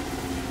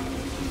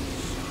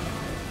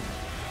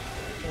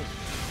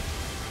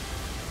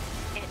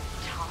 It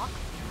talks?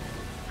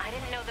 I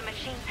didn't know the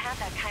machines had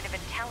that kind of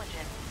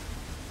intelligence.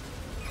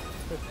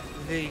 But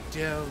they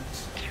don't.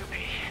 2B.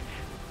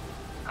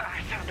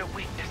 I found a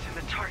weakness in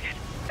the target.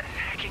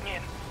 Hacking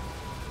in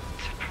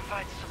to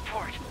provide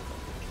support.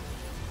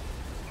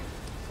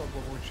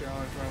 Couple more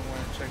challenge run.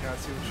 Want to check out,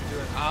 see what you're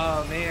doing.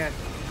 Oh man,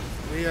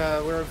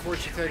 we're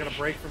unfortunately taking a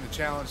break from the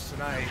challenge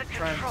tonight.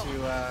 Trying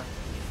to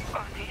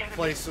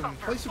play some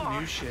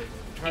new shit.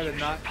 Try to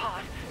not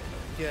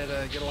get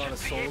a lot of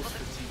souls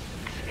fatigue.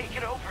 Take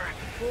it over.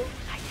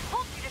 I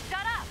told you to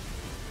shut up!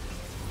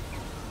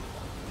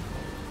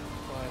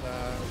 But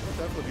we'll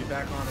definitely be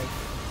back on it.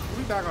 We'll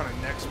be back on it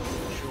next week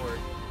for sure.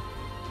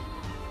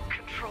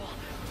 Control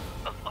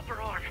of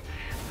upper arm.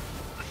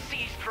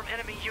 Seized from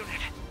enemy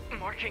unit.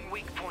 Marking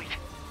weak point.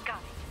 Got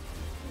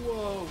it.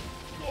 Whoa.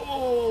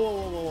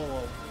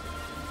 Whoa.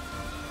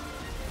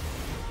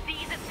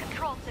 Seize its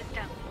control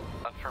system.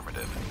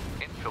 Affirmative.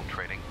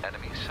 Infiltrating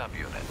enemy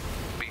subunit.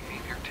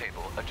 Behavior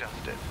table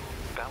adjusted.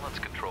 Balance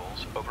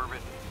controls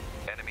overridden.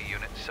 Enemy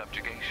unit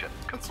subjugation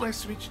complete. It's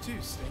nice to meet you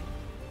too, Sting.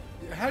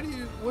 How do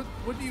you what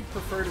do you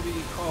prefer to be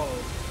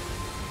called?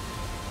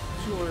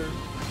 Sure.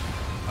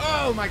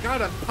 Oh my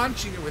god, I'm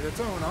punching it with its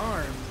own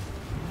arm.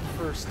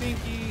 For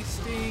Stinky,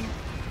 Sting,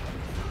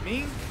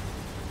 Mink.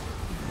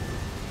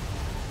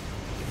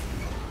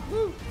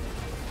 Woo!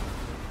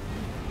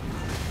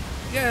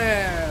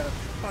 Yeah,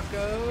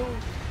 fucko.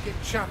 Get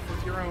chopped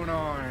with your own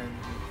arm.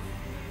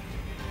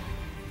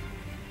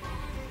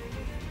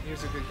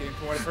 Here's a good game.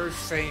 From what I've heard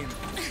saying,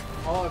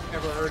 all I've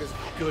ever heard is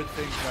good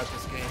things about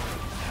this game.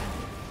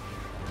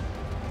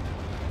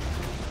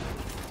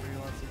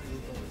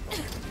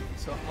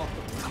 So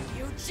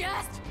You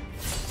just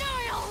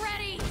die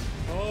already!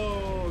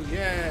 oh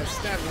yeah,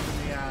 stab him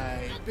in the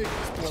eye. Big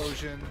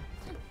explosion.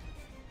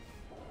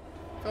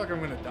 I feel like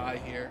I'm gonna die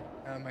here.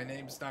 My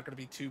name's not gonna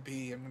be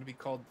 2B. I'm gonna be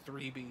called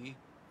 3B.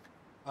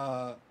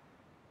 We'll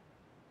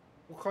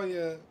call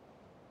you.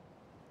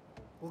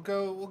 We'll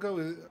go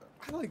with.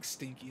 I like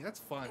Stinky. That's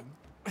fun.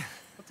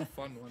 That's a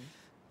fun one.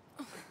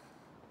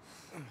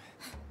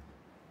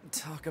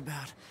 Talk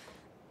about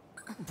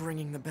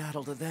bringing the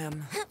battle to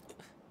them.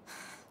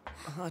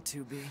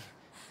 2B.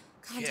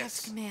 Contact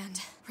Yes.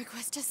 command.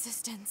 Request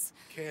assistance.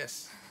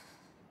 Kiss.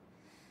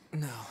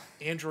 No.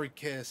 Android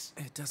kiss.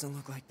 It doesn't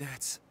look like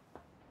that's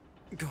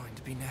going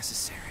to be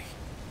necessary.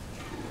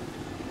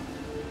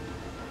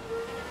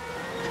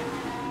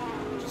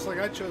 Just like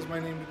I chose my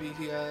name to be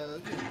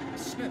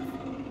Sniff.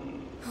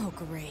 Oh,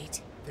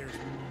 great. There's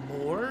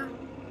more?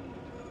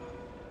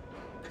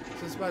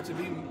 So it's about to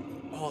be...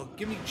 Oh,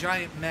 give me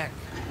giant mech.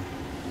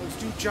 Let's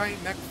do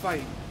giant mech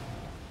fight.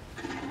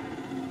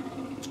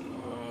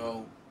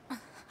 Oh. I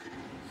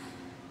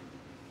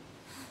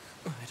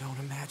don't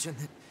imagine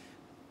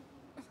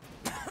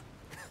that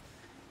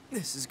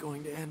this is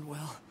going to end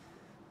well.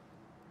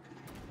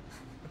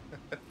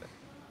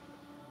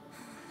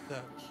 The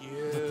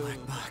cube. The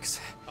black box.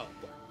 Oh,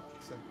 black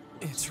box.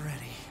 It's ready.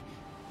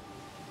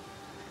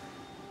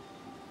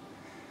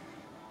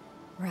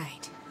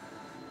 Right.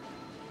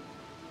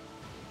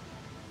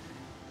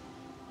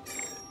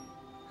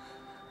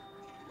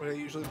 What do I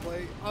usually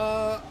play?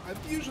 I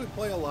usually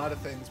play a lot of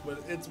things,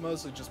 but it's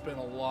mostly just been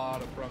a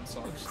lot of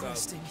FromSoft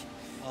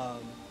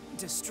stuff.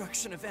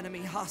 Destruction of enemy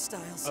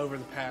hostiles over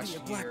the past via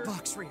year. black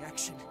box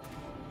reaction.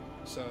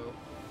 So,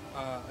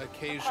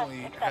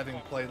 occasionally having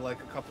played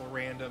like a couple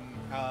random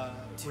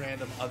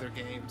other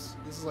games.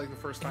 This is like the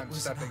first time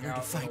stepping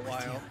out in a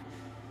while.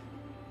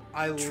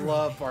 I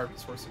love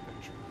Barbie's Horse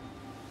Adventure.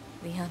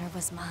 The honor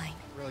was mine.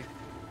 Really.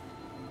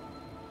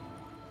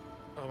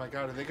 Oh my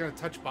god, are they gonna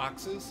touch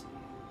boxes?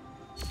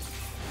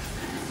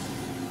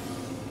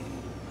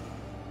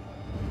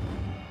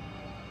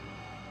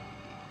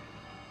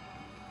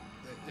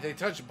 They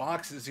touch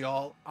boxes,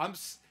 y'all. I'm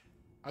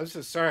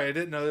so sorry. I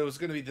didn't know it was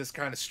gonna be this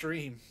kind of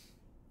stream.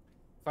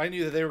 If I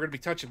knew that they were gonna be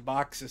touching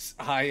boxes,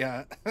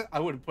 I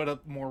would have put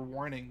up more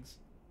warnings.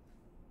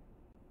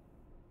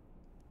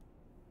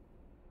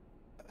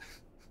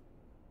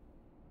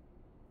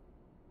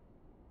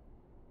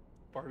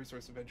 Barbie's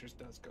Horse Adventures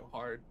does go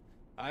hard.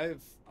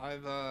 I've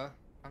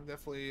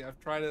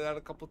tried it out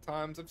a couple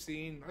times. I've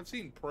seen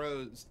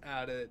pros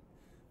at it.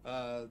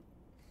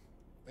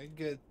 They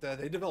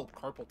developed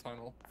carpal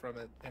tunnel from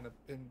it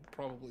in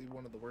probably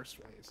one of the worst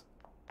ways.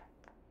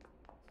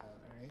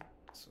 Alright,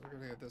 so we're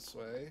gonna go this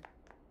way.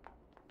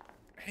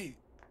 Hey,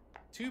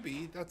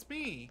 Tubi, that's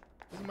me.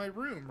 This is my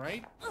room,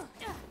 right?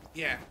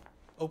 Yeah.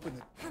 Open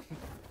the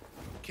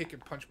kick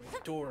and punch my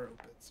door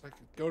open so I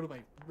can go to my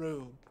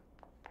room.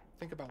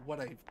 Think about what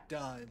I've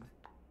done.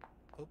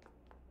 Oh.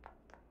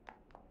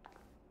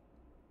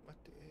 What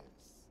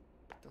is?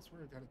 That's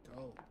where I gotta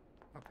go.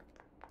 Okay.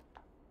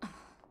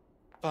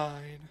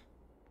 Fine.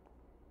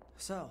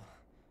 So,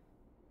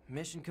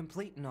 mission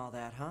complete and all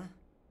that, huh?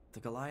 The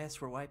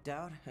Goliaths were wiped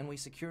out, and we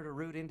secured a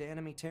route into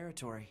enemy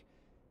territory.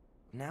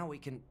 Now we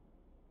can...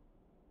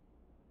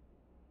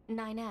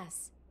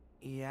 9S.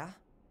 Yeah?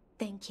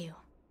 Thank you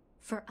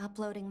for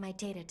uploading my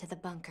data to the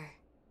bunker.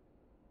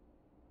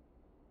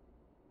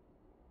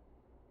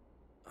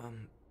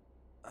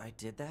 I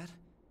did that?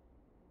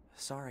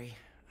 Sorry,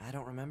 I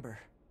don't remember.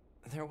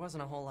 There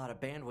wasn't a whole lot of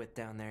bandwidth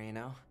down there, you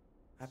know?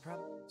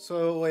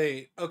 So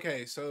wait,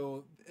 okay,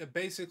 so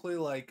basically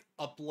like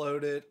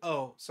uploaded.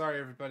 Oh, sorry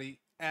everybody.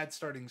 Ad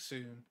starting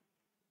soon.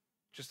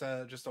 Just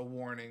a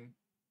warning.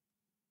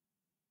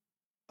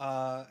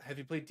 Have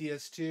you played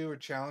DS2 or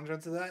challenge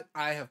onto that?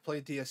 I have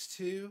played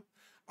DS2.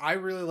 I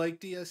really like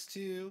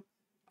DS2.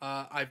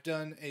 I've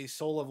done a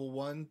Soul Level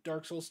 1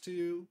 Dark Souls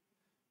 2.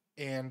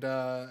 And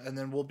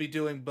then we'll be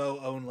doing bow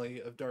only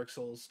of Dark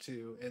Souls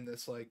 2 in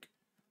this like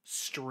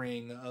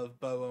string of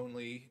bow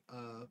only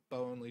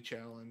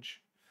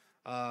challenge.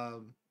 I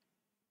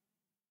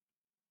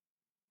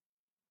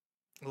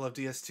love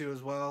DS2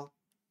 as well.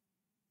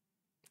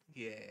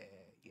 Yeah.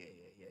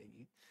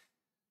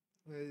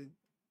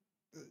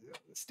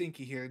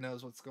 Stinky here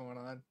knows what's going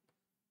on.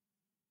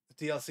 The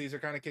DLCs are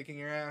kind of kicking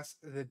your ass.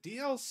 The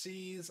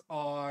DLCs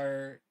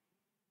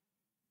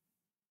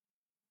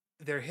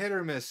they're hit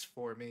or miss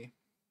for me.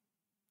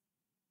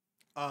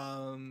 I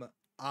don't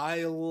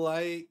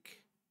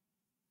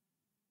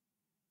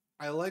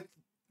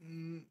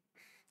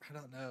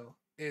know.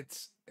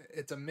 It's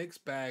a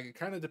mixed bag. It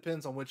kind of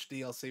depends on which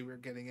DLC we're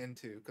getting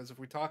into. Because if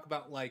we talk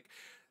about like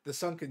the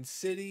Sunken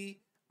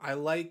City, I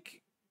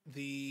like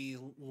the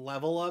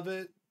level of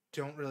it.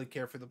 Don't really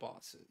care for the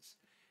bosses.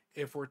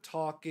 If we're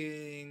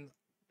talking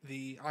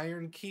the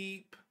Iron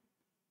Keep,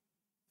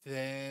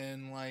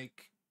 then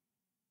like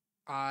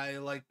I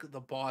like the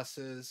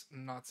bosses,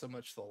 not so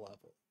much the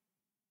level.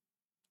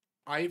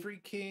 Ivory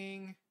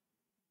King,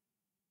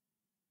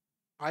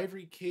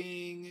 I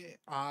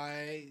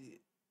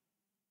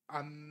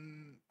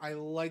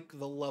like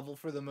the level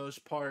for the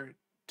most part.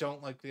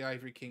 Don't like the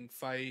Ivory King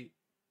fight.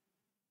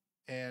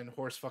 And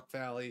Horsefuck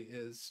Valley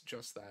is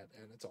just that,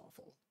 and it's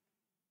awful.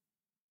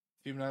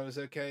 Fume Knight was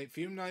okay.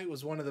 Fume Knight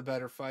was one of the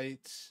better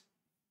fights.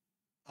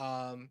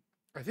 I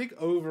think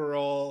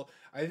overall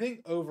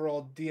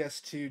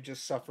DS2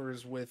 just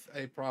suffers with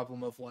a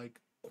problem of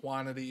like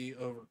quantity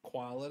over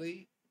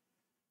quality.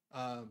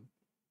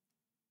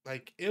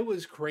 Like it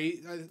was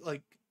great.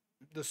 Like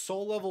the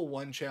Soul Level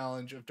 1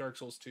 challenge of Dark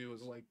Souls 2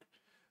 was like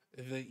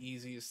the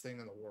easiest thing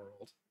in the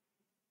world.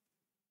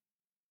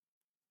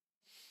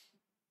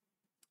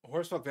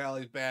 Horsefuck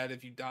Valley is bad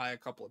if you die a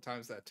couple of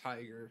times that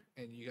tiger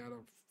and you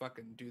gotta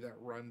fucking do that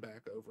run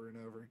back over and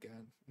over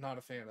again. Not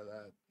a fan of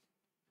that.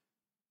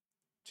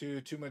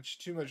 Too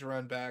much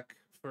run back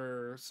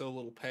for so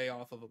little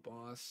payoff of a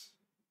boss.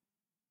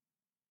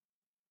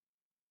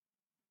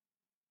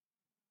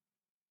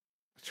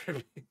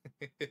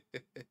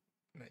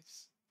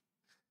 Nice.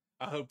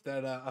 I hope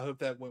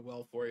that went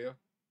well for you.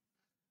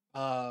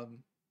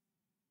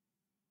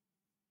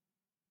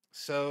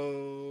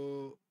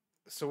 So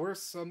we're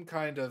some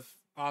kind of,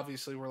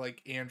 obviously we're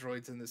like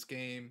androids in this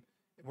game.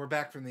 We're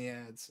back from the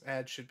ads.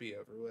 Ads should be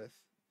over with.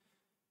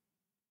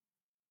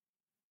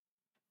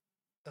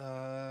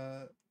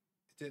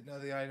 Didn't know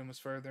the item was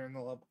further in the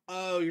level.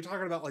 Oh, you're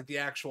talking about like the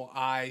actual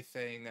eye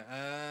thing.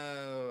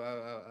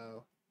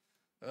 Oh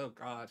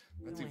God,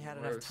 We that's only even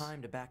had worse. enough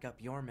time to back up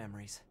your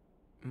memories.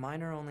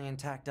 Mine are only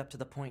intact up to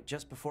the point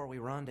just before we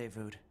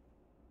rendezvoused.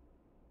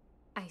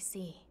 I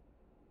see.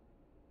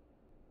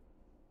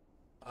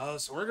 Oh,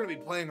 so we're gonna be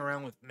playing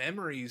around with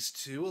memories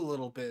too a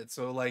little bit.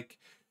 So like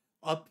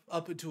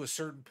up into a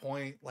certain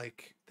point,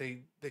 like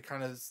they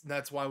kind of,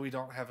 that's why we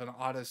don't have an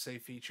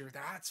autosave feature.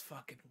 That's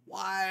fucking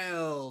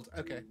wild.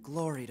 Okay.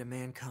 Glory to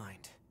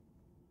mankind.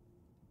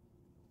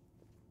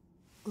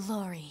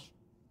 Glory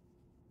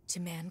to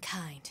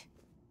mankind.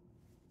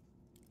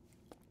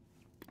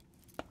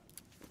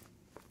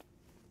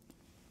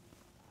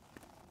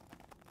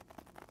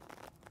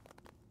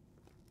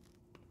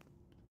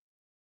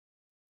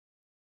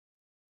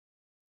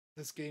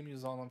 This game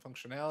uses online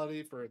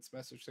functionality for its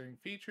message sharing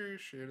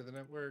features. Share to the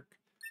network.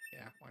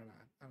 Yeah, why not?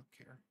 I don't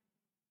care.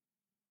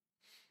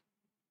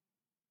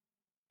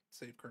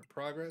 Save current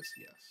progress.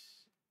 Yes.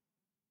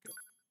 Go.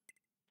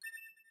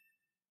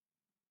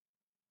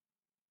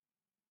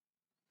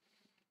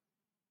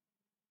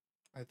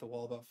 I hit the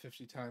wall about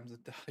 50 times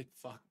and died.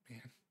 Fuck,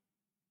 man.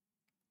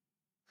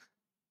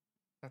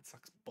 That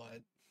sucks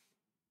butt.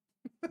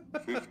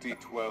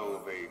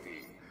 5012 AD.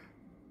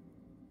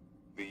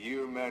 The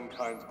year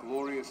mankind's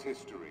glorious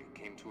history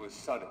came to a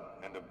sudden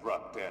and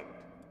abrupt end.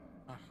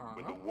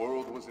 When the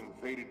world was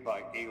invaded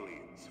by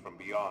aliens from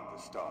beyond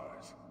the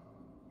stars.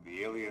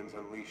 The aliens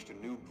unleashed a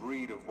new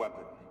breed of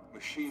weapon,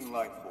 machine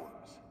life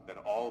forms, that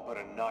all but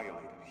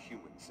annihilated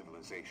human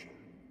civilization.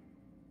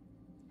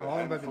 The How long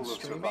have I been handful of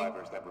streaming?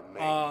 survivors that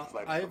remained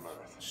fled I've from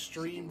Earth,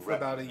 streamed seeking for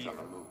about a refuge year. on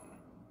the moon.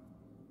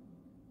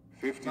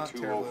 Not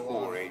terribly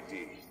 5204 long. AD.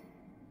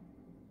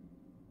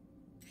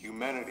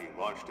 Humanity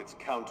launched its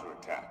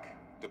counterattack,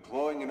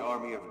 deploying an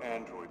army of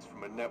androids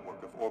from a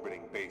network of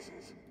orbiting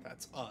bases.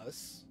 That's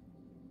us.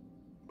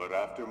 But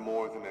after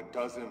more than a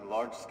dozen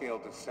large-scale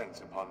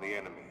descents upon the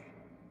enemy,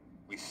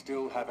 we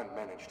still haven't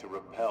managed to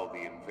repel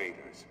the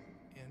invaders.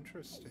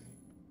 Interesting.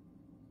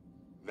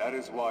 That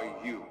is why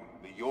you,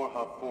 the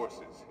Yorha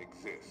forces,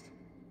 exist.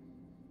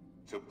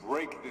 To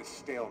break this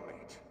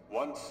stalemate,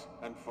 once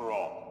and for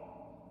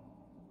all.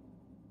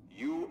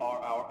 You are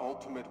our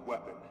ultimate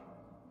weapon,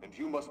 and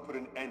you must put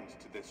an end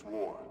to this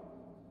war.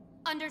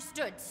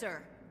 Understood,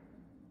 sir.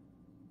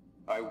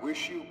 I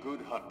wish you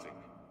good hunting.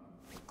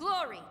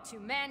 Glory to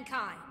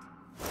mankind.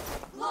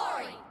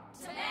 Glory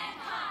to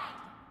mankind.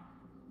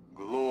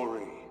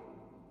 Glory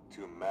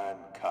to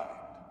mankind.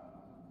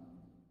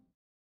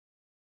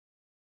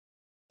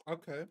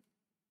 Okay.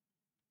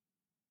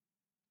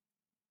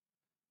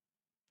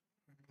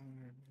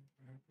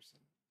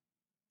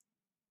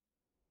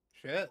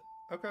 Shit.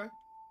 Okay.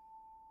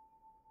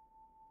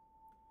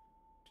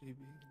 GB,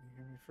 can you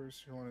hear me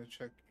first? You want to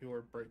check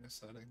your brightness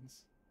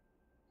settings.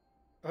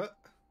 Is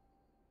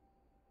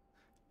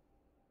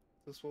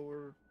this what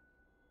we're...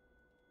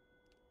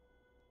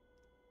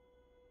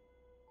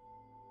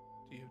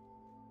 Do you...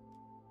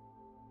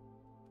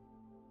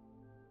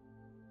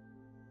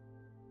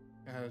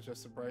 And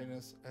adjust the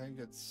brightness. I think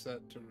it's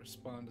set to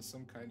respond to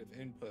some kind of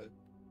input.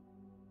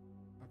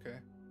 Okay.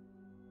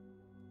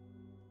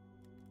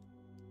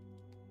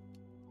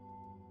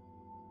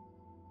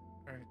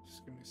 Alright,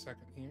 just give me a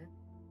second here.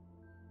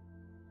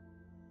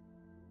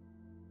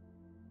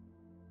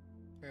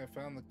 Okay, I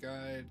found the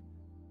guide.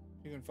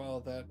 If you can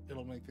follow that,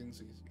 it'll make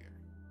things easier.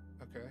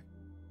 Okay.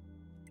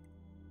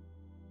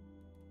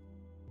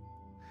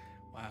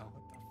 Wow,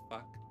 what the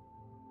fuck?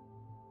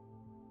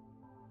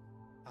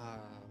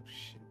 Oh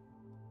shit.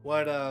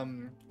 What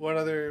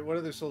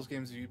other Souls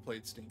games have you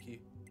played,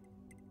 Stinky?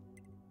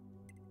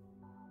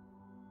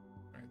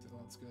 Alright, then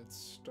let's get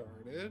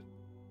started.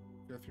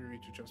 Go through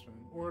each adjustment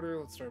in order.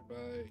 Let's start by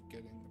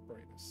getting the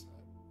brightness set.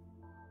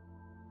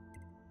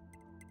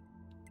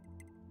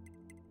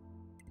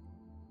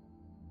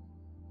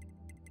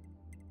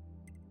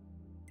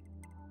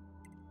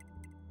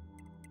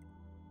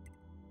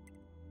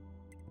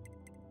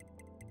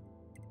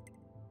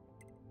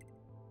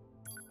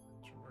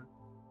 Sure.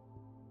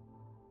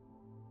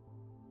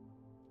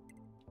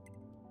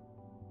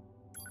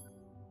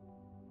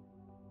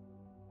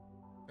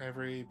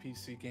 Every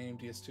PC game,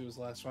 DS2 was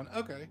the last one.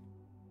 Okay.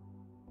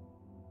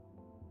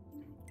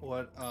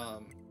 What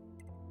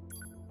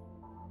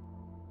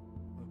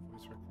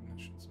voice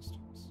recognition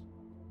systems?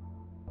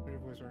 Your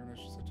voice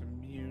recognition set to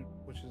mute,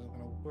 which isn't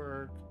gonna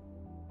work.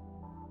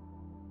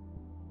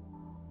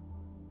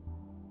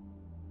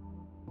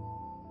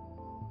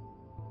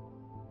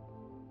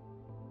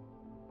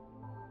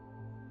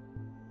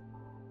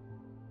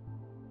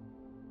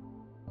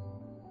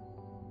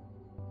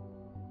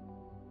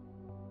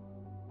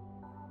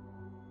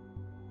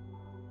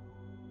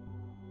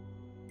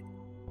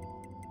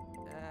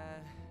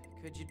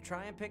 Could you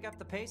try and pick up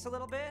the pace a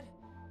little bit?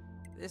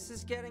 This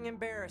is getting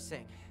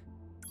embarrassing.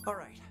 All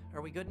right,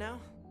 are we good now?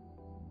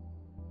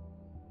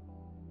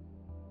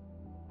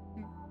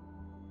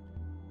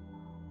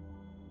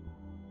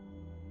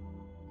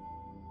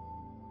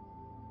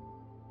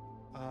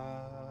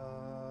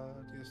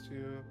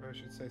 I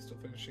should say, still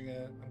finishing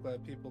it. I'm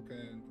glad people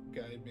can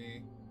guide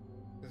me.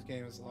 This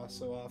game is lost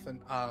so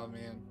often. Oh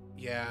man,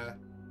 yeah.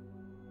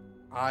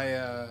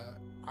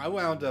 I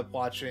wound up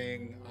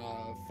watching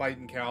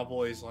Fighting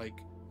Cowboys like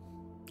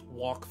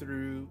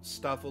walkthrough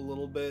stuff a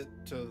little bit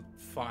to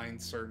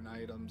find certain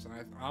items, and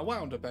I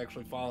wound up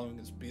actually following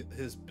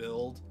his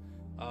build.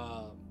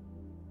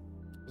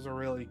 It was a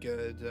really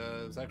good.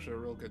 It was actually a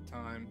real good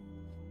time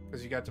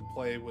because you got to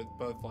play with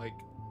both like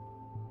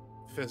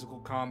physical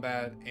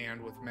combat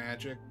and with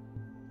magic.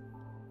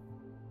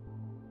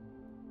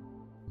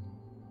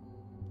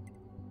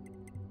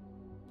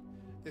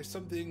 There's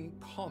something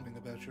calming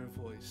about your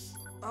voice.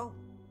 Oh,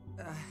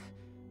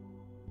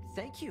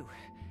 thank you.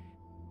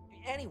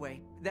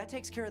 Anyway, that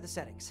takes care of the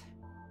settings.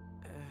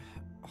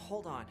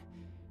 Hold on.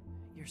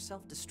 Your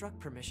self-destruct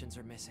permissions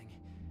are missing.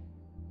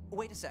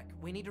 Wait a sec,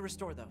 we need to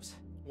restore those.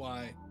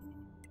 Why?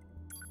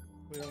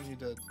 We don't need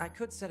to... I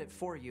could set it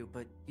for you,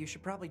 but you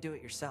should probably do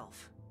it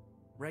yourself.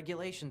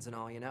 Regulations and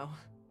all, you know?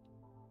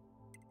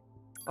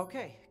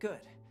 Okay, good.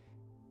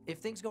 If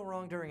things go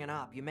wrong during an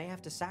op, you may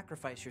have to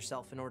sacrifice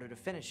yourself in order to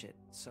finish it,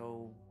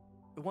 so...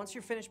 Once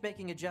you're finished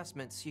making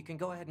adjustments, you can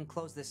go ahead and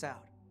close this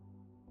out.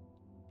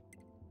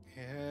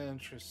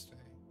 Interesting.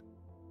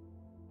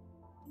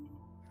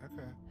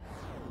 Okay.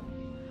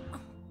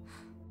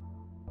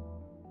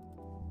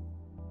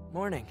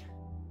 Morning.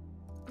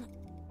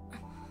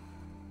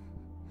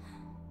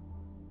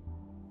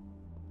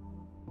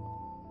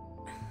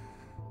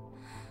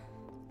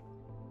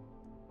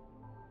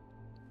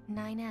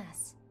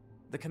 S.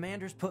 The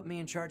commander's put me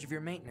in charge of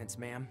your maintenance,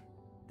 ma'am.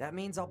 That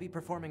means I'll be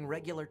performing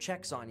regular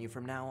checks on you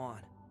from now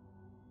on.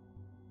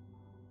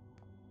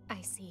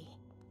 I see.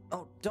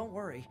 Oh, don't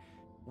worry.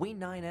 We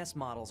 9S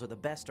models are the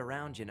best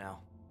around, you know.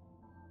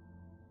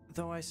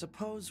 Though I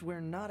suppose we're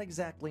not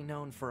exactly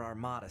known for our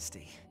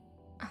modesty.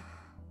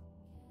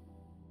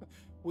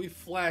 We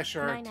flash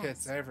our 9S.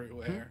 tits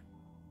everywhere.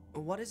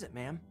 What is it,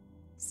 ma'am?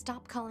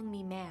 Stop calling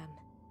me ma'am.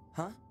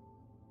 Huh?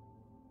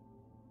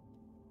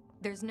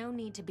 There's no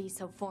need to be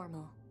so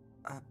formal.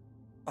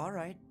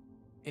 Alright.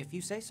 If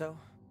you say so.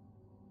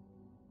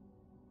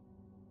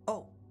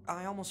 Oh,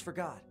 I almost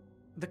forgot.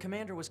 The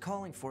commander was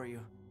calling for you.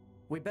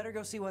 We better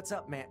go see what's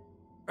up, man.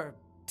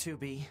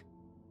 2B.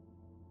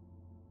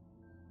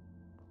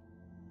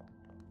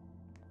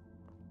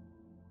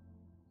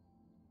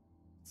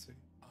 Let's see.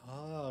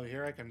 Oh,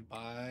 here I can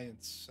buy and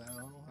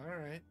sell.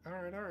 Alright,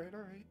 alright, alright,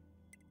 alright.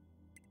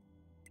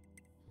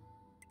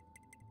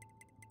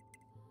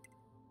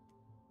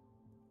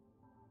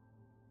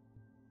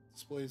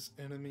 Displays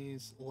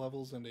enemies,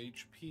 levels, and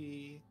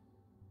HP.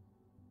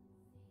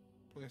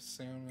 Display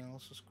sound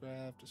analysis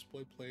graph.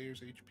 Display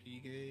players'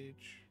 HP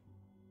gauge.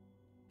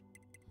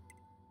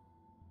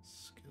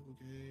 Skill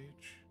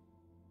gauge.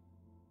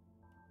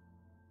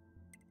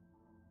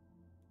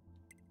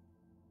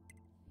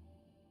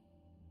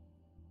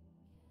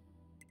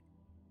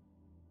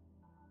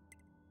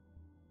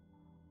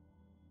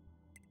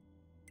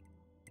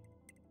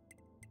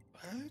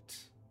 What?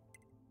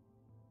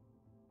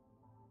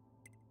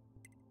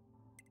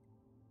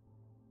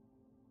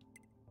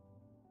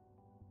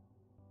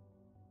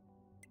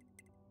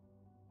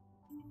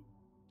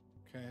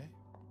 Okay.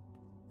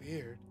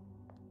 Weird.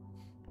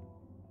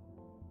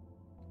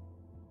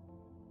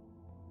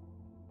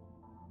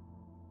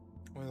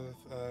 With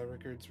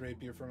Rickard's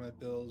rapier from my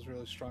build is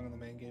really strong in the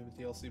main game with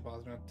DLC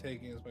boss not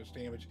taking as much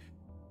damage.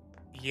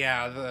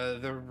 Yeah,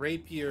 the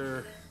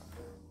rapiers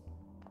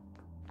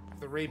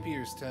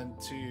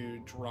tend to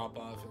drop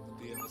off in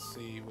the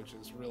DLC, which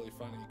is really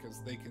funny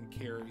because they can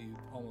carry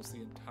almost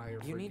the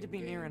entire You need to be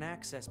game. near an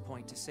access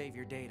point to save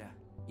your data.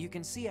 You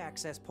can see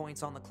access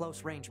points on the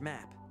close range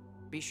map.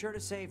 Be sure to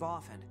save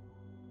often.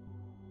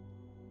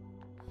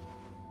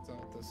 Is that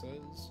what this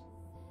is?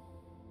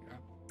 Yeah,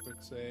 quick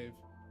save.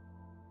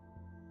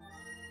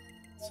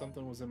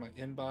 Something was in my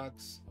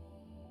inbox.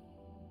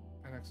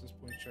 An access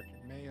point, check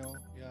your mail.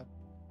 Yep.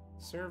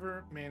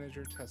 Server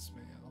manager test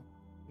mail.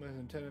 With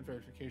intended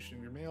verification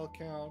of your mail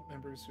account.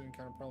 Members who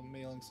encounter problem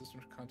mailing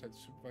systems contact the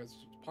supervisor as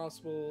soon as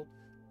possible.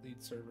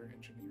 Lead server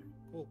engineer.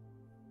 Cool.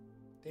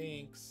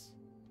 Thanks.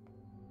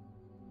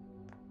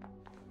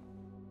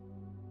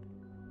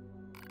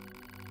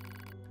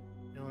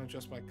 You want to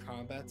adjust my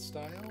combat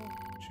style?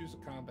 Choose a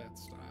combat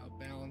style.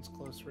 Balance,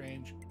 close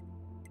range.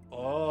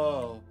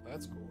 Oh,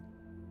 that's cool.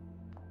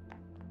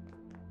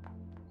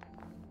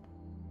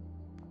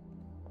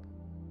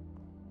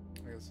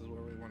 I guess this is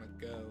where we want to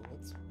go.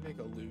 Let's make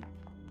a loop.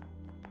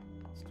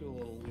 Let's do a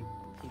little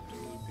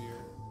loop-de-loop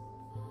here.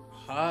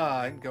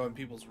 Ha! I can go in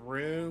people's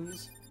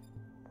rooms,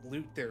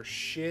 loot their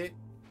shit.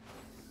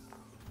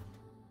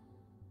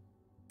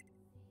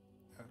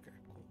 Okay,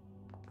 cool.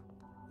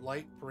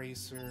 Light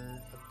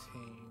bracer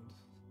obtained.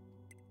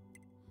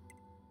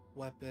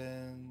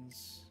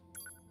 Weapons.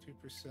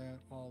 2%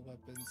 all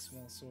weapons,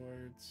 small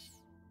swords.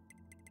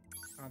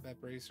 Combat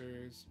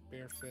bracers,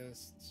 bare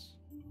fists.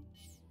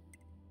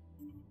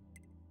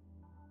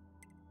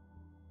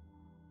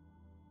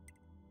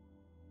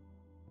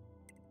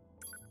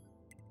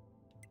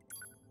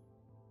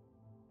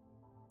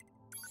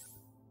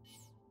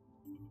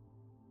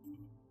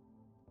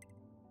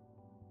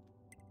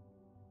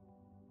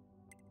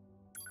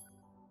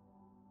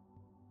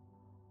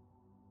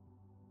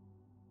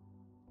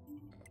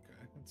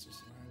 It's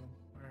just an item.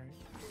 Alright.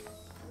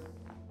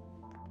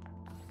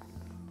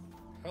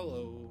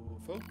 Hello,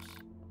 folks.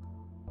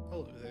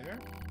 Hello there.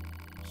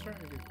 I'm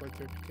starting to get quite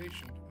the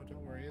reputation. Oh,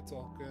 don't worry, it's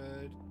all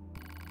good.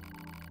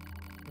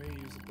 The way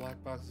you use the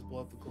black box to blow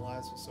up the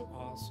Goliaths was so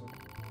awesome.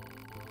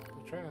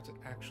 But try not to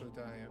actually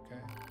die, okay?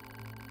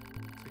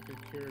 Take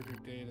good care of your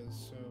data,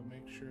 so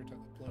make sure to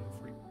upload it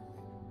frequently.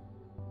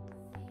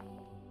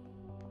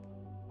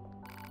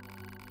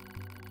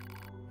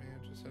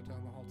 Man, just head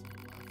down the hall to the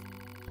left.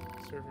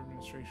 Server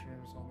administration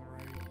room is on the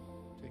right.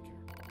 Take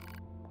care.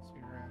 See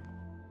you around.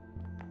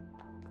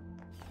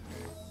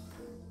 Okay.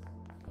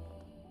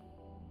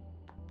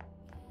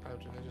 Oh,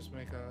 did I just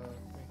make a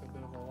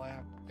bit of a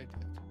lap? I did.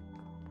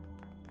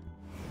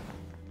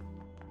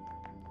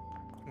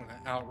 I'm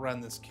gonna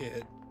outrun this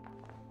kid.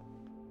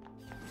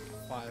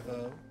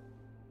 5-0.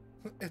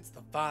 It's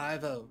the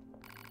 5-0.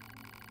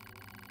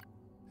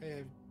 Hey,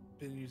 I've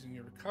been using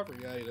your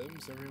recovery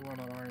items. Everyone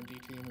on R&D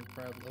team would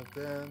probably love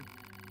them.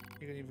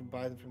 You can even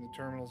buy them from the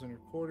terminals in your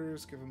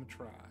quarters. Give them a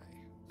try.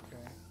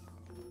 Okay.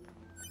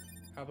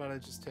 How about I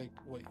just take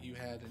what you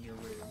had in your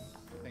room?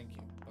 Thank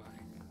you.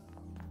 Bye.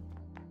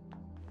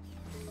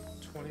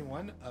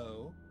 21-0.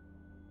 Alright,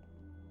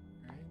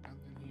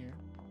 nothing here.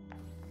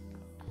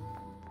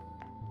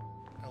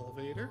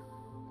 Elevator.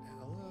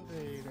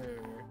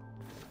 Elevator.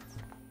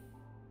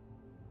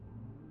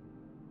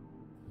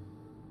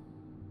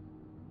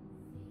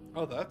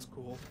 Oh, that's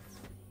cool.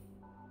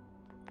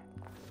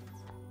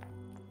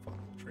 Fun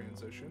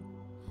transition.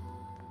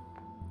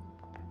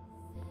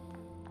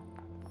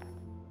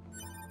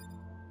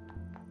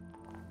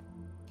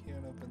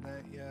 Can't open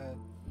that yet.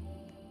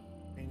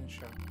 Maintenance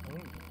shop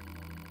only.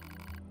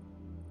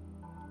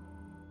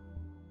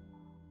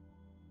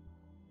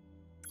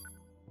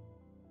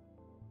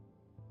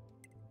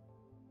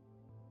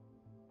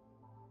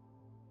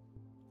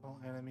 All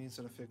enemies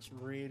in a fixed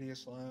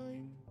radius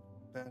line.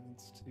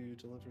 Balance to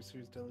deliver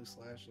serious deadly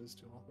slashes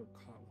to all who are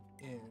caught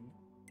within.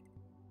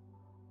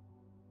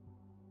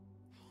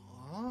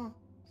 Huh?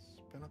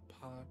 Spin a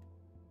pot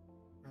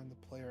around the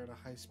player at a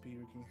high speed,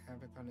 wreaking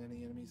havoc on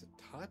any enemies that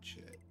touch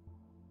it.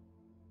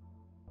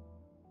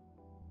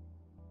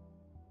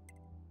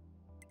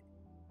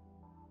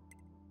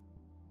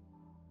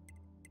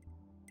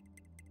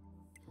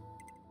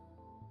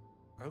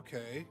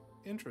 Okay,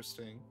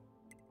 interesting.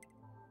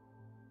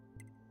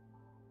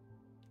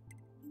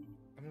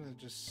 I'm gonna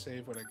just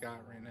save what I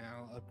got right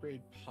now.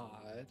 Upgrade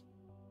pod.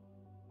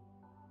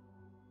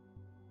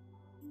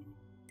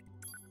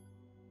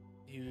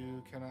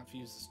 You cannot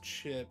fuse this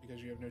chip because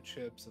you have no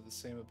chips of the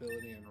same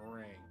ability and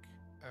rank.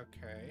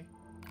 Okay.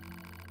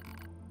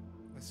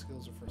 My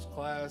skills are first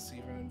class.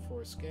 Even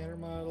for a scanner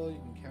model, you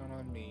can count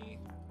on me.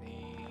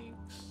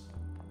 Thanks.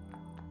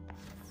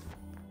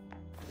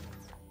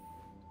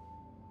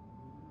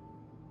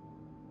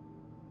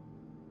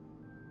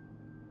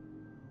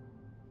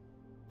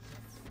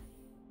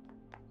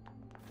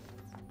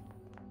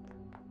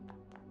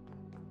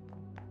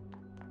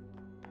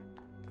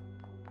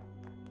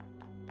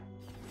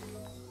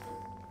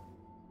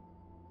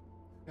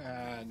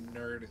 Ah,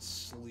 nerd is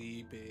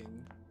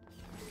sleeping.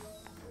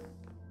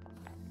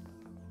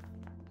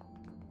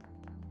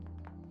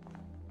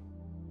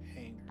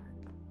 Hanger.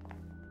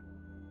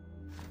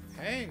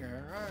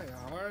 Hanger?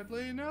 I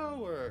hardly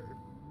know her.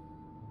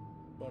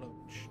 But oh,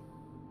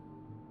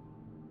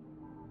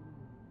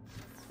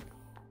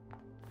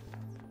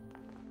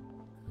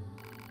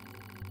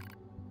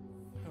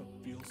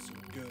 feels so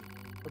good.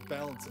 Her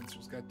balance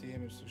sensors got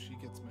damaged, so she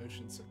gets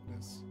motion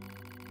sickness.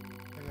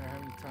 No matter how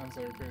many times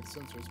I repair the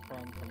sensors, the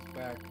problem comes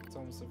back. It's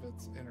almost as if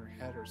it's in her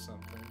head or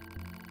something.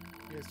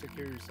 You guys take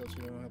care of yourselves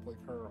so you don't end up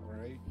like her,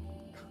 alright?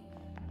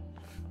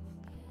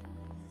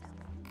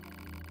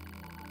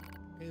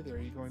 Hey there,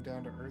 are you going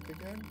down to Earth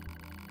again?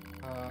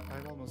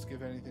 I'd almost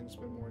give anything to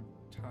spend more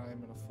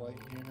time in a flight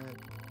unit.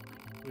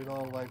 We'd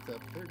all like that,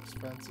 but they're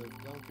expensive,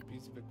 delicate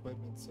piece of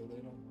equipment, so they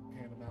don't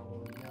hand them out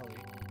willy-nilly.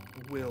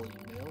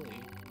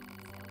 Willy-nilly?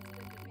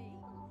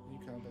 New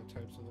combat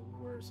types are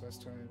the worst.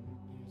 Last time you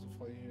used a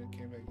flight unit,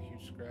 came back with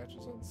huge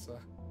scratches on the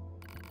side.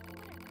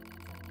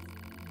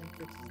 What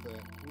fixes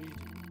that? We do.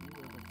 We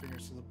work our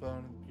fingers to the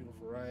bone and the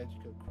beautiful ride, you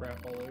go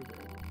crap all over it.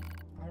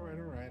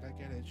 Alright, I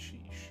get it,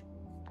 sheesh.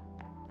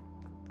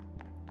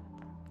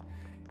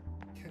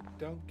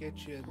 Don't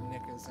get your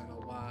knickers in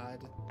a wad.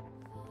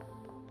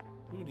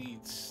 Who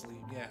needs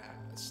sleep? Yeah,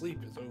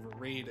 sleep is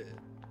overrated.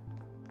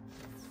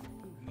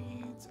 Who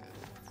needs it?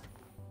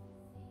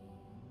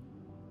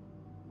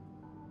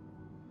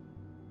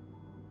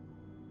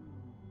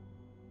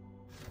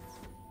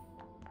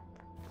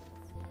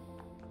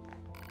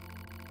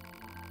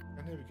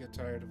 I never get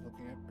tired of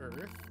looking at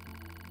Earth.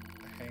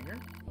 A hangar?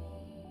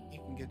 You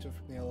can get to it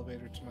from the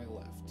elevator to my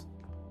left.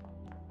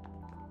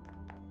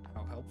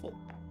 How helpful.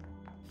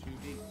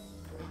 2D.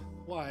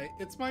 Why,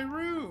 it's my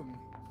room!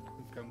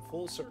 We've come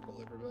full circle,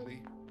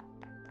 everybody.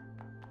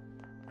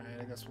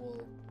 Alright, I guess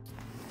we'll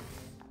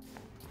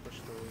push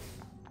through.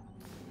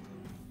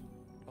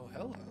 Oh,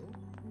 hello.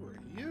 Who are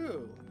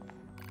you?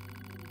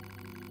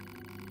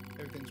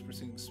 Everything's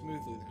proceeding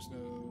smoothly. There's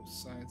no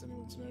signs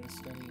anyone's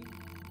noticed any.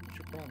 What's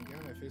your problem? Get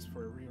out of my face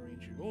before I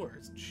rearrange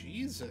yours.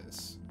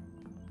 Jesus.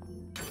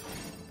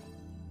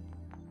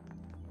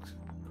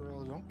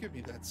 Girl, don't give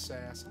me that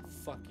sass. I'll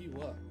fuck you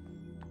up.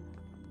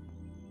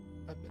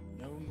 I've been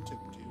known to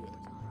do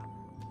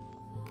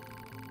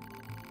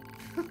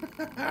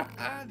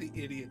it. The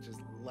idiot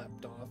just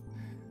leapt off.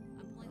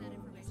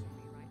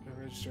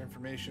 Register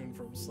information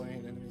from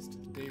slain enemies to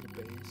the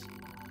database.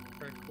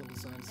 Practical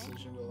design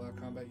decision to allow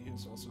combat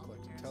units to also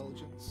collect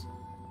intelligence.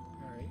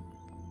 Alright.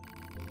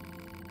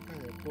 Hi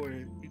there,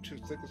 boy. You two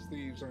thick as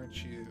thieves,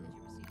 aren't you?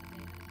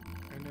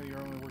 I know you're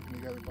only working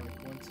together by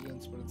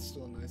coincidence, but it's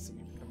still nice that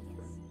you become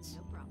friends.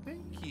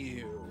 Thank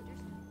you.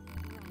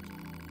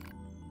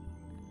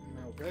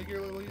 Mail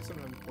regularly.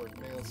 Sometimes import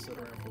mail sit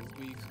around for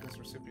weeks because the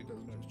recipient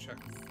doesn't know to check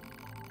them.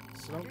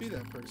 So don't be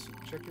that person.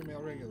 Check your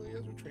mail regularly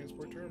as a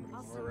transport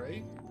terminal.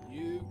 Alright?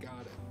 You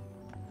got it.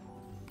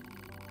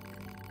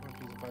 One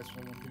piece of advice for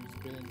someone who's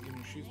been in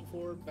your shoes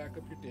before, back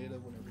up your data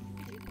whenever you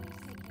can.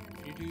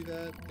 If you do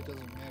that, it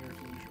doesn't matter if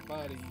you lose your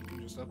body, you can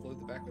just upload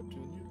the backup to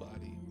a new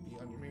body. Be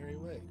on your merry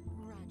way.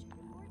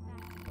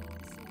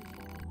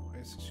 I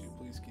ask you,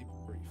 please keep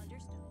it brief.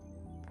 Okay.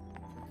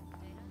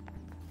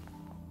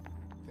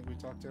 Think we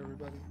talked to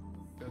everybody?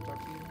 Did I talk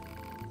to you?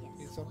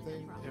 Need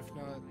something? If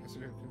not,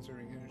 consider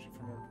conserving energy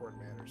for more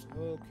important matters.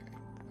 Okay.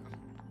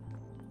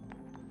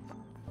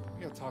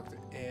 We gotta talk to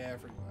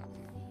everybody.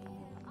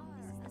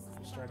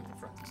 We'll start at the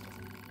front this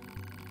time.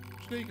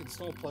 Did you know you can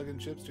install plug-in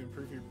chips to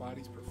improve your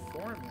body's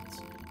performance?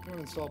 If you want to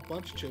install a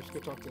bunch of chips, go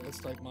talk to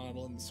S-Type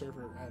model in the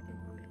server admin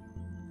room.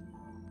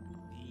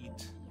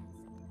 Neat.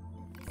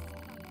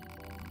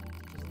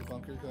 Does the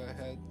bunker go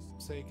ahead?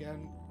 Say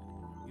again?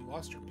 You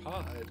lost your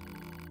pod?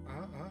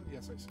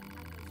 Yes, I see.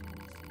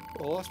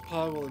 Well, a lost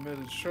pod will emit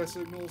a distress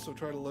signal, so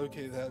try to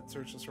locate that and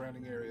search the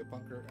surrounding area.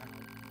 Bunker out.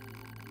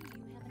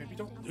 Maybe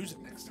don't lose it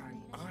next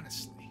time,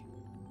 honestly.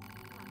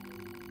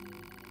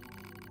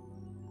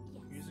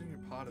 Using your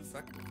pod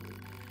effectively.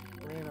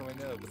 Random, I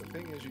know, but the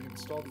thing is you can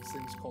install these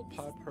things called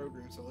pod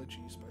programs that let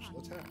you use special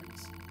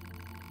attacks.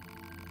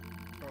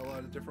 There are a lot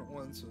of different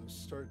ones, so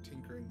start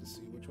tinkering to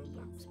see which one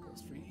works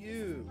best for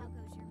you.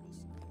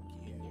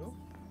 Thank you.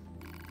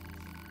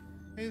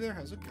 Hey there,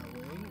 how's it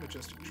going?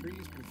 Majestic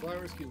trees, pretty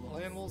flowers, cute little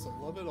animals, I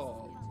love it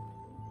all.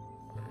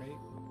 Alright.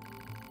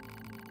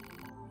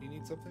 You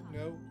need something?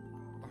 No?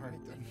 Alright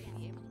then.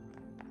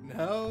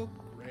 No?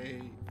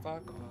 Great.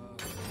 Fuck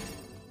off.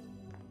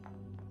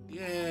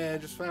 Yeah, I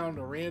just found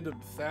a random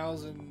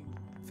thousand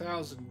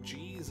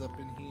G's up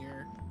in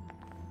here.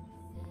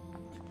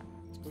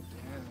 Let's go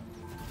down.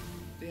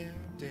 Down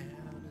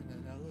in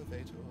an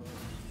elevator.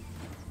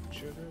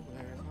 Sugar,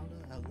 we're on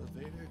an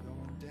elevator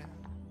going down.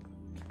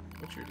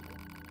 What's your deal?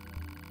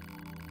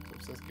 So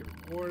it says giving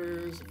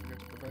orders. I forgot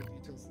to provide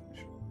details of the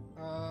mission.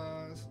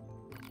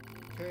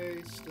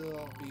 Okay, still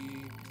I'll be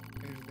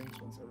managing things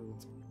once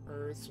everyone's on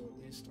Earth, so at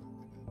least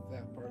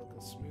that part will go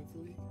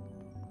smoothly.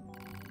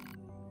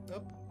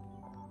 Oh.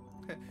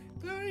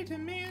 Glory to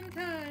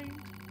mankind!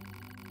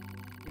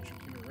 Future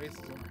human race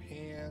is on our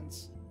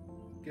hands.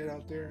 Get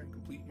out there and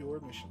complete your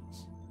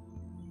missions.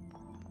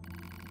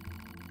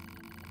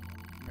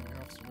 My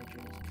officer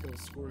mission is to kill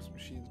scores of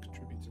machines,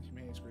 contribute to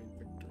humanity's great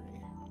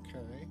victory.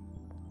 Okay.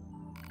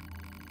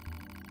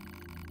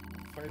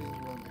 Fighting is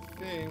really my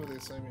thing, but they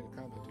assigned me to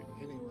combat duty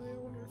anyway. I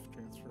wonder if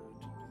transfer to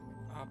being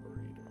an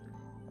operator.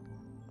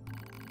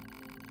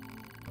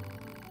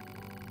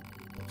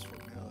 Those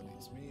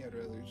formalities. Me, I'd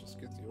rather just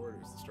get the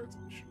orders that starts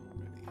the mission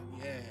already.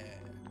 Yeah.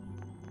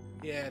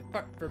 Yeah,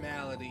 fuck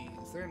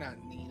formalities. They're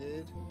not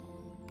needed.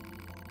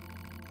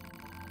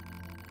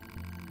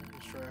 I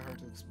just try hard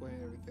to explain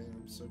everything.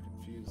 I'm so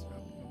confused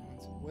about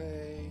movements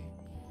away.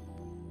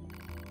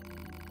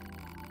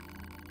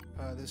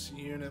 This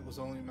unit was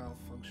only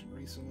malfunctioned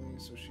recently,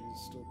 so she's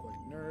still quite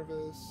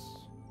nervous.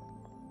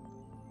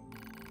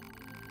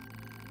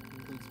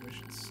 Includes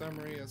mission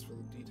summary. As for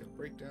the detailed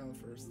breakdown, the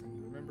first thing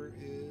to remember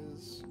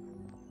is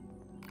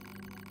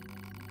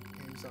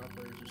these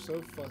operators are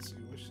so fussy.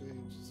 Wish they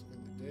just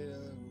get the data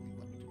and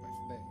let me do my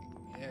thing.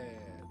 Yeah,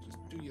 just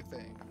do your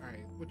thing.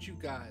 Alright, what you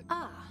got?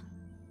 Ah,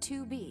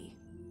 2B.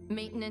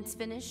 Maintenance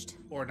finished?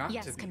 Or not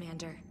yes, to be.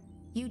 Commander.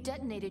 You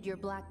detonated your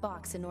black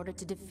box in order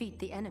to defeat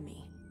the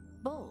enemy.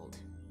 Bold,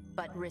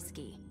 but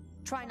risky.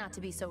 Try not to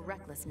be so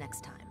reckless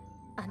next time.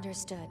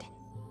 Understood.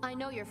 I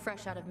know you're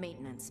fresh out of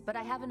maintenance, but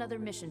I have another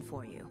mission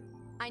for you.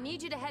 I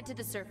need you to head to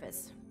the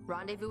surface,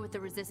 rendezvous with the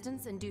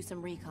Resistance, and do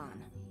some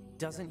recon.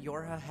 Doesn't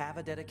Yorha have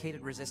a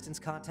dedicated Resistance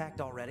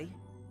contact already?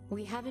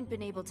 We haven't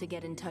been able to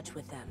get in touch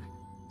with them,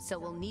 so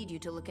we'll need you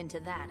to look into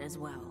that as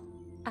well.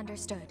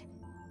 Understood.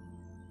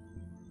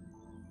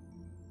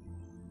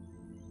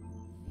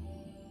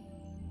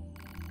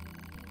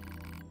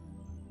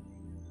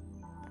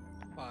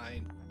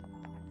 Fine.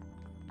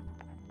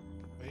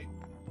 Wait.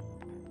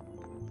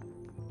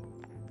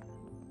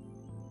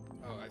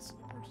 Oh, I see.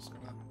 We're just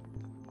gonna...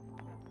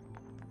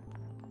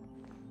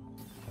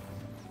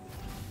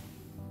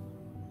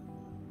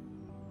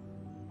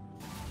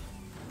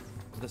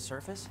 The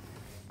surface?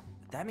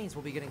 That means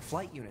we'll be getting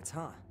flight units,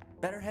 huh?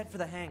 Better head for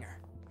the hangar.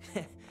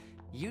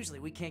 Usually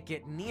we can't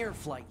get near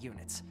flight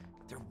units.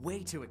 They're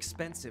way too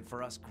expensive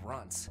for us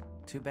grunts.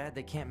 Too bad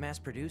they can't mass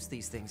produce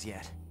these things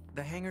yet.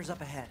 The hangar's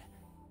up ahead.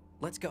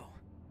 Let's go.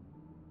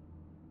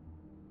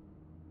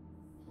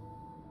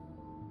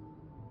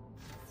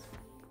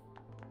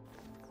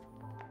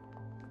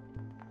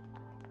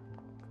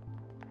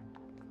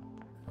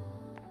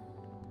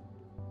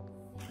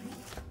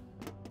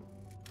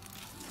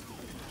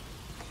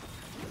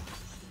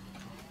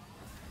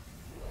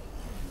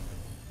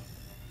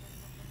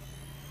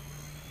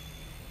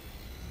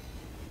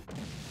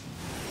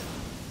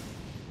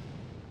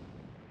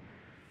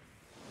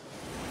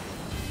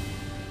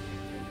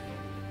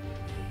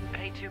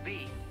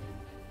 A2B,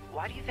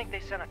 why do you think they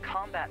sent a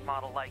combat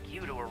model like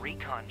you to a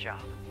recon job?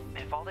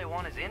 If all they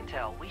want is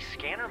intel, we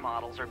scanner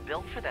models are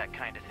built for that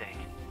kind of thing.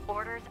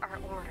 Orders are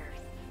orders.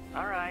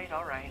 All right,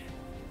 all right.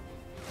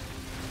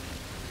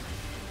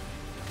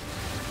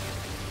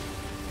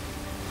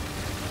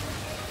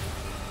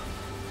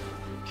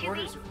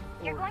 Chewie,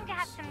 you're going to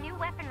have some new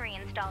weaponry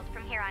installed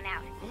from here on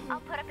out. I'll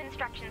put up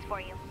instructions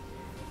for you.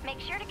 Make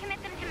sure to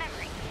commit them to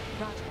memory.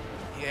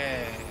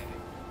 Yeah.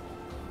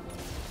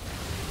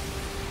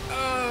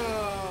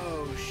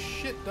 Oh,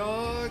 shit,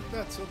 dog.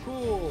 That's so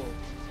cool.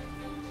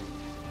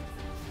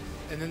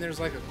 And then there's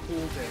like a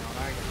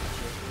cooldown. I got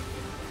you.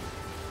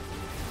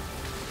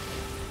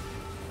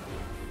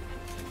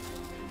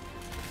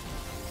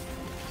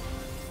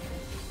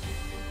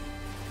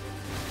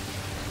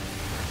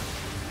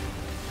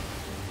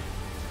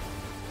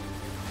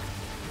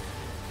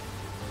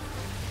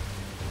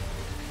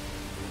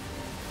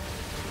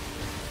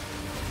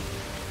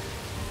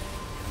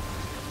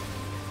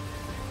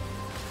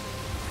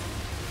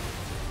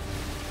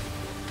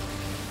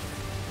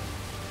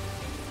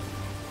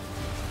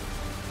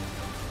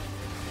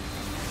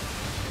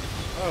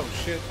 Oh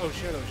shit, oh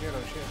shit, oh shit,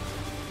 oh shit.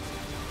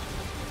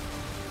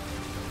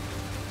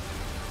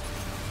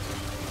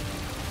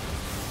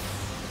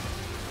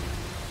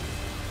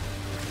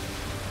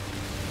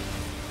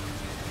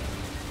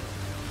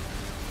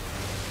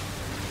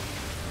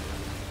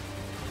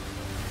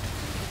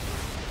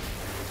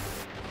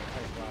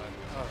 Oh god,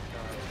 oh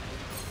god.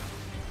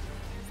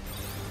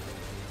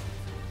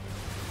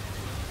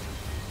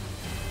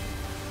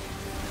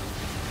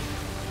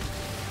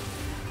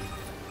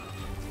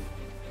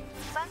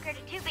 Bunker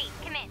to 2B,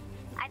 come in.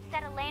 I've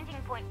set a landing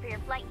point for your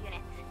flight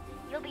units.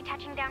 You'll be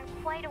touching down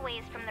quite a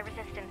ways from the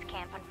resistance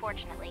camp,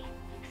 unfortunately.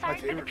 Sorry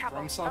for the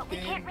trouble, but we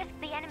can't risk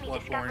the enemy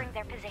discovering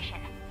their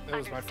position. That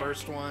was my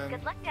first one.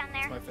 Good luck down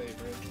there. It's my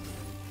favorite.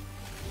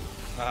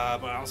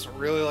 But I also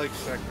really like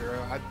Sekiro.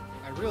 I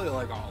really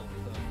like all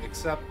of them,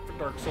 except for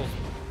Dark Souls 1.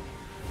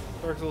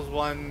 Dark Souls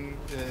 1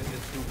 is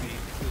poopy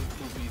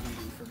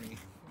doo-doo for me.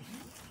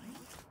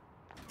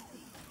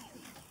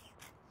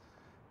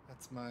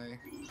 That's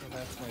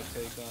my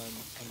take on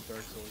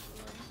Dark Souls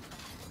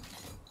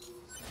 1.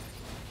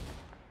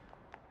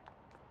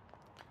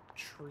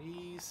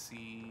 Tree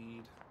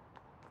seed.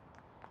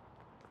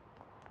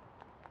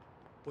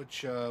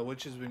 Which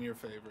has been your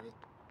favorite?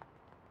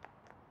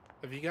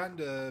 Have you gotten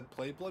to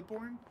play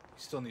Bloodborne? You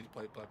still need to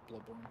play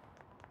Bloodborne.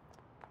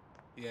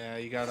 Yeah,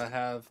 you gotta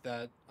have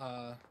that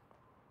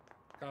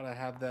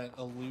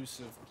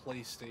elusive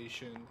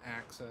PlayStation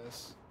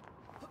access.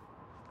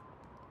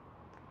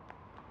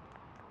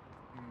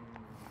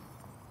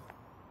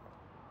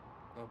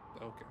 Oh,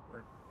 okay,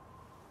 we're...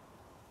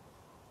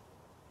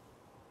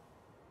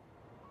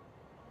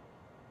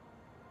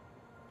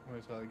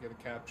 Wait till I get a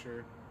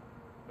capture.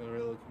 I'm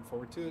really looking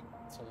forward to it.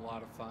 It's a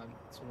lot of fun.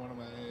 It's one of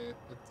my...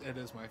 It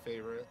is my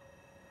favorite.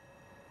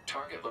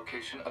 Target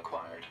location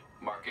acquired.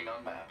 Marking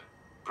on map.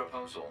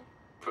 Proposal.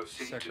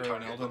 Proceed to Sekiro and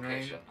target Elden Ring.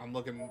 location. I'm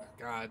looking...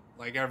 God,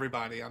 like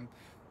everybody, I'm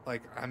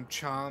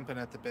chomping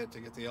at the bit to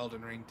get the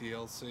Elden Ring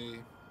DLC.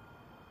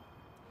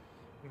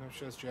 You know,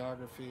 shows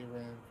geography,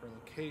 RAM for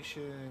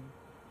location.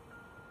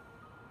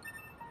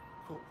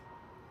 Cool.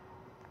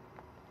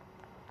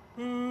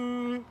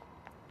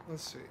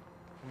 Let's see.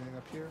 Anything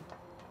up here?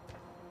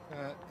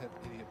 That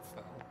idiot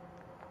fell.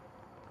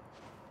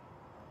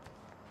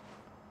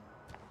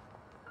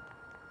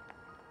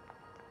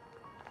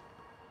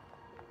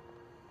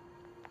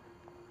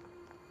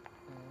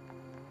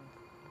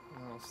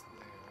 What else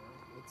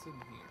there? What's in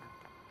here?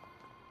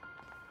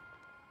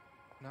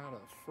 Not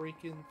a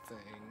freaking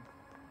thing.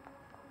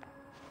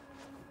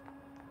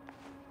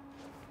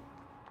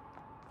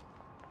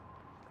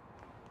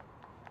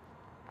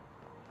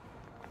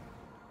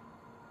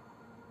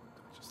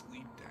 Just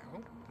lead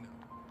down? No.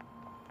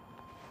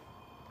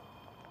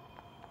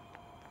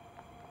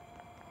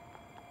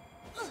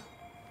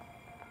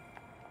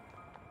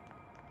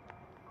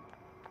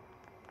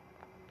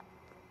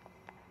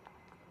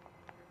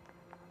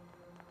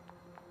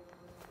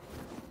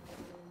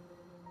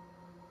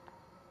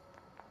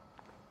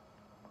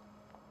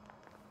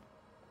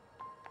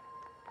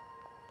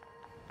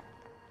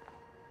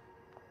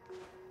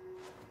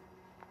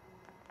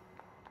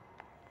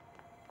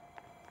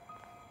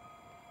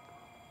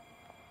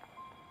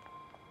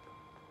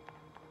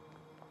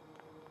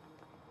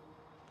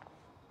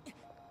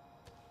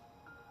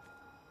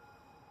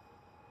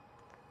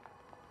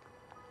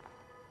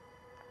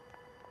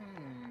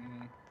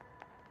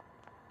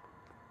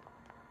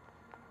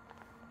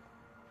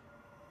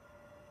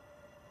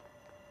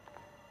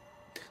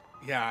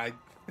 Yeah,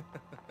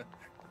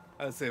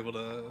 I was able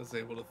to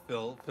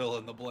fill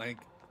in the blank.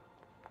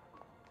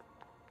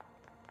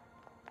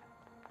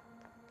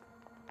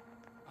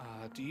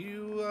 Do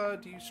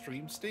you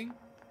stream Sting?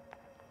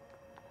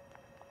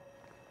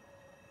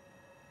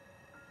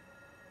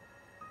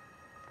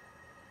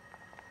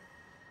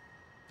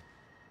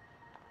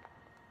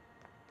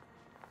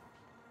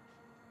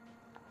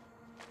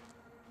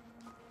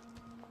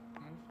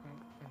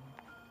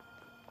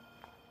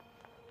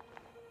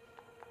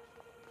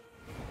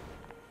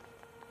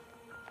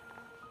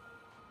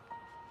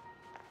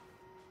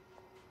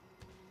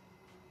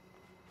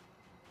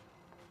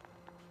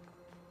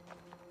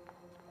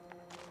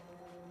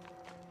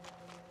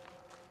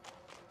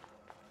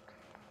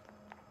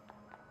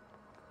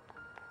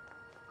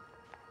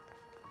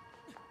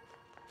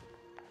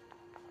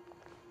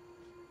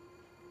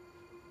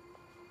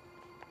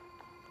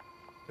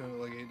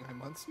 Like 8-9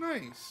 months.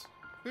 Nice.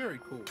 Very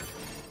cool.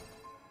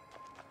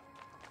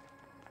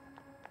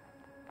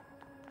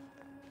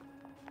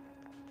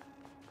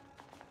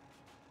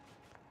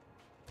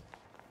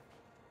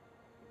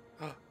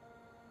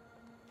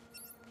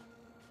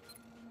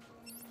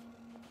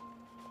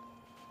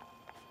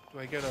 Do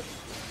I get a... Of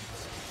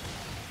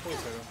course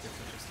I don't get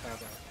to just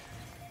have a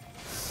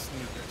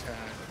sneak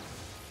attack.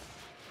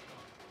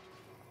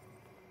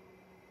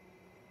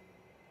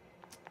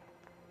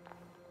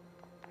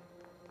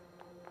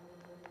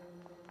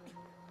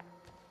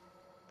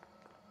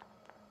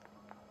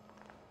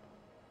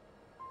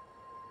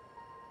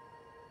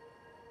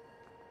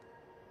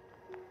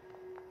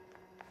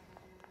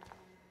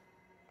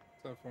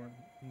 So for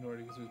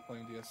Nordic who's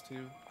playing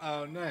DS2.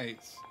 Oh,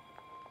 nice.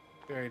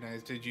 Very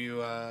nice. Did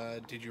you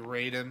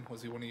raid him?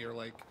 Was he one of your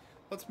like,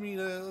 let's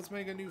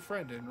make a new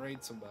friend and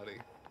raid somebody?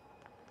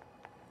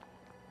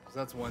 'Cause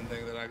that's one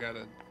thing that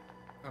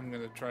I'm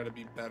gonna try to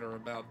be better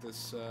about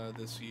this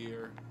this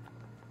year.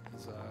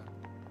 Is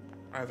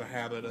I have a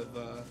habit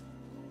of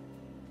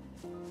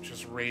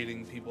just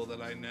raiding people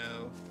that I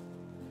know.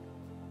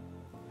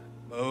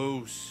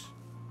 Mose,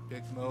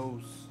 big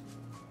Mose.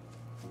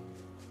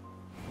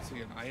 I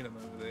see an item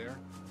over there.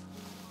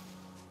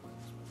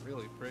 It's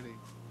really pretty.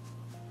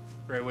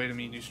 Great way to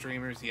meet new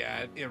streamers.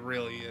 Yeah, it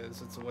really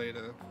is. It's a way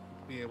to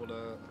be able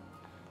to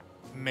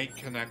make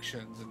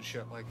connections and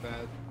shit like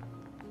that.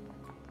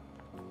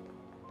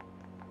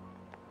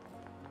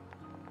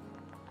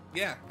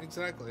 Yeah,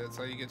 exactly. That's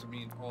how you get to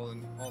meet all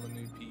the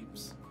new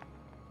peeps.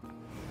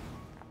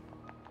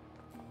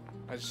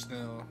 I just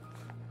know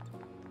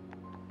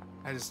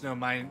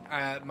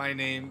my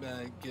name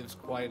gives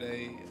quite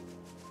a,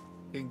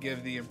 can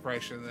give the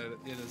impression that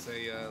it is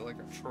a like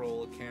a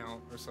troll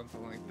account or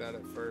something like that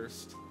at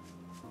first.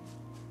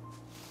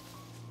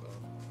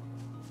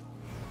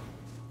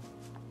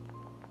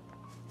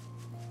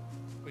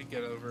 We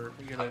get over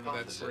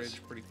that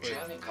bridge pretty quick.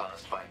 Jamming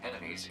caused by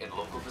enemies in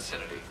local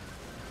vicinity.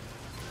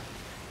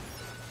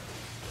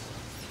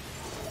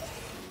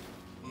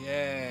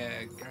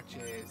 Yeah, gotcha.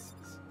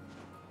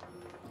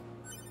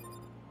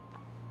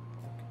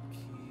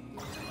 Key.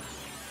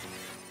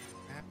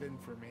 Map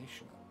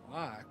information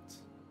unlocked.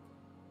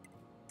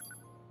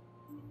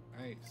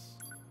 Nice.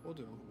 We'll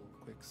do a little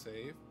quick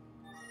save.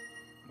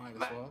 Might as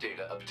well. Map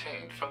data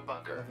obtained from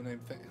bunker.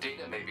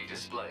 Data may be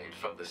displayed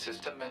from the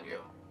system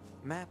menu.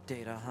 Map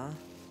data, huh?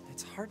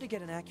 It's hard to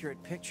get an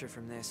accurate picture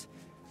from this.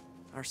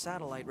 Our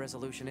satellite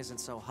resolution isn't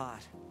so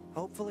hot.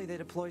 Hopefully they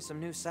deploy some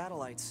new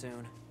satellites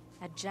soon.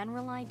 A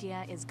general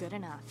idea is good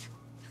enough.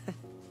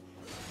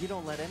 You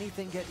don't let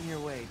anything get in your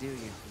way, do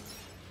you?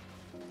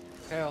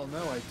 Hell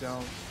no, I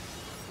don't.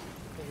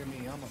 Look at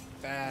me, I'm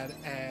a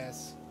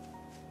badass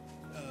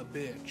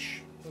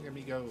bitch. Look at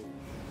me go.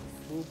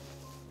 Whoop.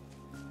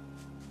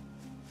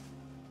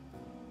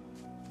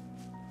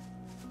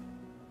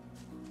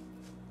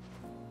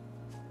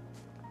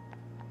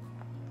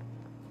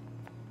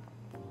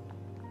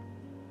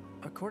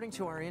 According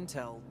to our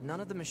intel, none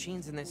of the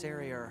machines in this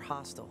area are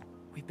hostile.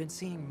 We've been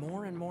seeing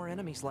more and more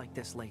enemies like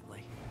this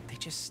lately. They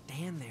just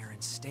stand there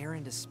and stare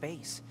into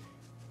space.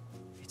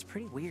 It's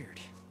pretty weird.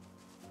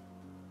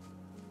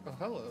 Oh,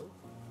 hello.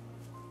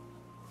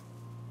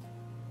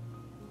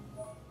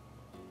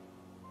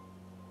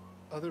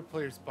 Other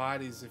players'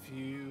 bodies. If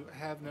you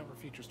have network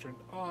features turned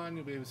on,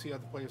 you'll be able to see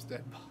other players'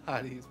 dead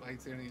bodies. By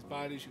examining these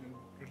bodies, you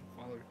can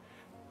follow a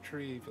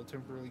tree. If you'll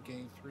temporarily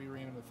gain 3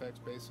 random effects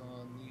based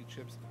on the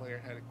chips the player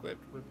had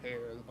equipped,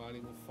 repair. The body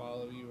will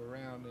follow you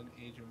around and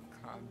aid you in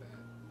combat.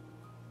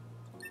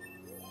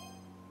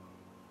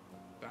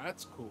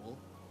 That's cool.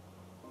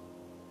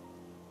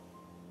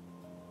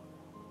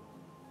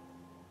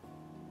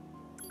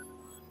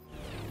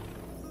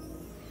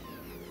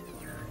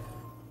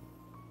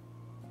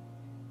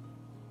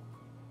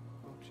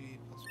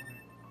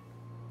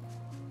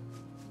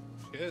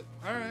 Shit.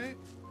 Alright.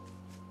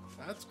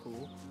 That's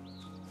cool.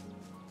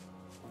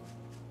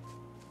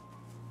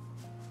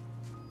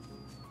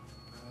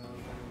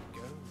 Where do we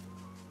go?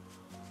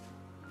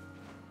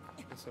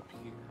 What's up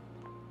here?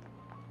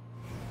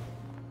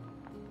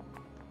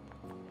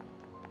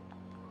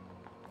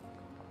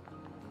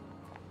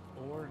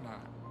 Or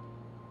not.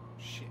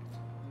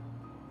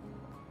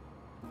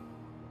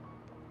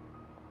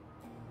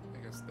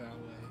 guess that way.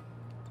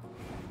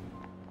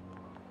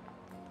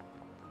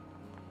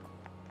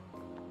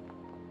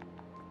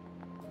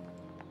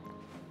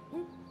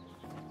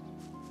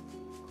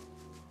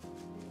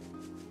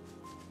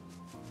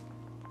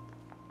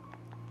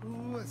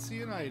 Ooh, I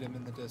see an item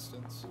in the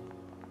distance.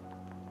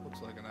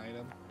 Looks like an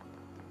item.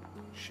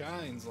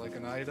 Shines like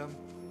an item.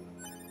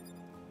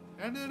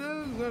 And it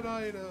is an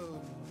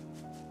item!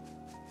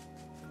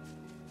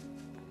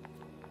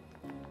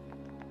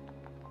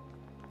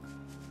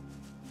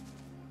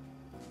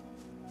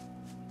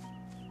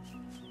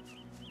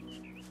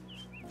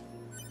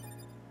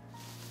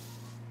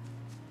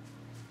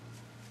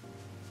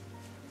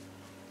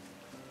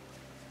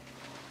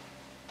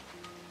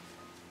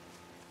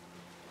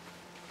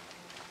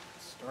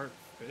 Start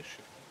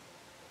fishing.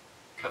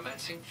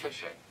 Commencing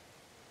fishing.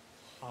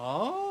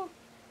 Huh?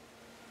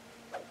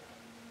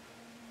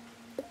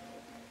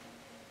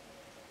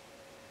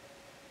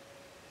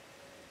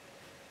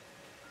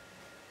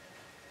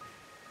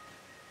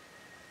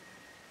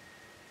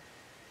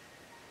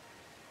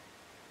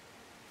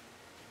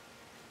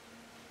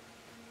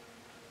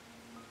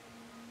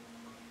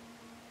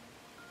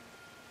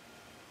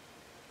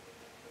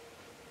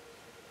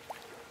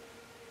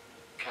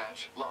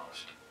 Catch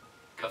lost.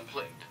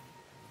 Complete.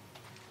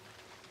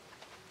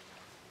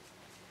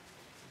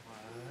 What?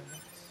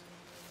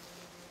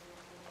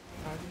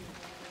 How do you...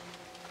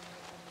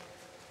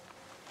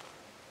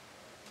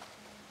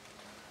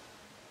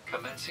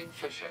 Commencing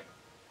fishing.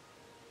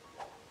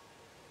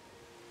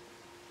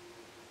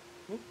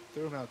 Oop,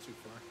 threw him out too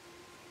far.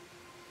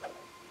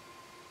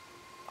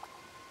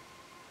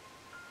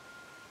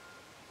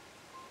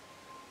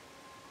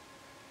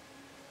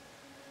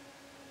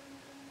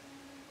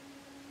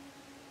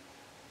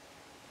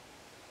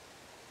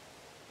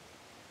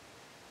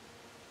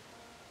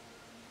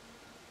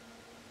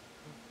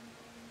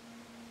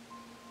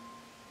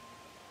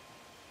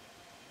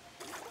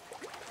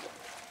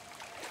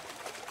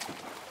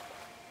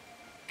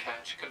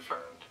 Catch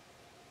confirmed.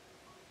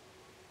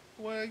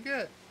 What I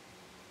get?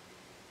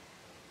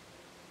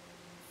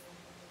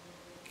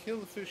 Kill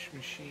the fish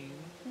machine.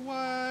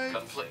 What?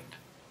 Complete.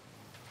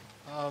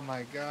 Oh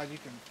my god, you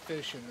can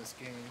fish in this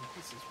game.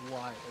 This is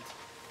wild.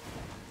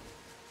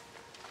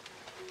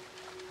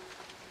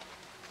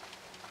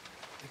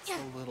 It's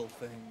the little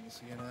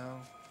things, you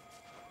know?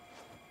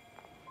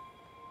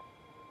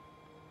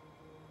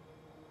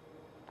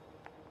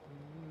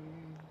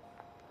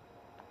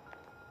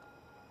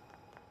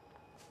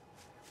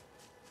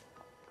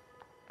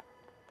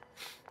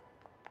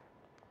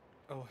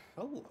 Oh,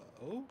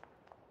 hello.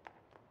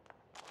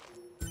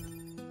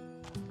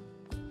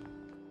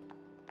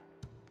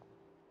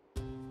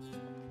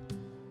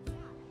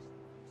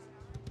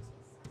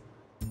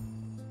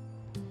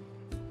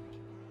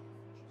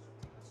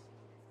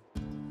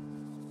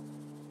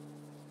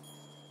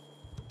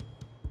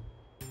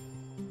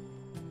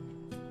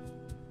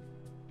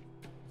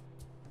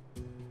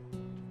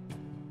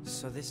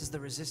 So this is the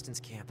resistance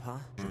camp, huh?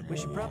 We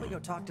should probably go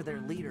talk to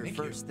their leader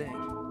first thing.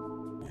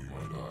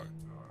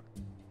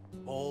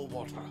 All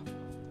water.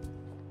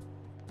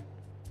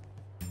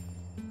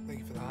 Thank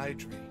you for the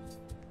hydrate.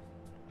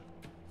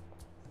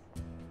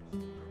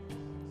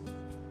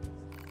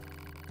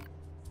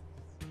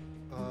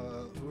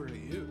 Who are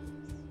you?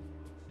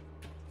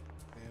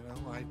 You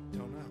know, I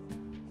don't know.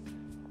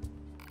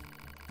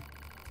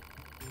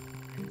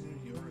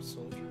 You're a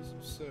soldier,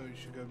 so you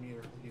should go meet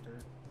our leader.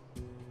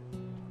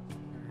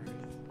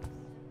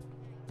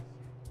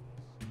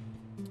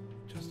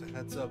 Just a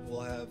heads up,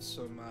 we'll have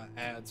some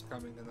ads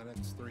coming in the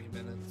next 3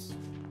 minutes.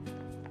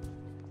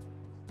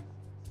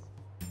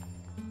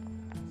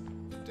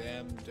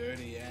 Damn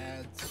dirty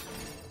ads.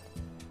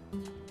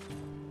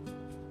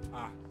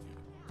 Ah.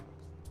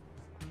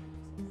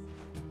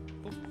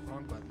 Oh,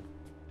 wrong button.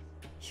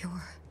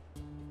 You're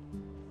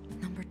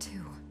number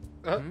 2.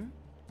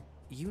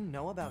 You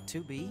know about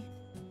 2B?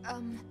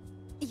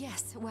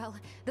 Yes, well,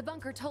 the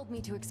bunker told me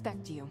to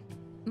expect you.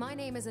 My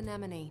name is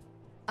Anemone.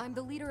 I'm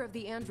the leader of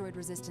the android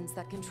resistance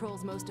that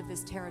controls most of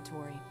this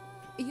territory.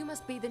 You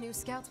must be the new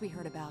scouts we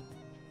heard about.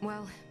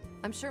 Well,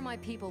 I'm sure my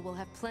people will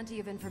have plenty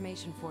of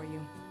information for you.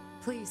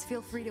 Please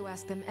feel free to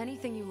ask them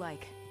anything you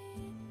like.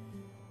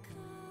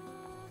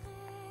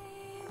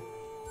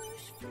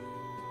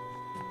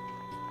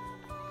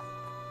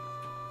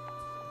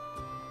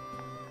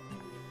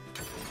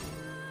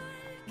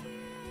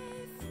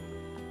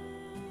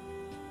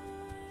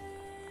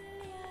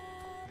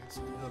 It's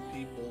the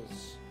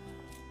peoples.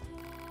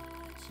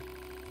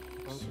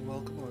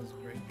 Welcome all those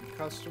great new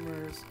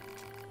customers.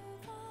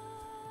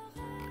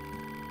 You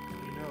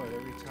know it,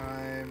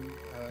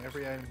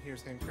 every item here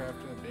is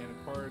handcrafted and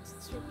abandoned parts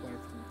and still playing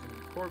from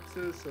empty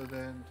corpses, so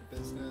then to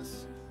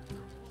business.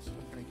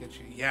 What can I get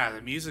you? Yeah,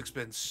 the music's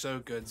been so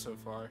good so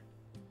far.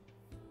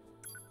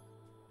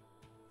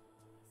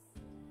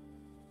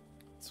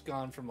 It's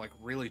gone from like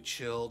really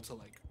chill to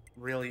like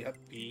really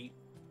upbeat.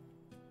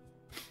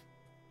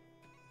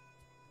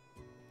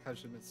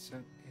 Punishment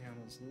sent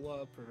animals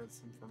love prevents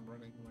them from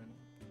running when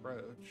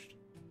approached.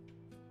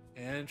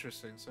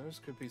 Interesting. So this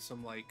could be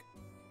some like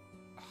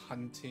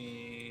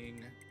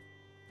hunting.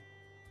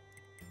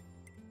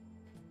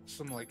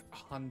 Some like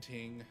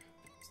hunting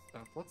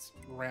stuff. Let's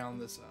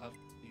round this up to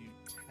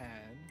 10.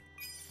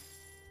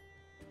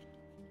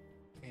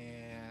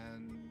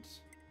 And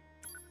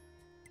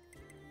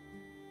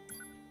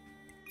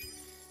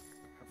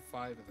have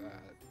 5 of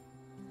that.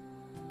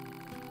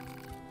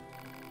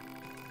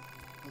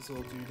 Those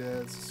little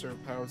doodads serve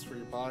powers for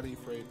your body,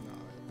 afraid not.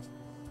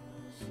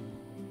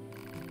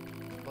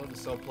 Love to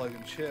sell plug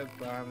and chip,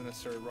 but I'm gonna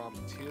serve raw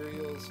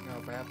materials. Now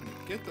if I happen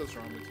to get those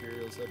raw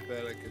materials, I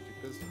bet I could do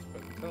business,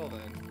 but until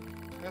then,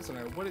 that's an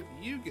what if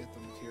you get the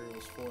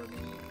materials for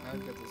me?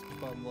 I've got this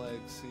bum leg,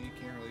 so you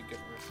can't really get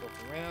myself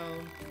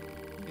around.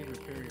 Need to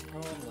repair your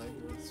own leg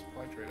with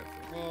supply trade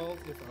after all.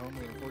 If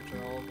only,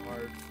 unfortunately, all of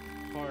our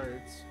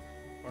parts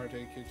are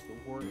dedicated to the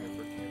war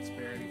effort, can't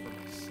spare any for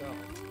myself.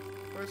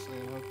 Personally,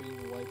 I'm hoping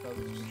to wipe out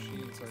this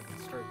machine so I can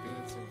start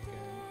dancing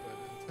again, but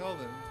until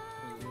then,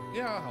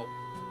 yeah, I'll help.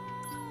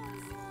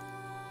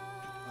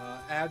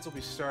 Ads will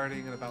be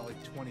starting in about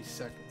like 20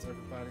 seconds,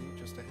 everybody.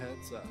 Just a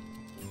heads up.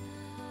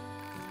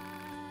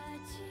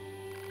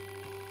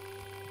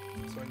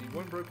 So I need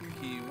 1 broken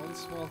key, 1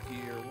 small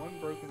gear, 1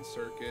 broken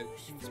circuit.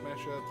 You can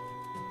smash up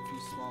a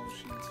few small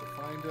machines to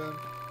find them,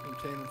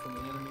 obtain them from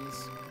the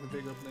enemies. The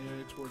big open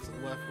area towards the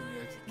left when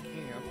you exit the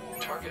camp.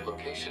 Target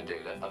location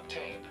data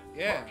obtained.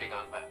 Yeah. Marking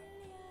on map.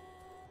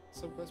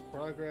 Subquest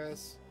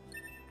progress.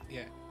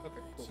 Yeah.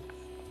 Okay. Cool.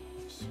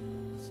 Let's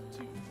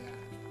do that.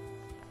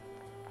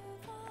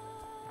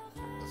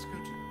 Let's go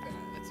do that.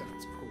 That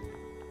sounds cool.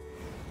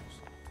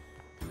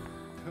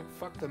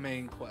 Fuck the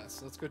main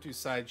quest. Let's go do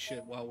side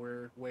shit while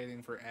we're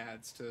waiting for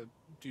ads to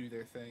do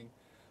their thing.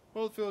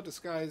 Worldfield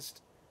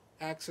disguised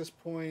access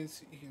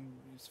points. You can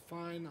use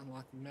find,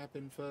 unlocking map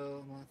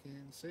info,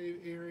 unlocking save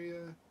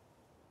area.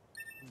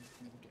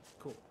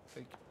 Cool.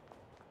 Thank you.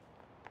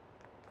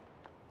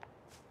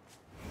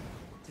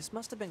 This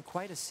must have been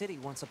quite a city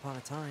once upon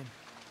a time.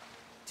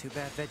 Too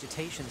bad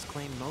vegetation's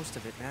claimed most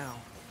of it now.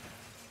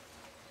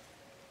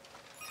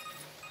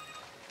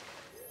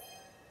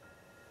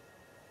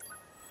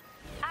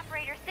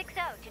 Operator 60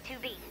 to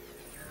 2B.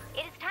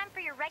 It is time for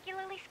your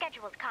regularly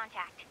scheduled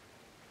contact.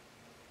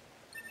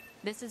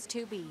 This is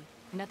 2B.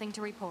 Nothing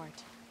to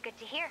report. Good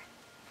to hear.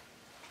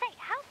 Say,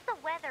 how's the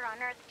weather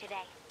on Earth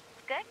today?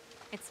 Good?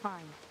 It's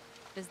fine.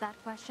 Does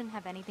that question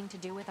have anything to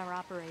do with our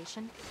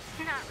operation?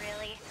 Not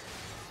really.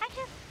 I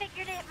just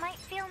figured it might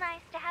feel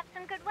nice to have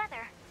some good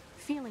weather.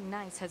 Feeling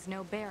nice has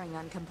no bearing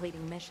on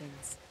completing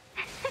missions.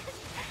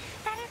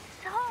 That is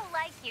so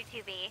like you,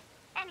 2B.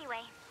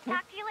 Anyway,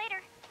 talk to you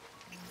later.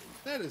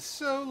 That is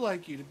so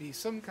like you to be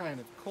some kind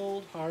of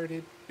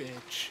cold-hearted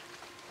bitch.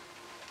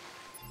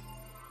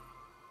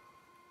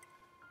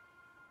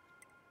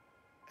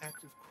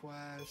 Active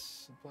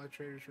quest, supply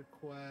traders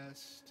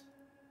request.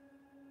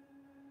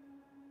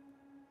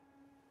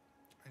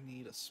 I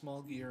need a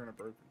small gear and a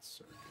broken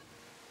circuit.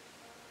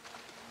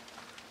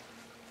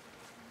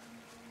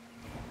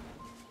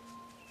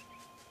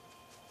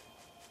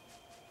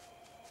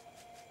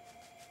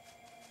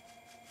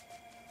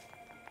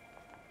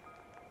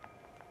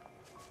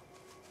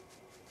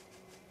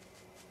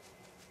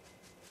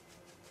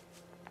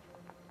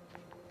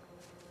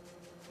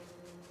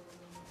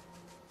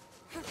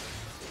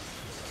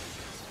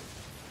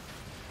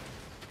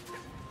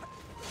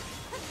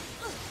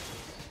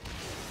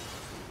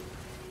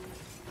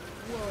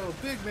 Whoa,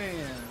 big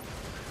man!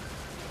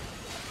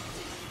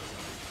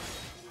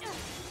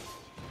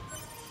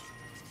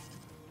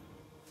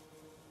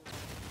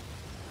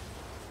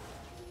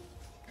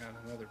 Got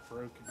another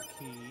broken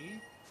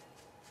key.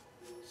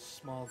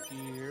 Small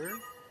gear.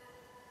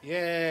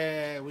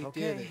 Yeah, we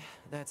did it.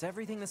 That's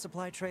everything the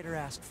supply trader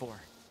asked for.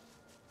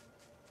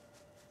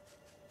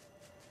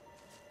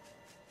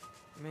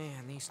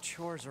 Man, these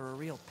chores are a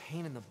real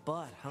pain in the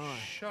butt, huh?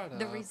 Shut up.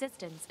 The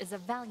Resistance is a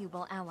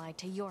valuable ally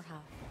to Yorha.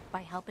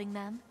 By helping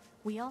them,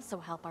 we also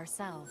help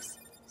ourselves.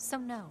 So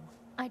no,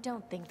 I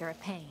don't think they're a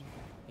pain.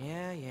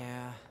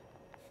 Yeah.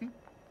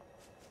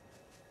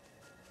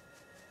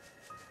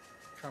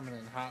 Coming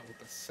in hot with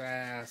the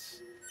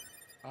sass.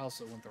 I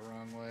also went the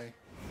wrong way.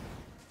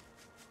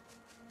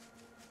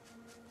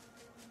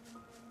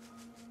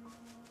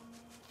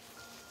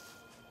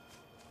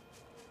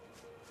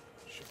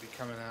 Should be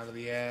coming out of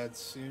the ads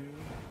soon.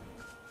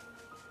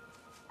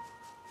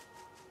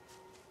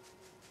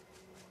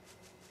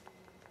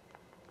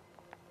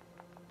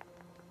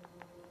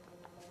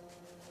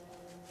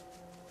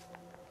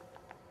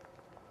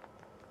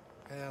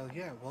 Hell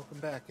yeah, welcome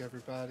back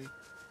everybody.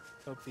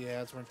 Hope the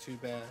ads weren't too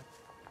bad.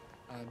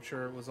 I'm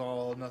sure it was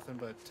all nothing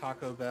but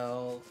Taco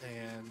Bell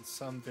and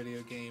some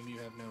video game you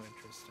have no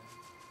interest in.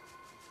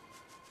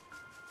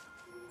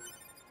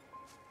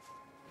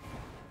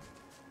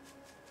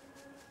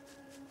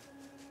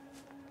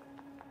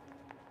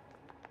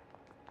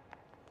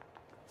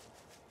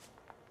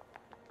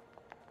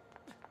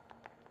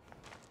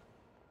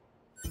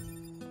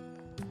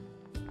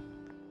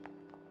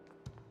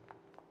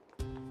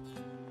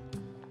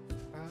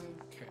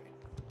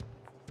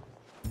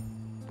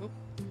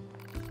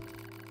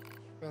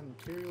 found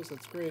the materials.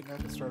 That's great. Now I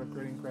can start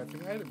upgrading and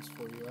crafting items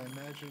for you. I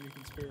imagine you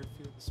can spare a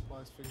few of the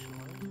supplies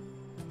fictionally.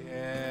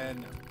 Yeah,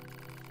 no.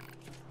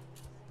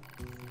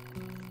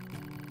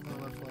 My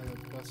left leg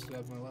is busted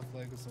up. My left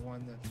leg is the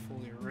one that's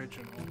fully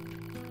original.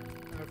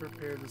 I've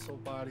repaired this whole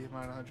body of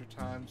mine 100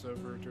 times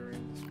over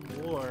during this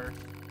war.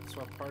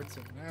 Swap parts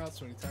in and out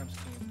so many times I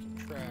can't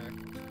keep track.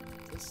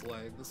 This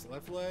leg, this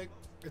left leg,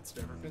 it's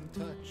never been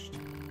touched.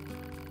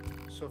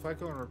 So if I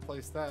go and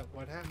replace that,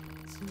 what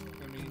happens?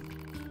 I mean,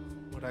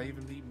 would I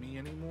even be me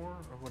anymore?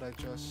 Or would I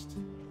just...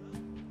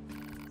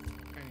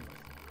 Anyway,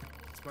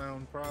 it's my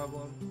own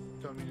problem.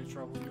 Don't mean to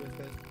trouble you with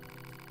it.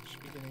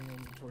 Should be getting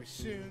inventory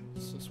soon,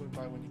 so swing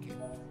by when you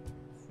can.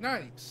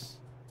 Nice!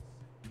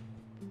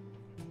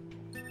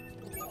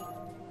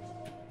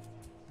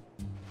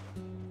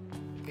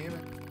 Damn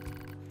it.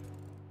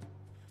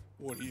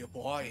 What are you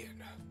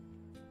buying?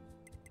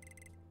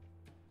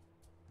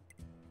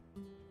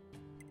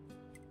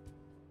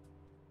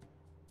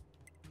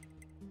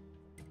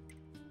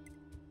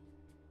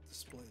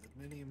 Display the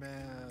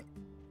mini-map.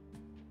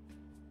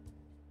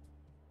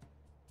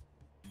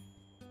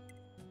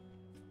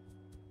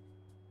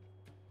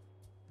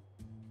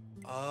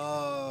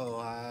 Oh,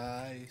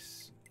 I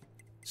see.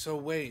 So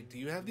wait, do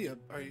you have the...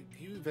 do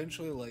you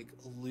eventually, like,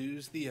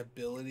 lose the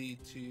ability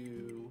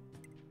to...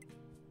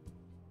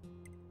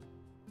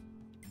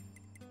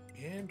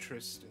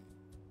 Interesting.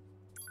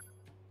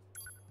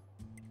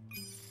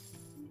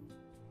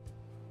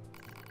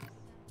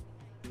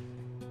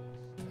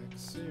 Back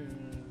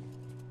soon.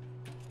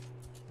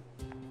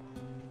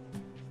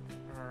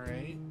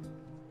 Alright.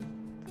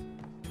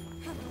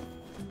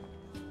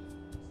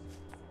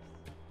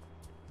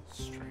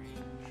 Strange.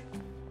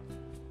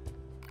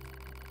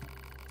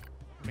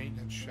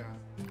 Maintenance shop.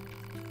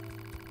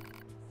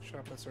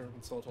 Shop I serve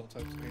and sold all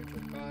types of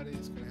android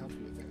bodies. Can I help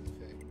you with anything?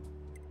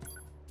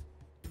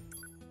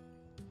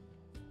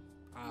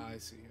 I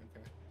see,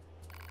 okay.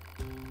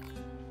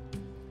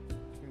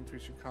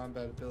 Increase your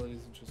combat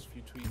abilities and just a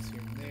few tweaks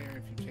here and there.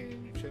 If you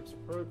change your chips or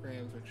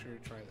programs, make sure to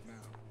try them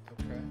out.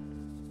 Okay.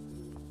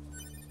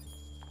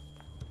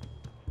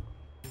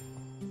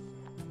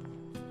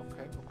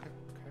 Okay.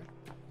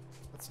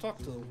 Let's talk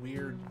to the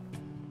weird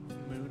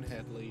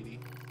moonhead lady.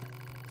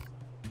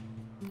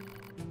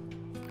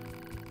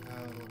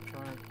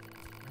 Electronic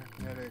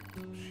magnetic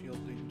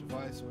shielding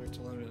device where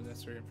to limit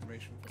unnecessary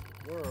information from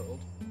the world.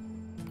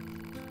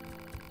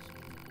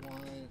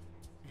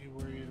 You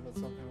worried about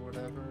something or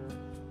whatever?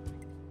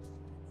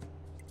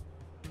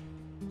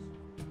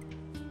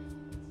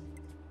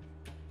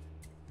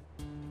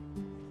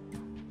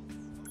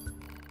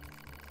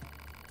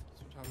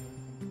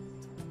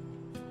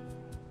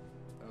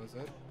 That was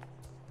it?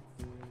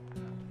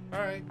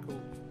 Alright,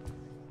 cool.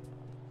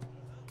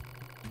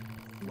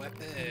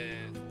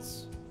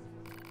 Weapons.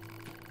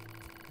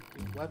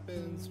 Good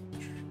weapons.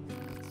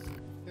 That's the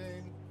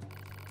thing.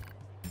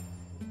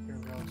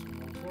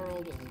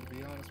 World, although to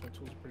be honest, my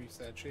tool's in pretty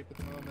sad shape at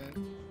the moment.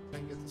 If I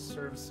can get the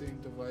servicing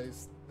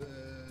device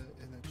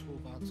in the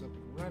toolbox up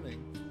and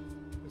running,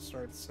 I'll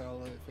start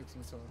fixing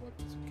and selling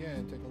weapons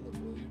again. Take a look,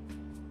 will you?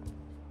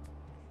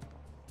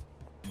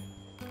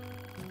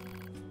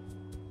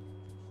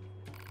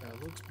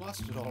 That looks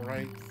busted,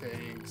 alright,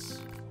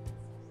 thanks.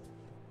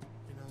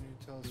 You know, you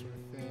tell us sort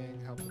of thing,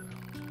 help it out.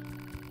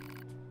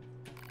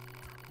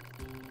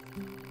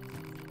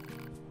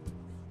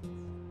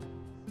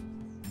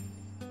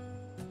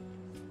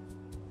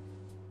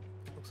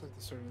 Like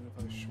the certain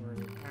device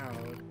shorted out,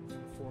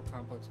 and 4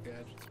 complex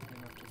gadgets would be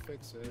enough to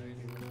fix it.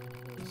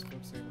 The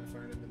scope saying I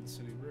find him in the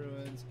city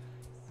ruins.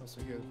 Also,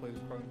 he had played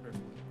the problem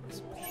perfectly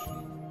with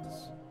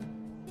machines.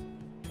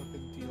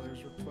 Weapon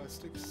dealer's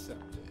request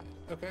accepted.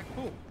 Okay,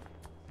 cool.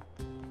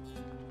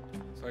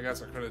 So I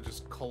guess I could have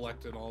just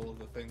collected all of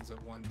the things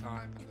at one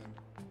time, and then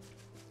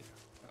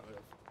that would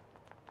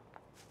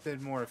have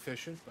been more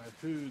efficient. But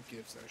who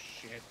gives a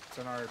shit? It's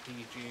an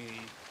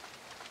RPG.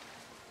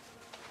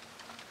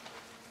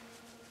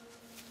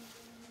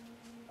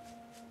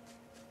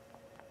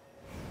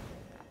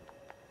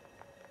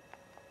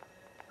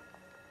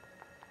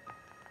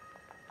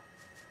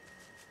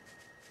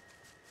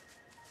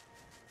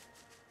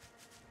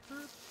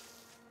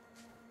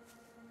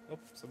 Oh,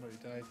 somebody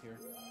died here.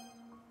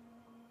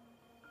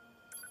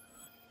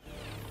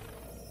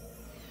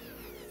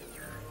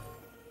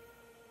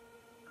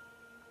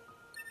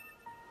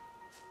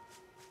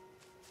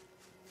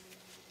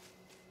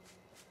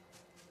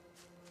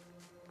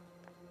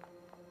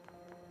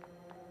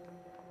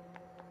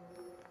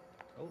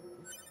 Oh.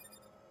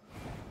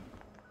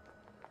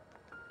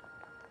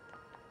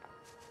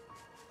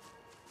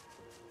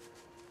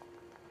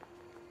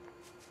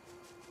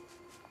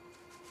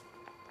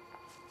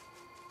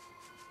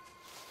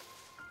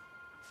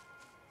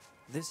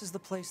 This is the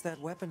place that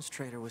weapons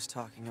trader was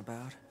talking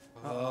about.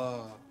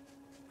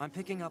 I'm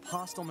picking up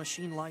hostile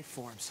machine life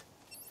forms.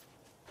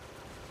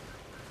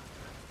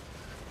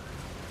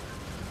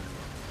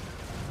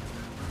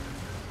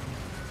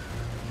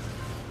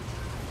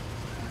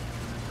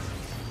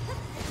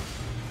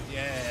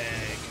 Yeah,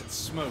 get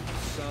smoked,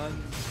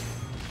 son.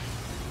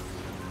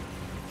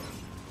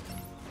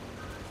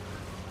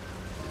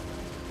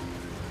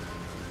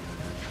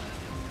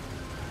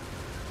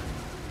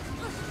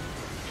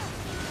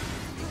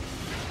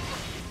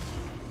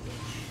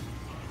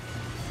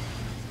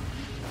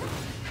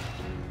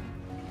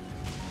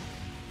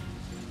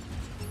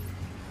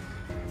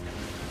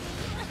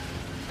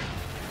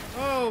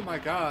 Oh my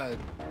god.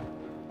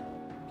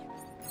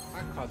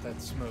 I caught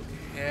that smoke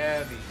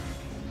heavy.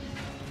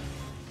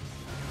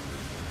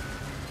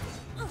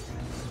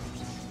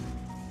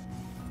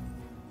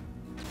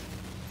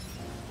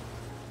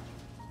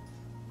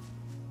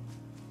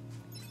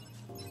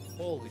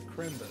 Holy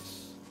Crimbus.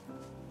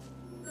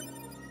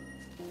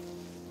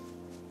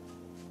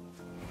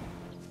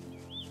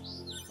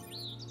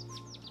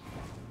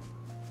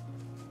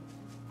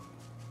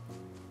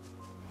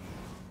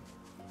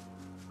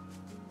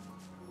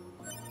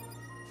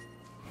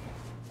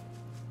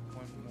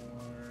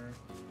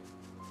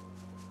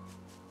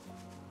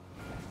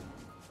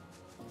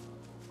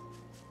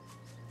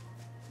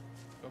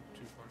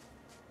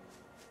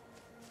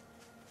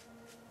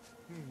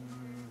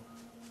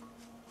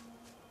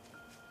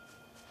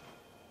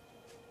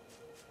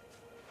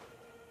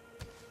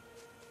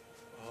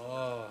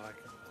 Oh, I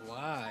can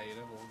glide.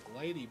 A little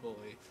glidey boy.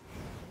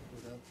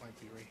 Ooh, that might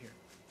be right here.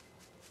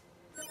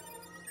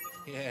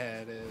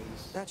 Yeah, it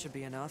is. That should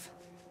be enough.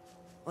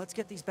 Let's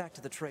get these back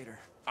to the trader.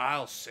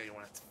 I'll say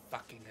when it's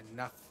fucking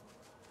enough,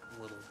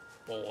 little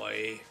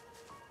boy.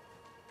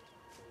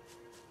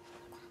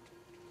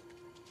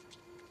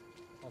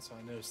 Also,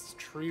 I noticed the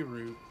tree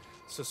root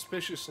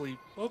suspiciously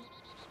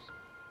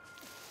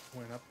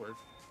went upward.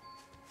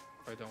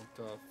 If I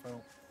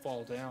don't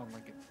fall down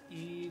like an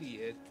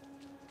idiot.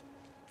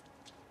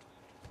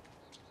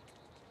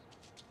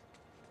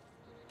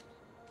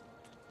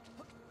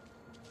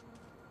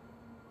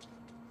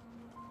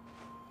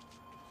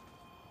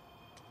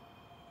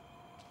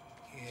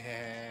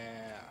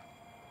 Yeah.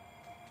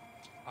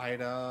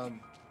 Item.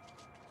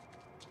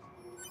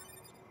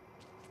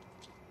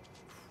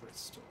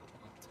 Crystal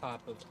on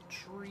top of a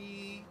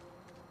tree.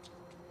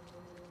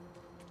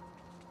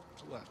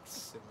 What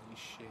silly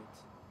shit.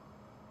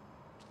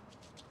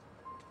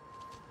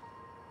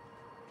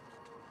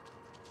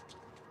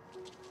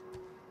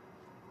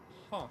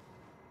 Huh.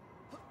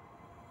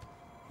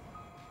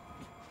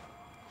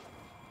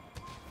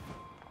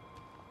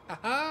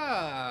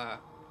 Haha!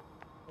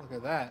 Look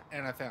at that.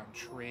 And I found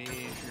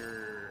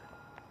treasure.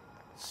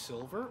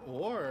 Silver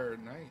ore.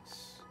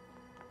 Nice.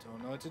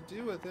 Don't know what to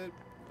do with it,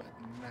 but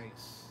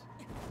nice.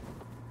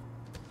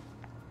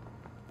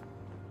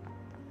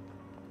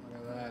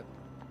 Look at that.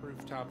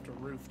 Rooftop to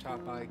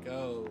rooftop I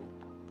go.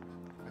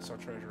 I saw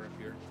treasure up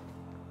here.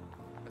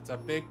 It's a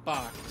big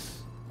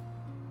box.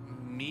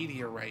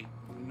 Meteorite.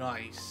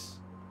 Nice.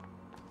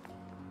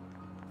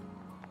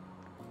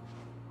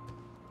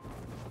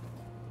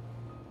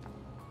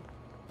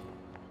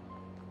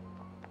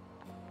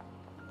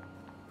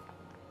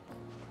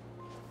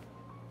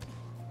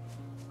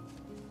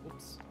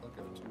 Oops, I'll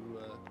go too,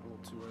 a little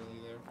too early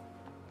there.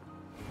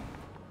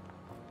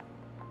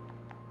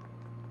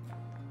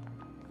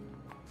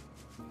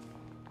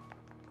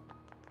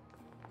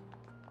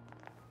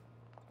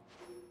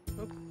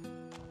 Oop.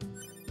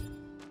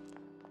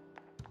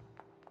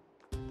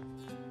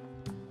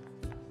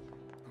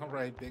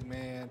 Alright, big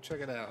man,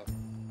 check it out.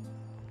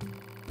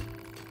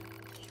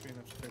 Straight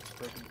up to fix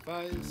broken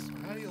device.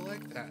 How do you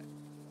like that?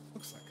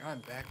 Looks like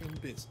I'm back in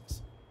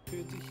business.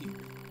 Good to hear.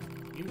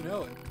 You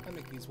know it. I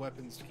make these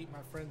weapons to keep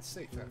my friends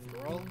safe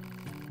after all.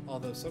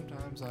 Although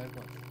sometimes I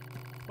wonder,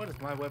 what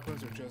if my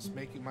weapons are just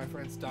making my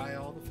friends die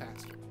all the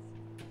faster?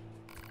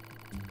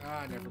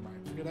 Ah, never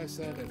mind. Forget I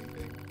said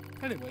anything.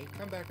 Anyway,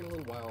 come back in a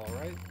little while,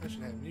 alright? I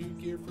should have new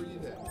gear for you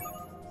then.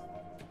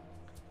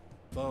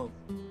 Boom.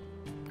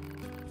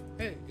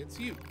 Hey, it's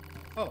you.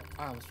 Oh,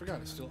 I almost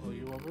forgot. I still owe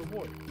you a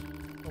reward.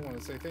 I want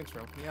to say thanks for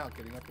helping me out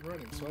getting up and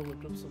running, so I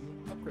whipped up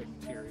some upgrade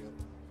material.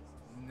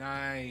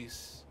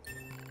 Nice.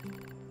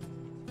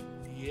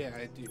 Yeah,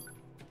 I do.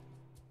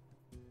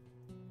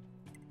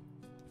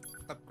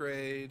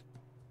 Upgrade.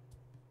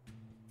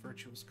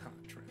 Virtuous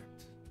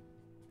contract.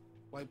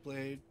 White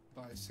blade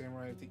by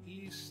Samurai of the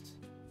East.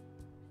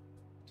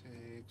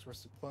 Takes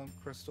rusted plum,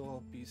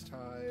 crystal, beast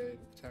hide,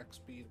 attack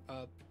speed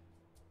up.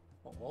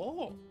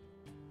 Oh.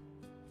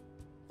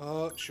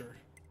 Sure.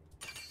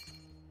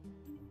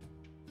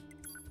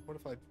 What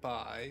if I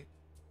buy?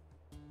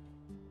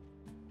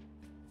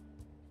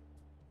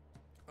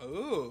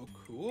 Oh,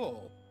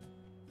 cool.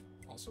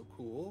 Also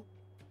cool.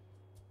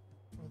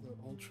 Oh, the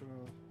ultra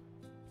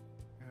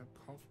and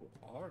comfortable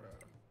aura.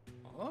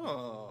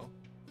 Oh.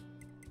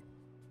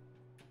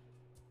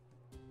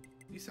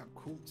 These sound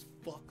cool as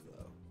fuck,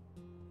 though.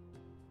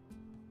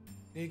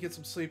 Need to get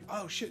some sleep.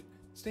 Oh, shit.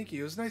 Stinky,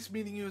 it was nice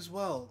meeting you as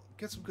well.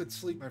 Get some good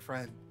sleep, my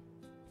friend.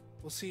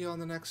 We'll see you on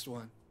the next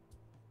one.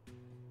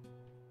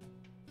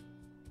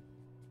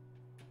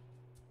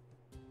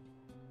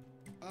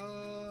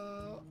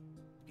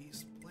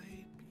 Beast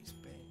Blade, Beast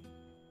Bane.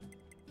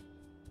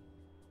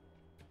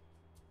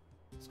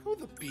 Let's go with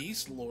the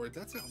Beast Lord.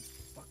 That sounds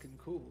fucking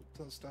cool.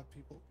 Does stop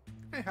people.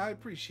 Hey, I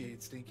appreciate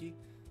it, Stinky.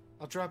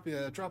 I'll drop you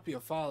a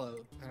follow,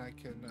 and I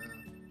can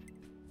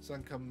so I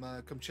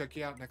can come check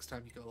you out next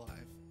time you go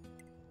live.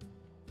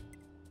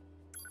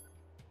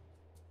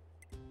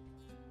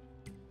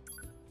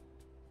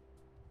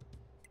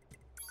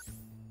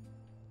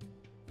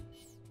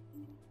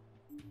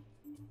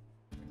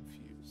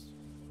 Confused.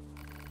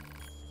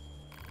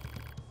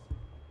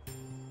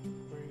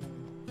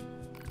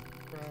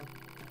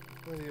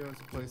 You want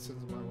to place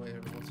things my way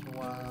every once in a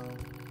while.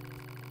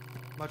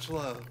 Much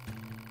love.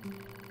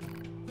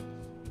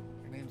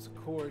 Your name's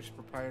Accord. She's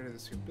proprietor of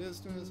this here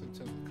business. I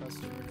tell the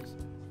customers.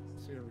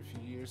 She's here every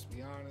few years, to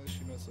be honest.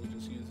 She mostly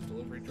just uses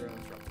delivery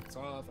drones, drop things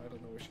off. I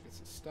don't know where she gets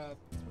this stuff.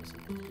 It's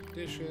mostly good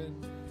condition.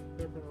 If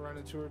you're ever run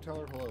into her, tell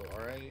her hello,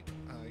 alright?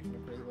 You can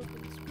upgrade the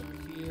weapons over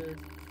here.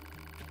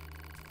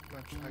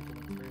 Much I can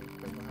upgrade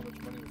depending on how much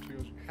money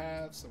materials you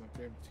have. Some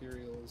upgrade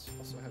materials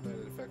also have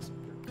added effects on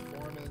your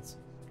performance.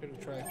 Give it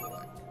a try if you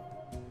like.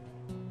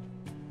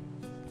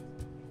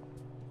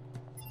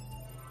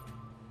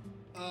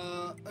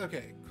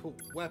 Okay, cool.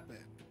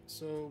 Weapon.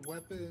 So,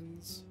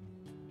 weapons.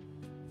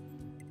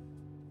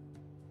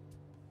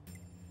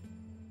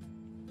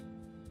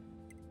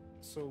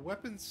 So,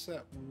 weapon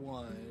set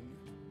 1.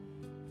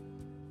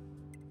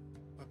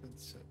 Weapon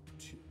set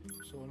 2.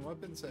 So, in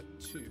weapon set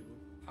 2,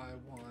 I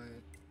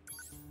want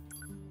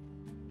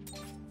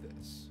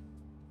this.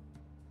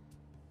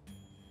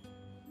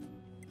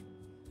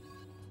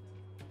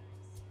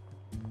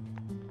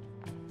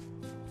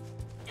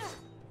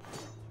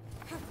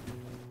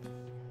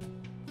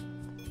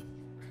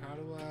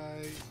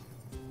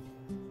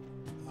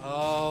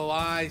 Oh,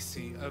 I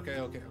see. Okay.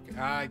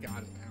 I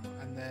got it now.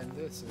 And then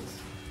this is...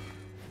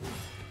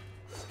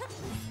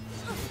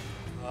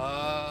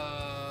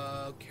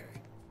 Okay.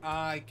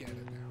 I get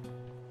it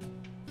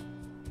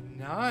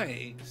now.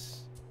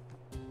 Nice.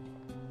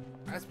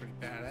 That's pretty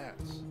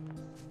badass.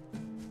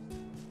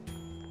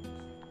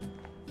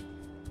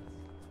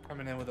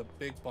 Coming in with a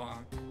big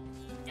bonk.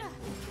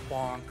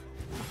 Bonk.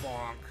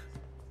 Bonk.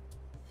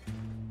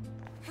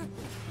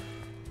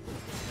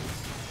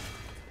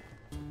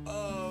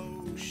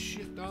 Oh,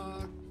 shit,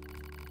 dog.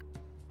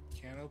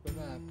 Can't open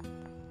that.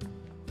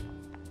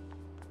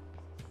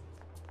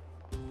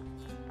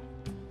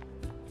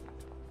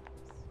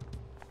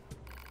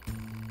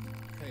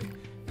 Hey,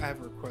 I have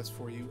a request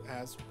for you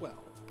as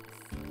well.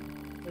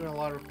 There have been a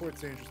lot of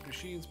reports of dangerous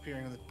machines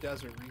appearing in the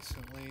desert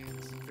recently.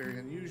 This is very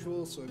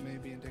unusual, so it may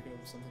be indicative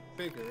of something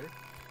bigger.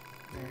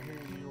 I hear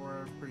you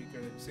are pretty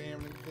good at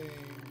examining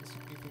things.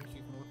 You think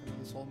you can look into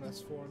this whole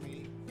mess for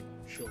me?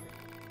 Sure.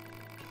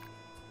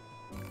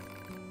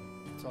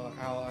 It's all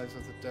allies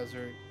of the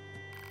desert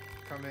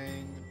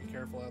coming. Be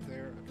careful out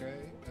there,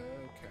 okay?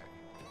 Okay.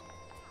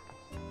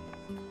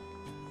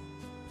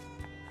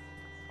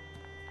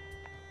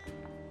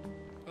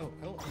 Oh,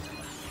 hello.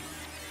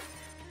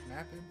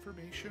 Map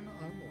information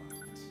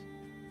unlocked.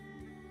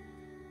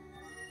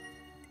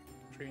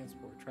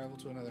 Transport. Travel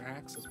to another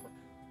access point.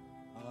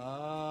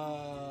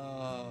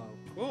 Oh,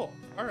 cool.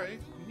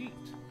 Alright, neat.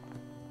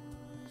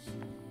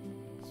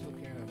 Still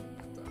can't open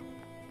that though.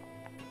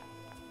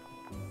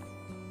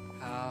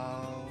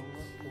 How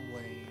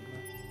lame.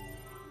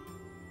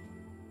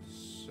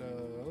 So...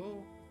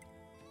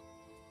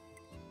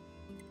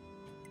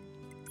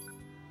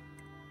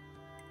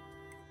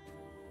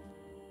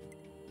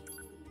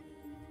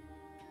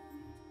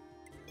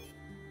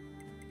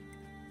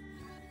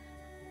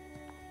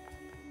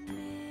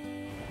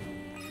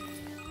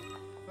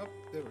 Oh,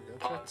 there we go.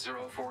 Pod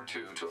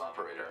 042 to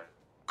operator.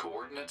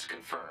 Coordinates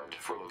confirmed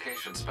for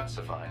location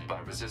specified by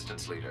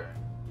Resistance Leader.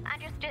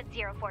 Understood,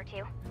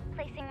 042.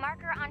 Placing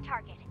marker on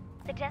target.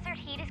 The desert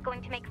heat is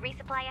going to make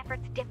resupply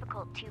efforts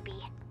difficult, 2B.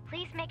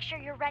 Please make sure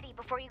you're ready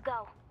before you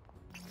go.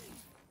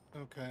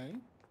 Okay.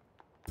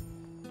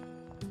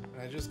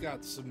 I just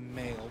got some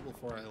mail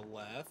before I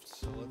left,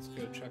 so let's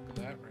go check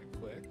that right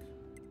quick.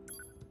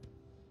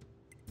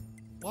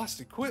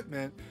 Lost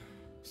equipment?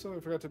 So I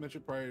forgot to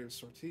mention prior to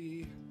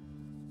sortie.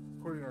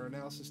 According to our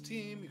analysis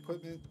team,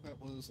 equipment that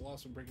was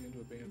lost when breaking into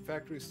an abandoned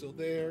factory is still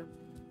there.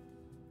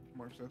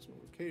 Mark the next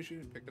location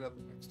and pick it up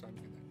the next time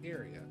you're in that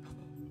area.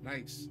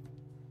 Nice.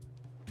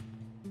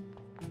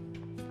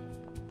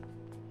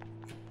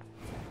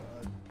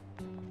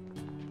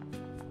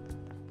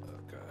 Oh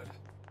god.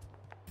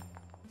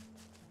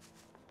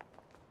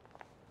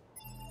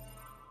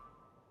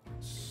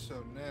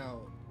 So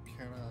now,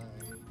 can I...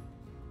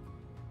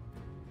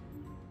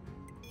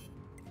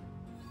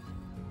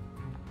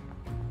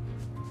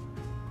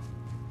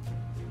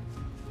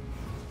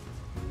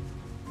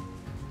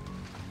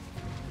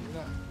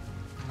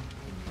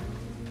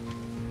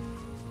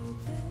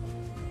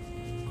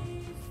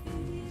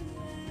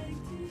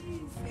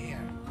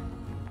 Man,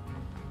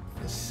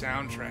 the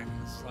soundtrack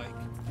is like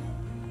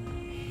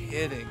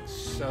hitting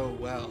so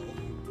well.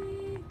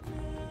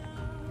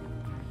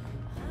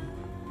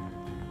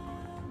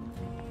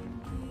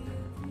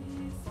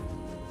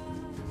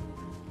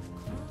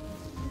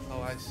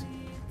 Oh, I see.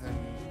 Then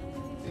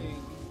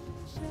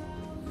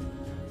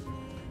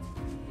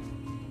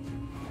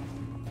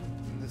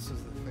and this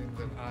is the thing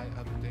that I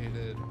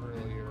updated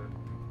earlier.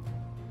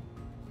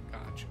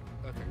 Gotcha.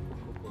 Okay,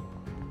 cool.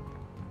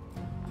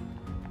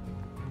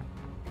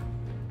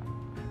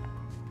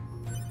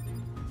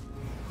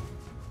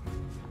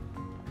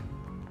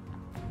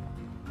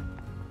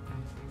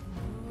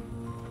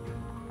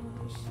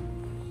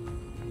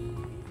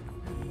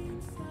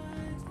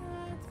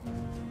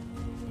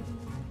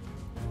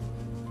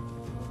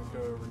 Go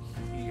over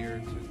here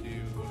to do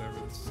whatever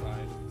the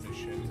side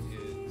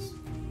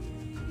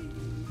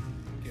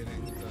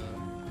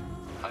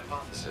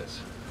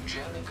hypothesis.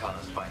 Jamming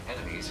caused by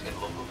enemies in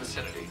local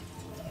vicinity.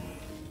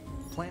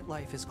 Plant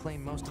life has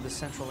claimed most of the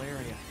central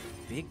area.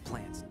 Big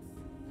plants,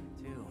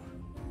 too.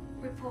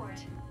 Report.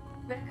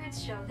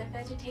 Records show that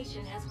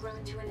vegetation has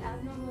grown to an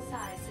abnormal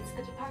size since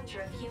the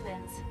departure of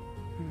humans.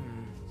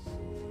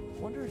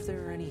 Wonder if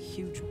there are any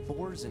huge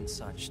boars and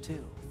such,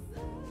 too.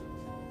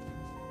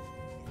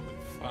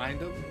 Find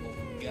them,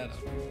 we'll get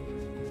them.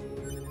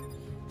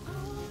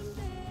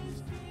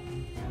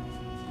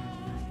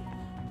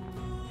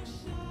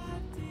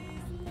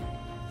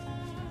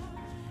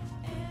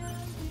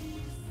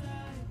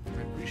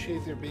 I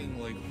appreciate there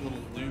being like little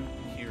loot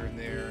here and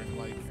there and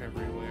like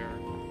everywhere.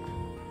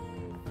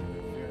 I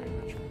very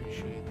much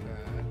appreciate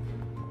that.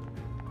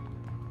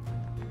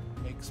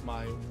 Makes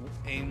my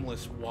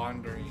aimless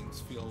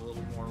wanderings feel a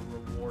little more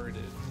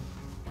rewarded.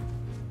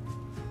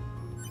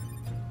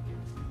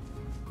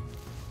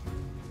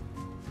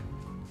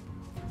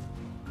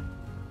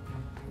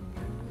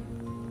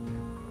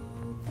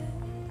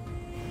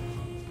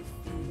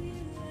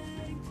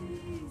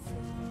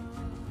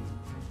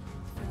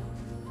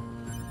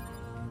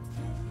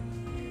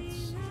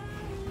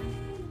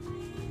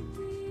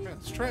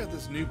 Let's try out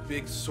this new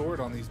big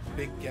sword on these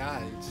big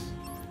guys.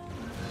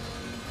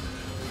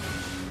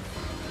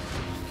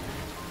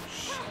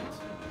 Shit.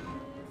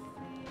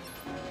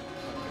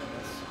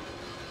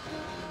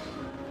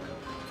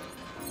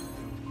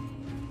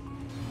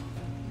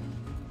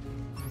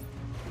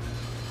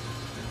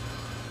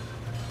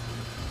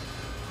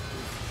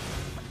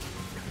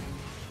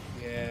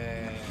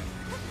 Yeah.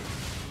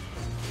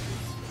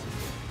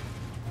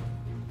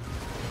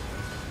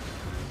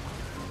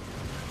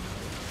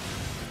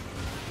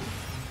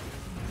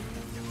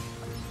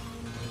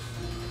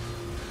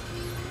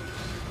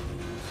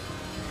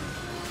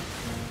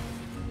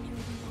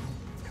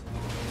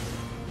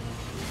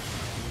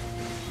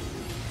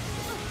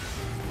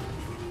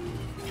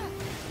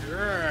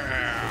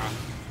 Yeah.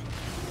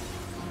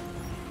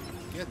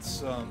 Get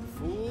some,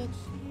 fool.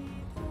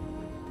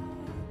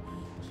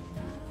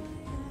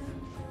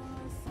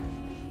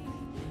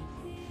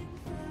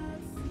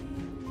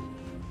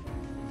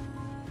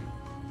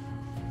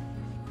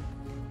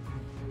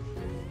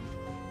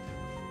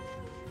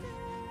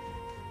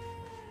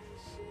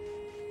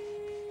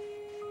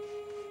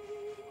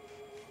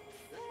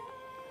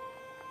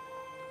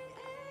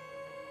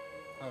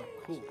 Oh,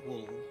 cool.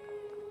 Little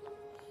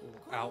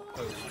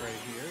outpost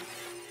right here.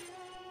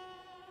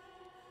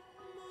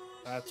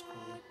 That's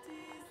cool.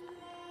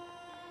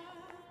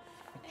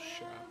 Oh,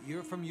 shit.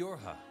 You're from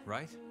Yorha,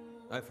 right?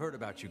 I've heard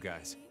about you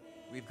guys.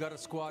 We've got a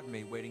squad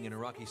mate waiting in a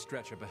rocky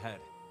stretch up ahead.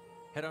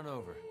 Head on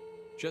over.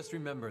 Just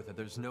remember that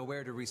there's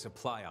nowhere to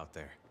resupply out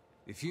there.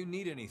 If you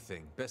need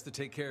anything, best to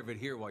take care of it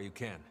here while you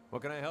can.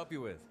 What can I help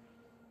you with?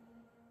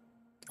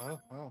 Oh,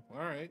 well,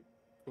 alright.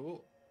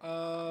 Cool.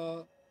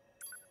 Let's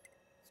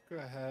go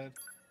ahead.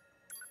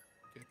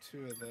 Get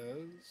 2 of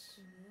those.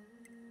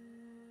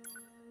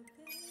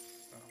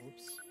 Oh,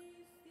 whoops.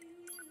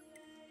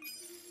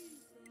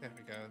 There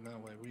we go. And that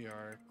way we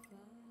are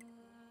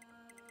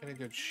in a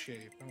good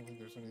shape. I don't think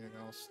there's anything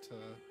else to...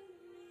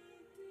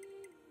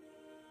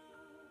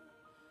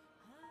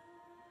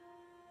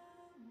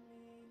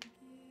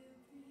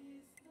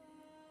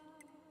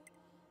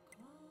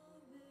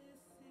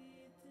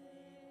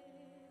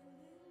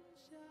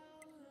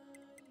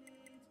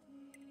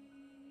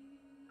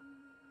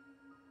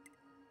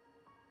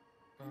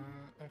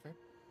 Okay.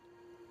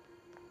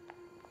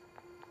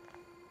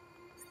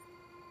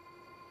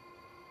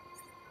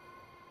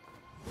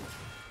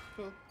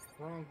 Oh,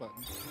 wrong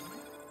button.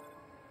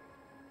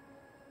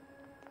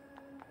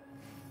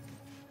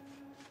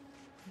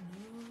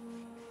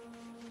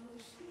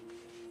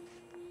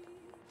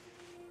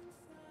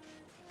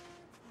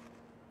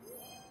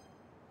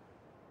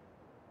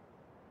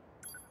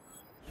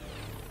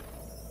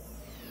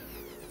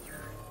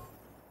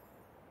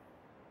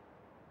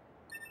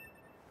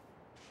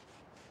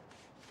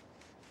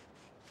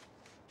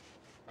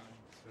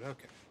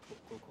 Okay,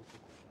 cool.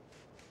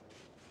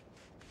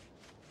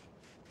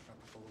 Got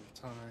a little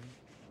time.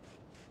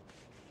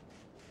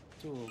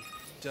 Do a little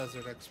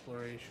desert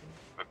exploration.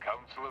 The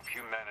Council of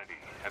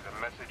Humanity has a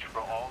message for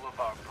all of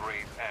our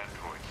brave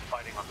androids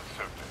fighting on the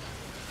surface.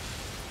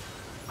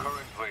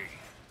 Currently,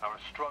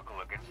 our struggle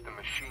against the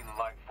machine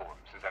life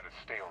forms is at a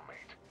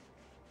stalemate.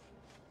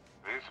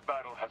 This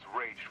battle has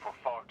raged for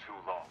far too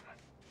long.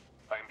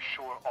 I am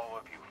sure all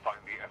of you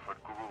find the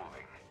effort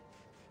grueling.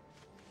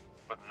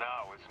 But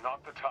now is not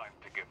the time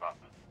to give up.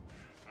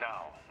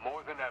 Now,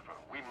 more than ever,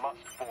 we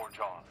must forge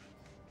on.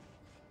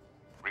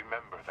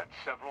 Remember that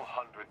several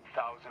 100,000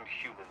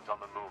 humans on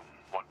the moon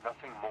want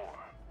nothing more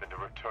than to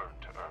return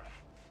to Earth.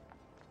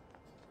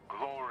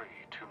 Glory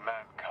to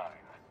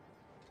mankind.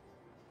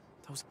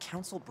 Those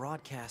council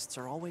broadcasts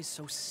are always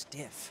so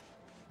stiff.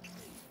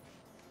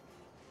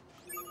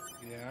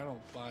 Yeah, I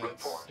don't buy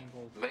Report. a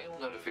single... Mail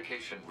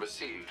notification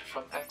received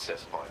from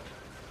access point.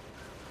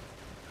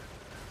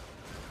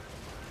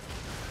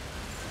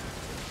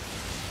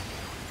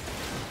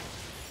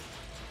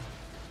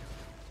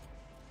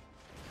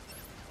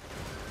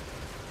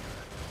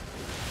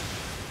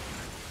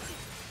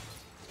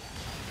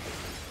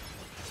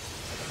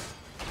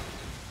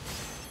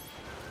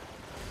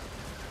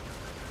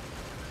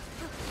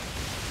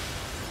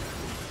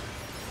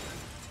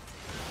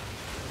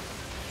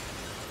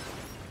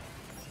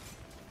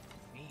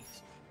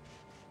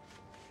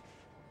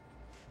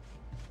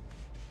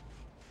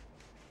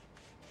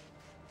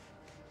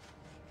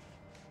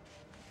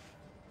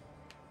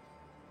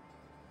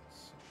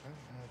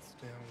 That's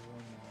down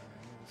one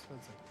line. This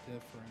one's a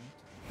different.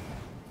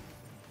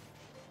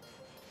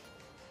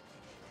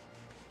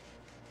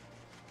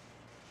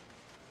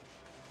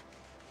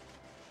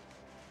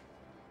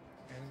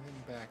 Anything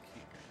back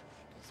here?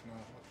 Does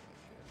not look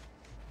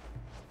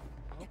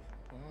like it.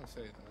 Oh, well, I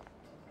say that.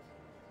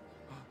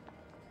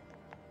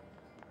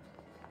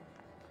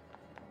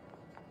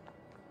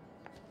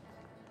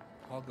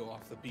 I'll go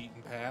off the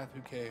beaten path.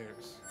 Who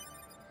cares?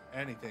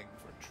 Anything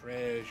for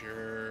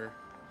treasure.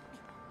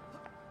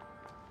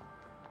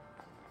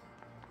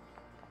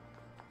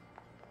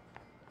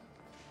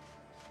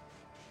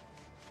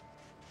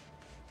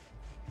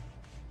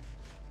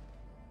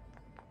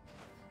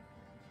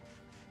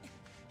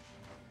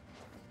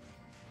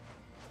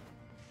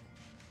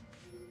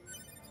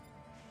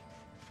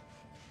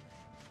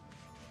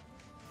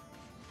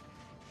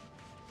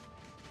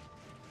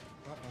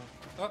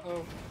 Uh-oh.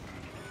 Uh-oh.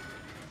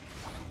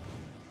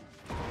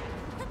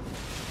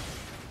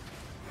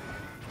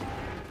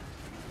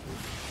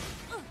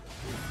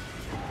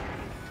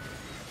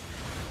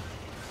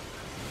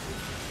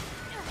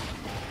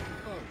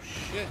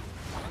 Shit.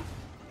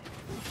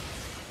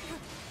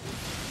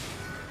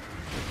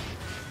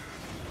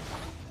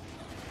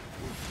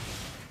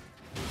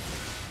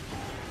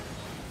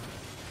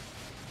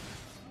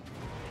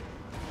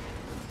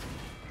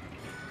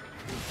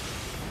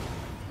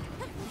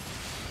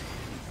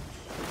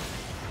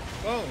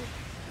 Oh.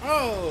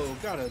 Oh,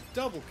 got a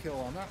double kill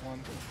on that one.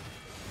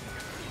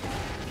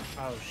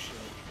 Oh shit.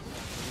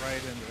 Right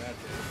into that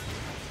dude.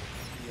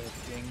 You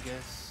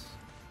dingus.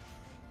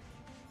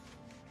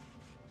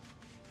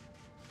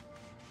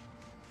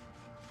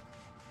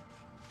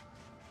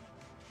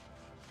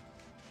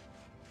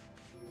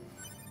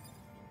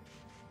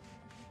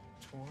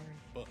 Torn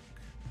book.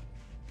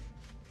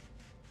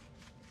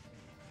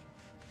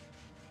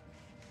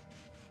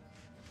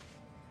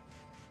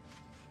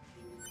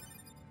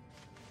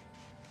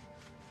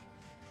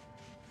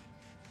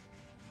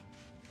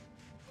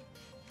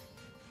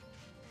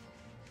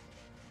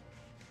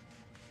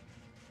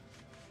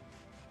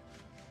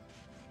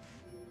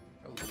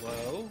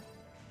 Hello?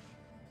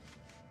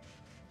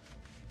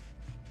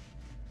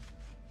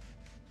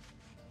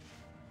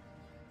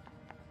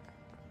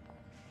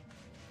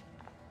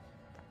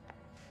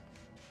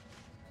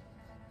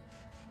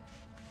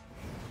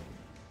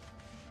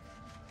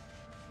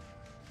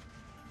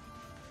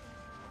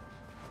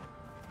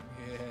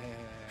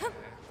 Yeah.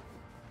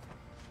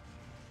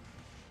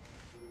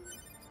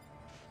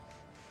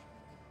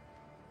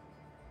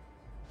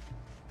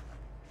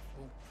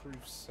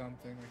 Foolproof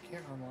something. I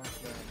can't unlock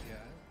that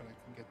yet, but I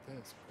can get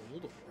this.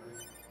 Gold ore.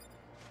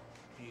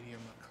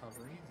 Medium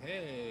recovery.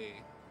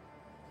 Hey!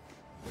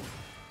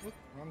 Whoop,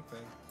 wrong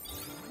thing.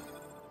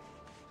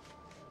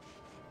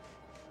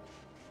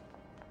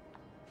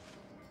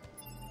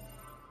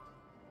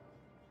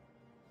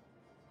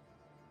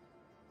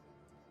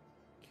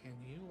 Can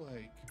you,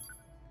 like...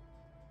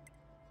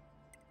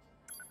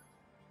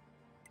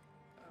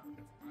 Oh,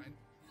 never mind.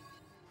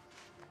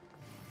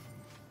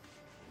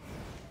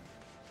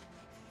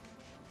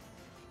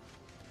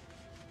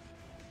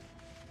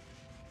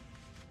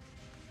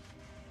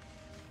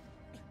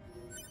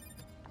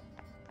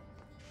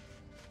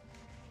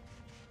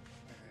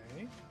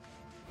 Okay.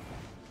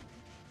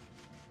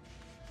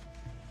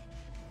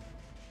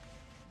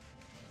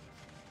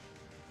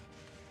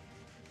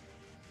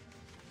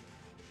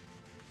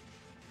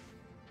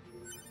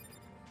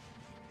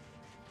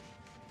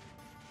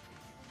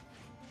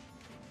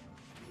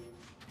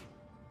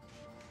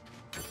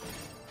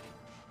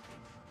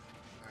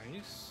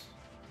 Nice.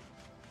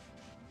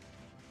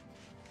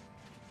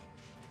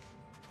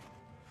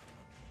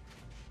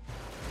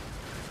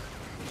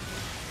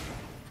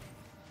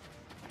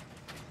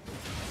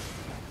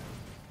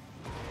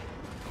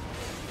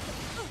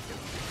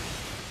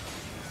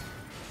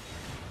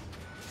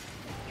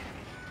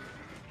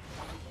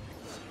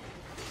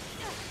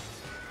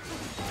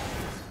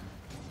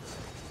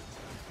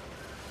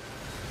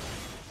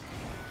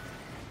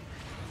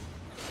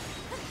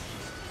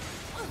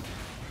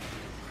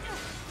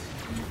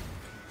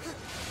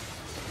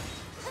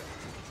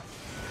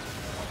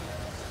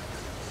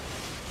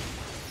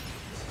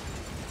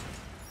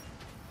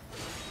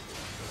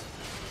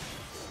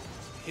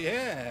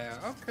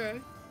 Yeah, okay.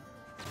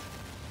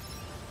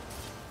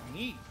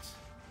 Neat.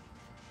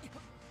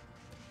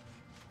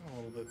 A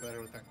little bit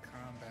better with that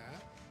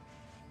combat.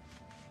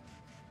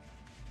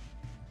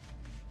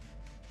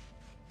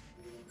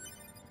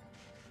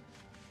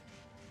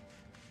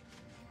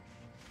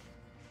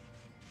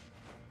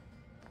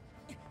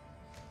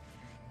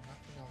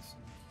 Nothing else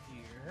in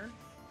here.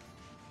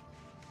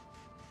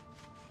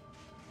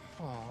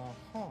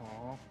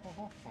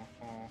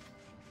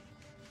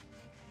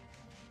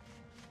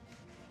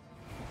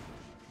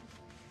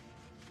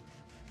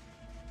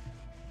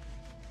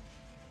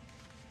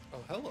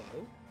 Oh, hello.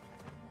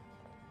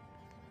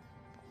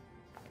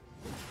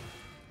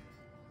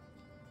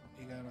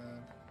 You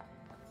gonna...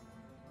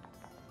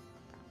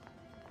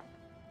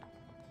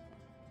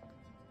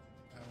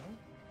 Oh.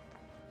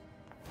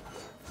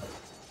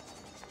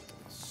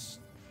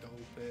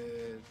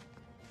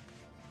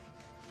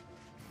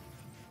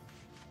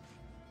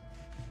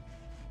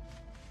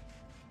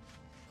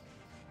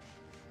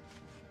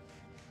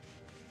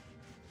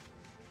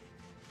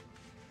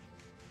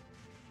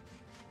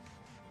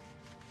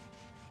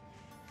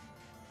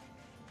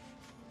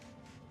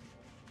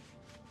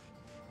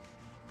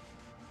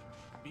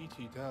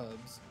 BT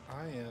dubs,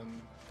 I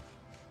am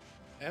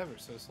ever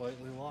so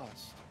slightly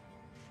lost.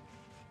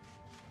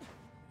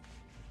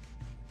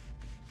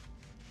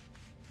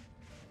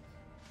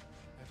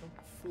 I don't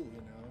fully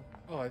know.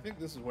 Oh, I think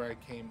this is where I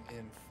came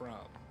in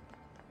from.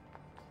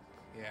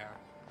 Yeah,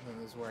 and then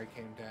this is where I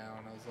came down.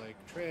 I was like,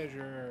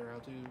 treasure,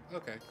 I'll do...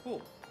 Okay,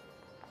 cool.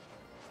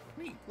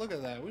 Neat, look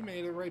at that. We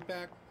made it right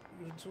back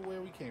to where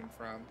we came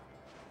from.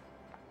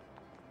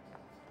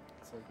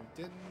 It's like we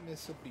didn't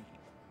miss a beat.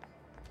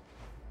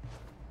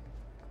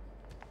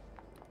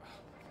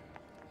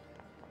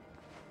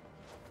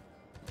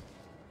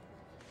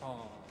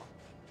 Oh,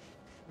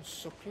 we're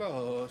so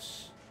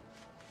close.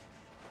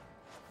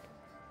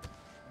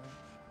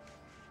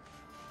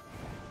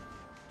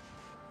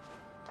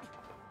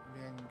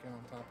 Maybe I can get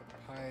on top of the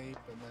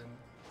pipe and then...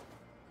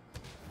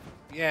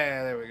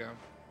 Yeah, there we go.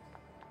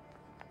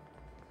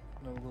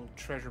 No little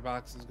treasure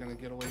box is gonna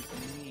get away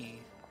from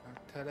me.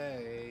 Not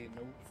today.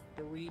 No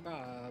free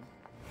Bob.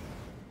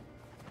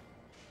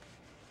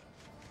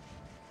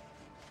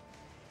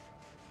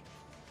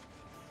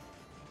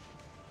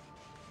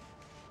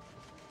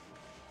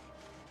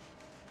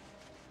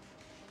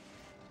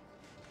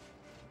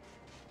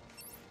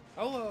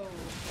 Hello,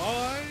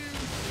 boys!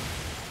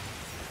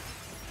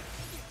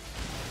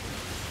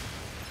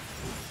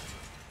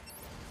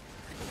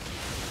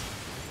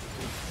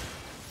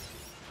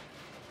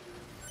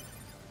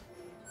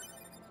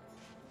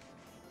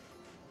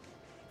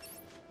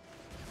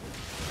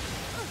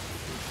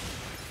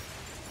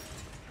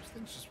 This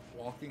thing's just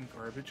walking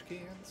garbage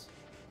cans?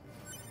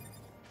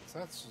 'Cause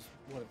that's just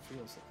what it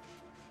feels like.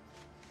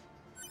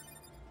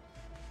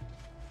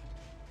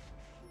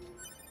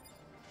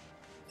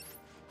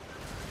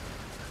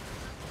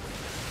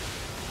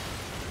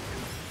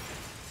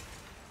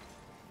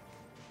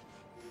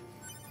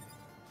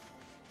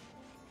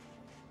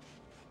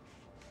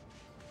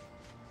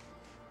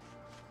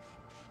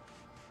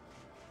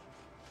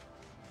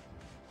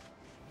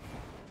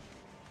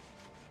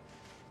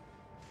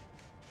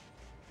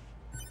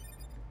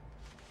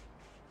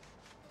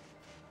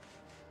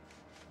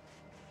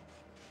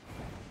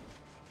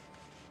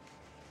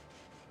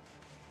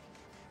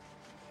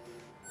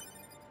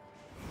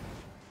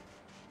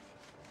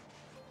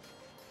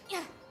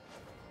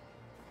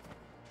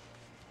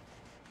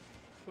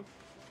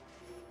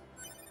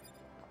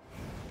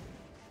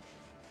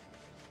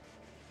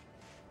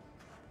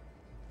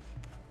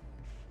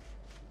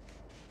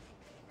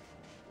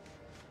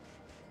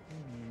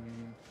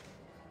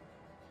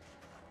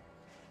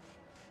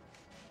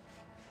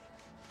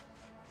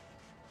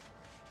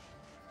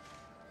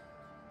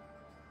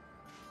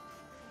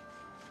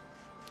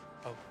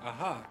 Oh,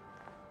 aha.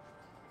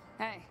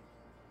 Hey,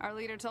 our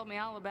leader told me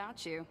all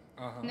about you.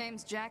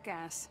 Name's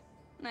Jackass.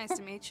 Nice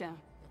to meet you.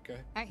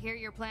 Okay. I hear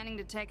you're planning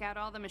to take out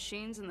all the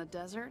machines in the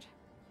desert.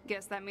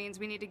 Guess that means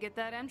we need to get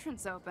that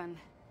entrance open.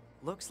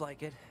 Looks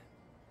like it.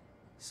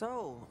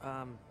 So,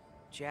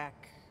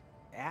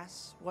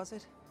 Jackass, was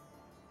it?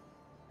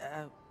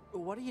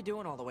 What are you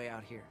doing all the way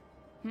out here?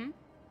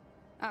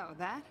 Oh,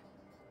 that?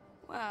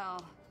 Well...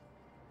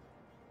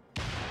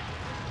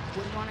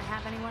 wouldn't want to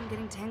have anyone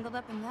getting tangled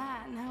up in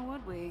that, now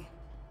would we?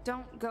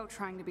 Don't go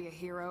trying to be a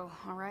hero,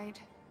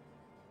 alright?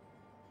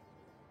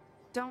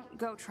 Don't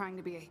go trying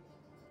to be a...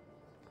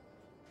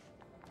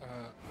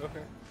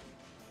 Okay.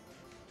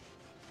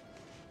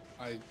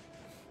 I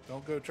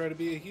don't go try to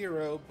be a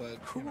hero, but,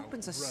 Who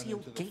opens a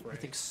sealed gate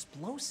with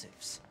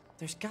explosives?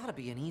 There's gotta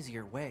be an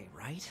easier way,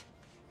 right?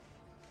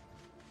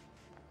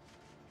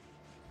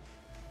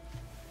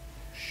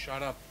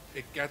 Shut up.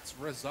 It gets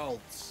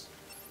results.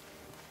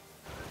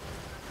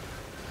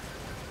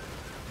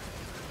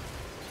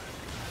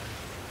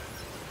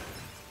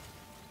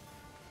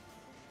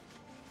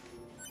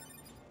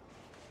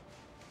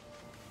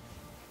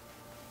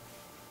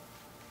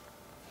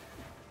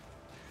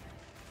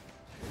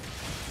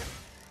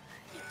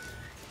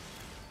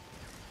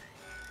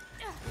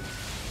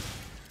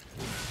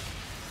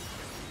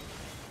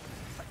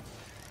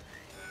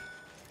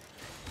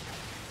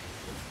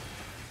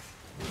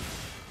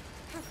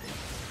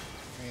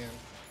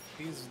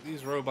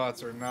 These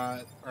robots are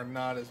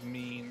not as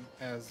mean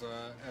as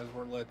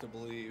we're led to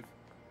believe.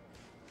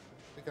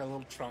 They got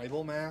little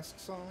tribal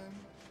masks on.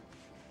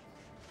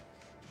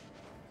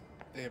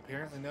 They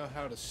apparently know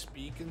how to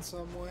speak in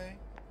some way.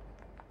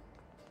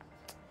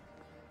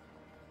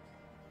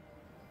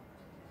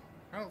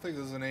 I don't think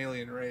this is an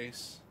alien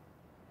race.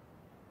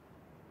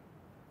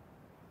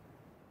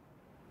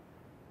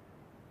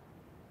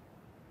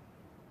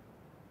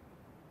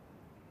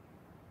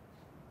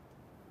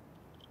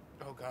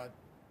 Oh God,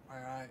 my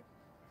eye.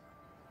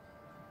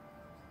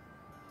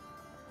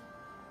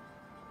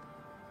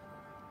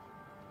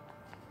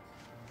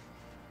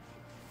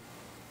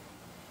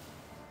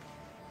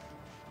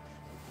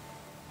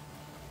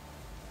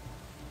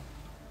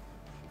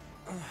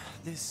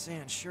 This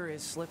sand sure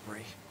is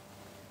slippery.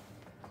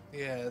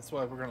 Yeah, that's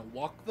why we're gonna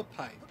walk the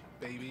pipe,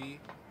 baby.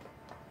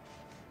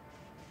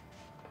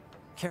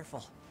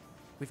 Careful.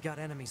 We've got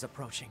enemies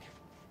approaching.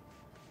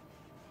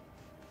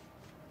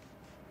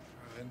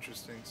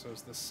 Interesting. So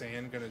is the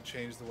sand going to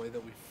change the way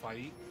that we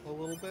fight a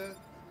little bit?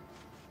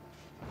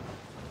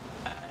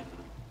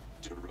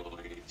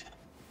 Android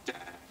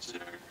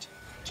desert.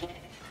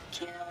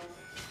 Kill.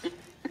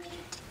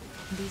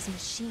 These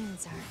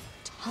machines are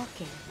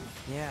talking.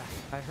 Yeah,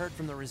 I heard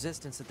from the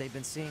Resistance that they've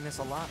been seeing this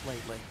a lot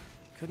lately.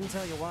 Couldn't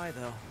tell you why,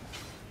 though.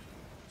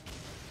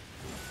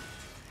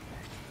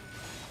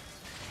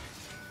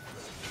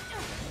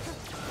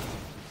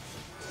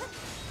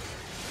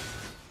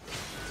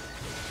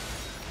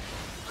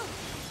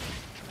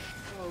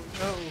 Oh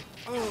no!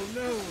 Oh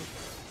no!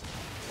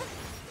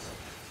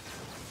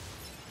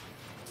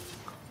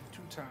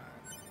 Too time.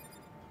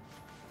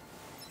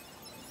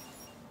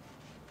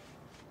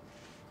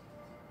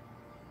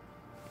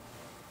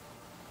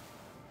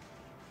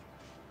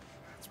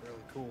 That's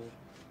really cool.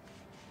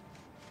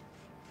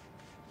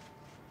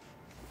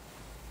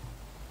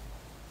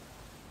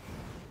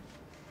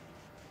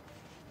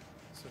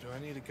 So do I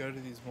need to go to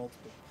these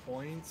multiple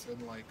points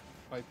and like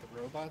fight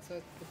the robots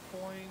at the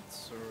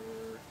points, or?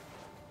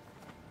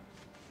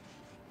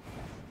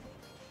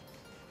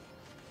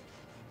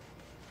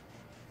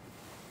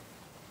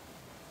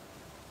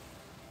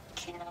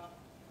 Kill.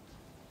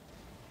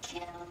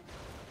 Kill.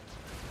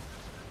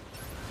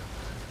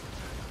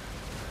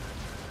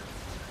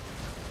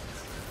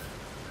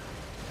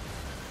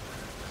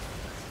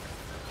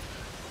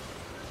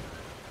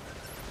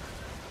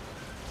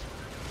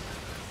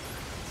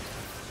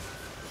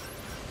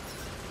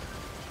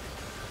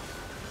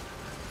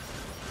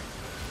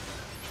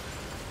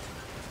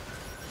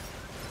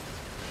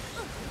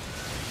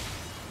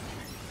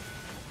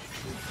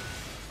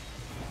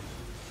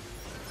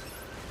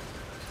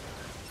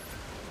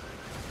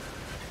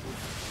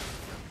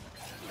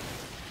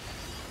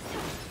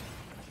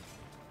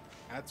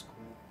 That's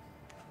cool.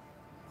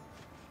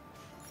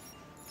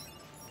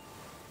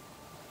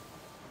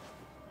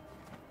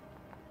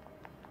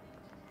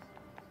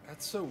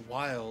 That's so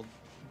wild,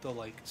 the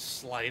like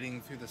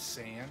sliding through the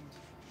sand.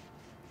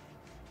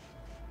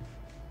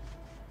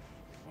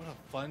 What a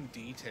fun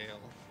detail.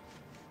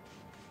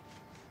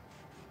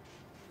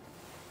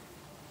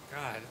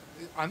 God,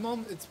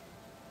 it's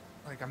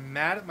like I'm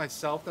mad at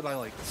myself that I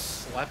like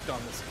slept on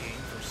this game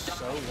for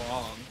so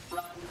long.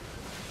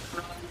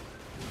 Run.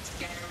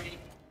 Scary.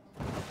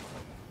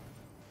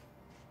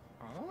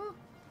 Huh?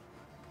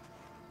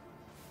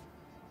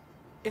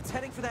 It's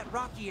heading for that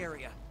rocky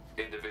area.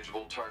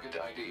 Individual target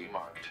ID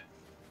marked.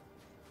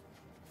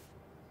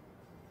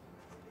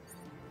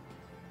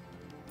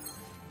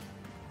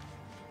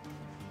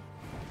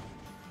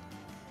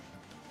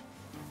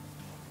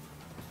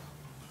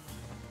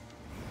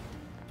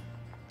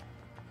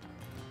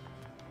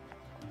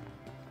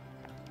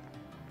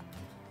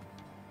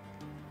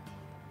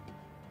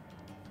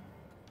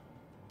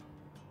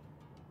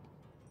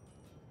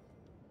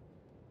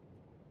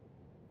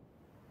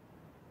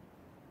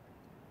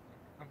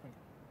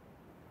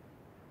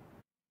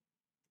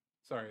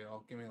 Sorry,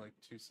 y'all. Give me like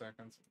 2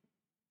 seconds.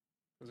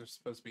 Because there's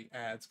supposed to be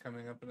ads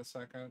coming up in a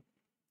second.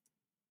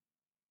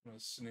 I'm gonna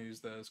snooze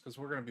those because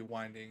we're gonna be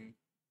winding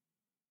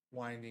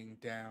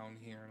down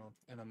here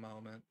in a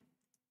moment.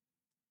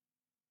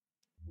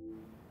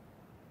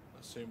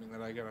 Assuming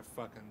that I got a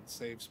fucking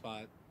save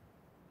spot.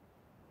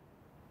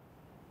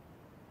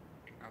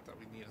 Not that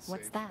we need a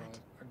What's save that?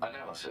 spot.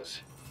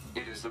 Analysis.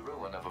 It is the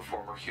ruin of a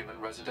former human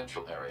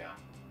residential area.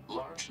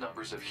 Large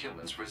numbers of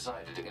humans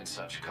resided in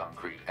such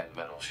concrete and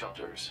metal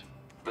shelters.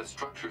 The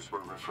structures were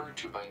referred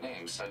to by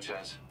names such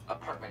as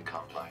apartment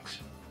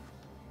complex.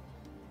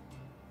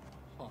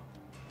 Huh.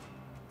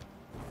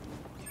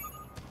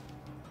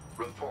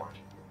 Report.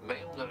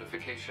 Mail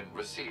notification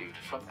received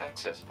from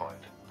access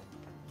point.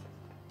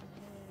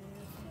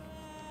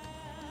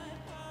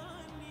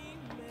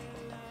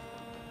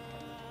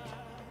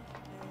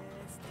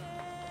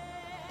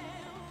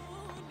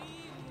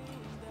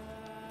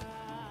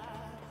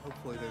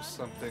 Hopefully there's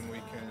something we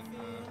can,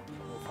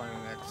 we'll find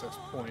an access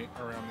point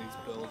around these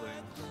buildings.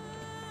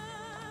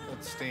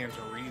 That stands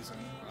to reason,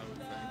 I would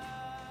think.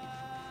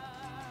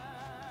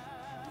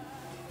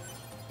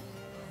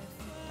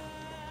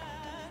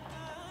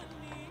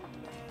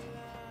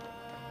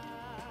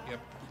 Yep.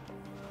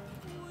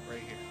 Right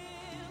here.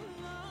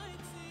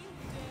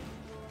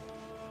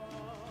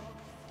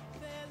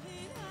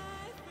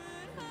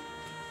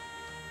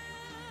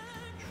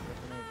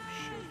 Tripping over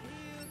shit.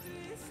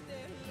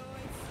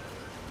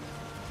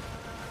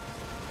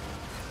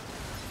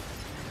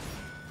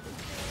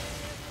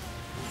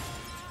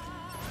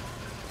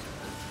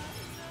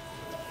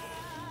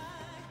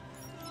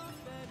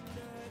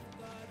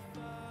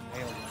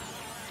 Nailed it.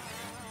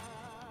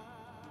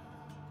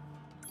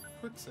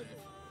 Quick save.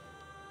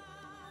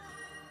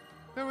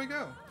 There we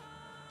go.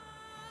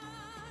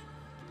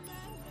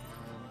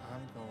 And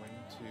I'm going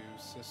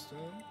to system.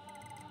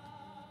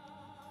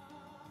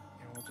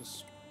 And we'll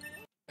just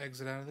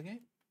exit out of the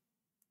game.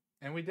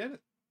 And we did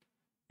it.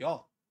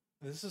 Y'all,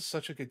 this is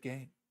such a good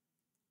game.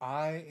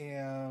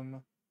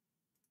 I'm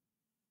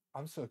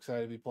so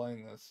excited to be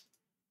playing this.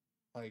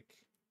 Like,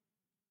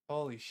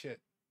 holy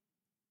shit.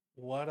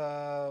 What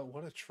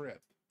a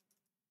trip.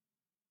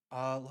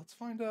 Let's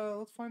find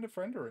a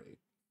friend to raid.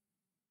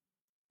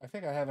 I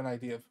think I have an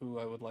idea of who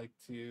I'd like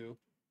to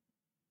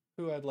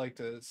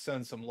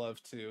send some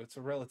love to. It's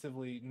a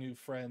relatively new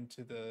friend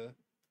to the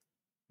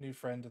new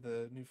friend of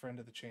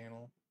the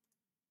channel.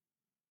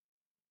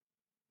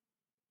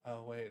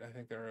 Oh wait, I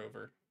think they're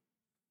over.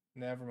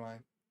 Never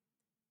mind.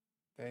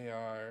 They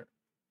are.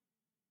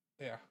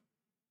 Yeah.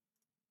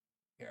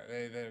 Yeah,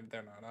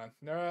 they're not on.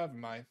 Never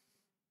mind.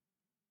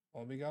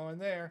 Won't be going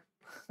there.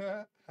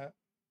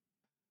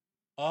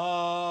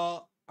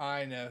 Oh,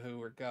 I know who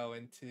we're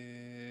going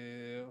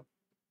to.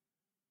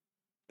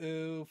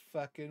 Ooh,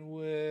 fucking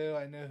woo.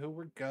 I know who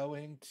we're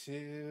going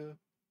to.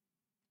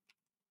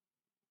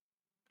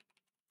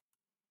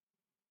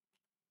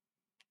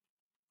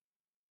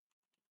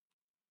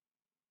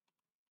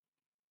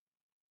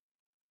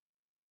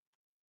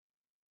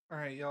 All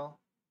right, y'all.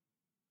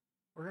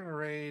 We're gonna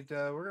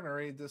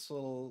raid this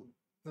little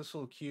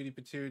cutie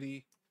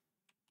patootie.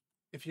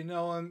 If you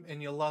know him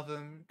and you love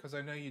him, because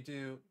I know you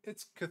do,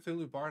 it's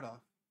Cthulhu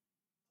Bardoff.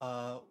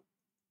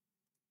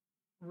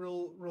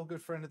 Real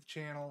good friend of the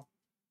channel.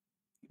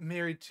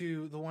 Married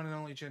to the one and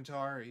only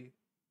Gentari.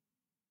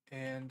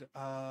 And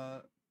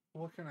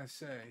what can I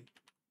say?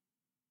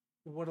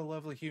 What a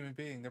lovely human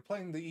being. They're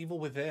playing The Evil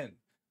Within.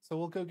 So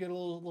we'll go get a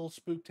little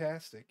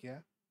spooktastic, yeah?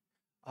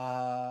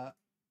 I'm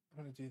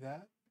gonna do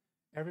that.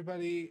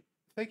 Everybody,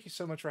 thank you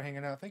so much for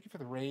hanging out. Thank you for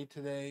the raid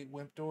today,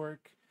 Wimp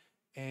Dork,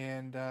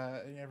 and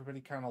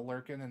everybody kind of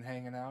lurking and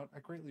hanging out.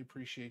 I greatly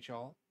appreciate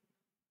y'all.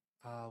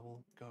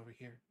 We'll go over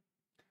here.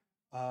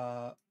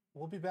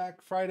 We'll be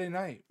back Friday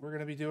night. We're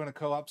gonna be doing a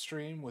co-op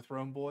stream with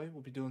Rome Boy.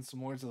 We'll be doing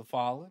some Words of the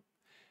Fallen,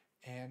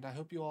 and I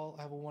hope you all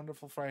have a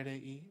wonderful Friday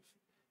Eve.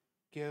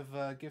 Give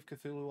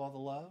Cthulhu all the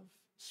love.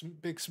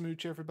 Big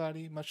smooch,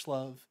 everybody. Much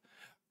love.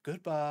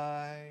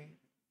 Goodbye.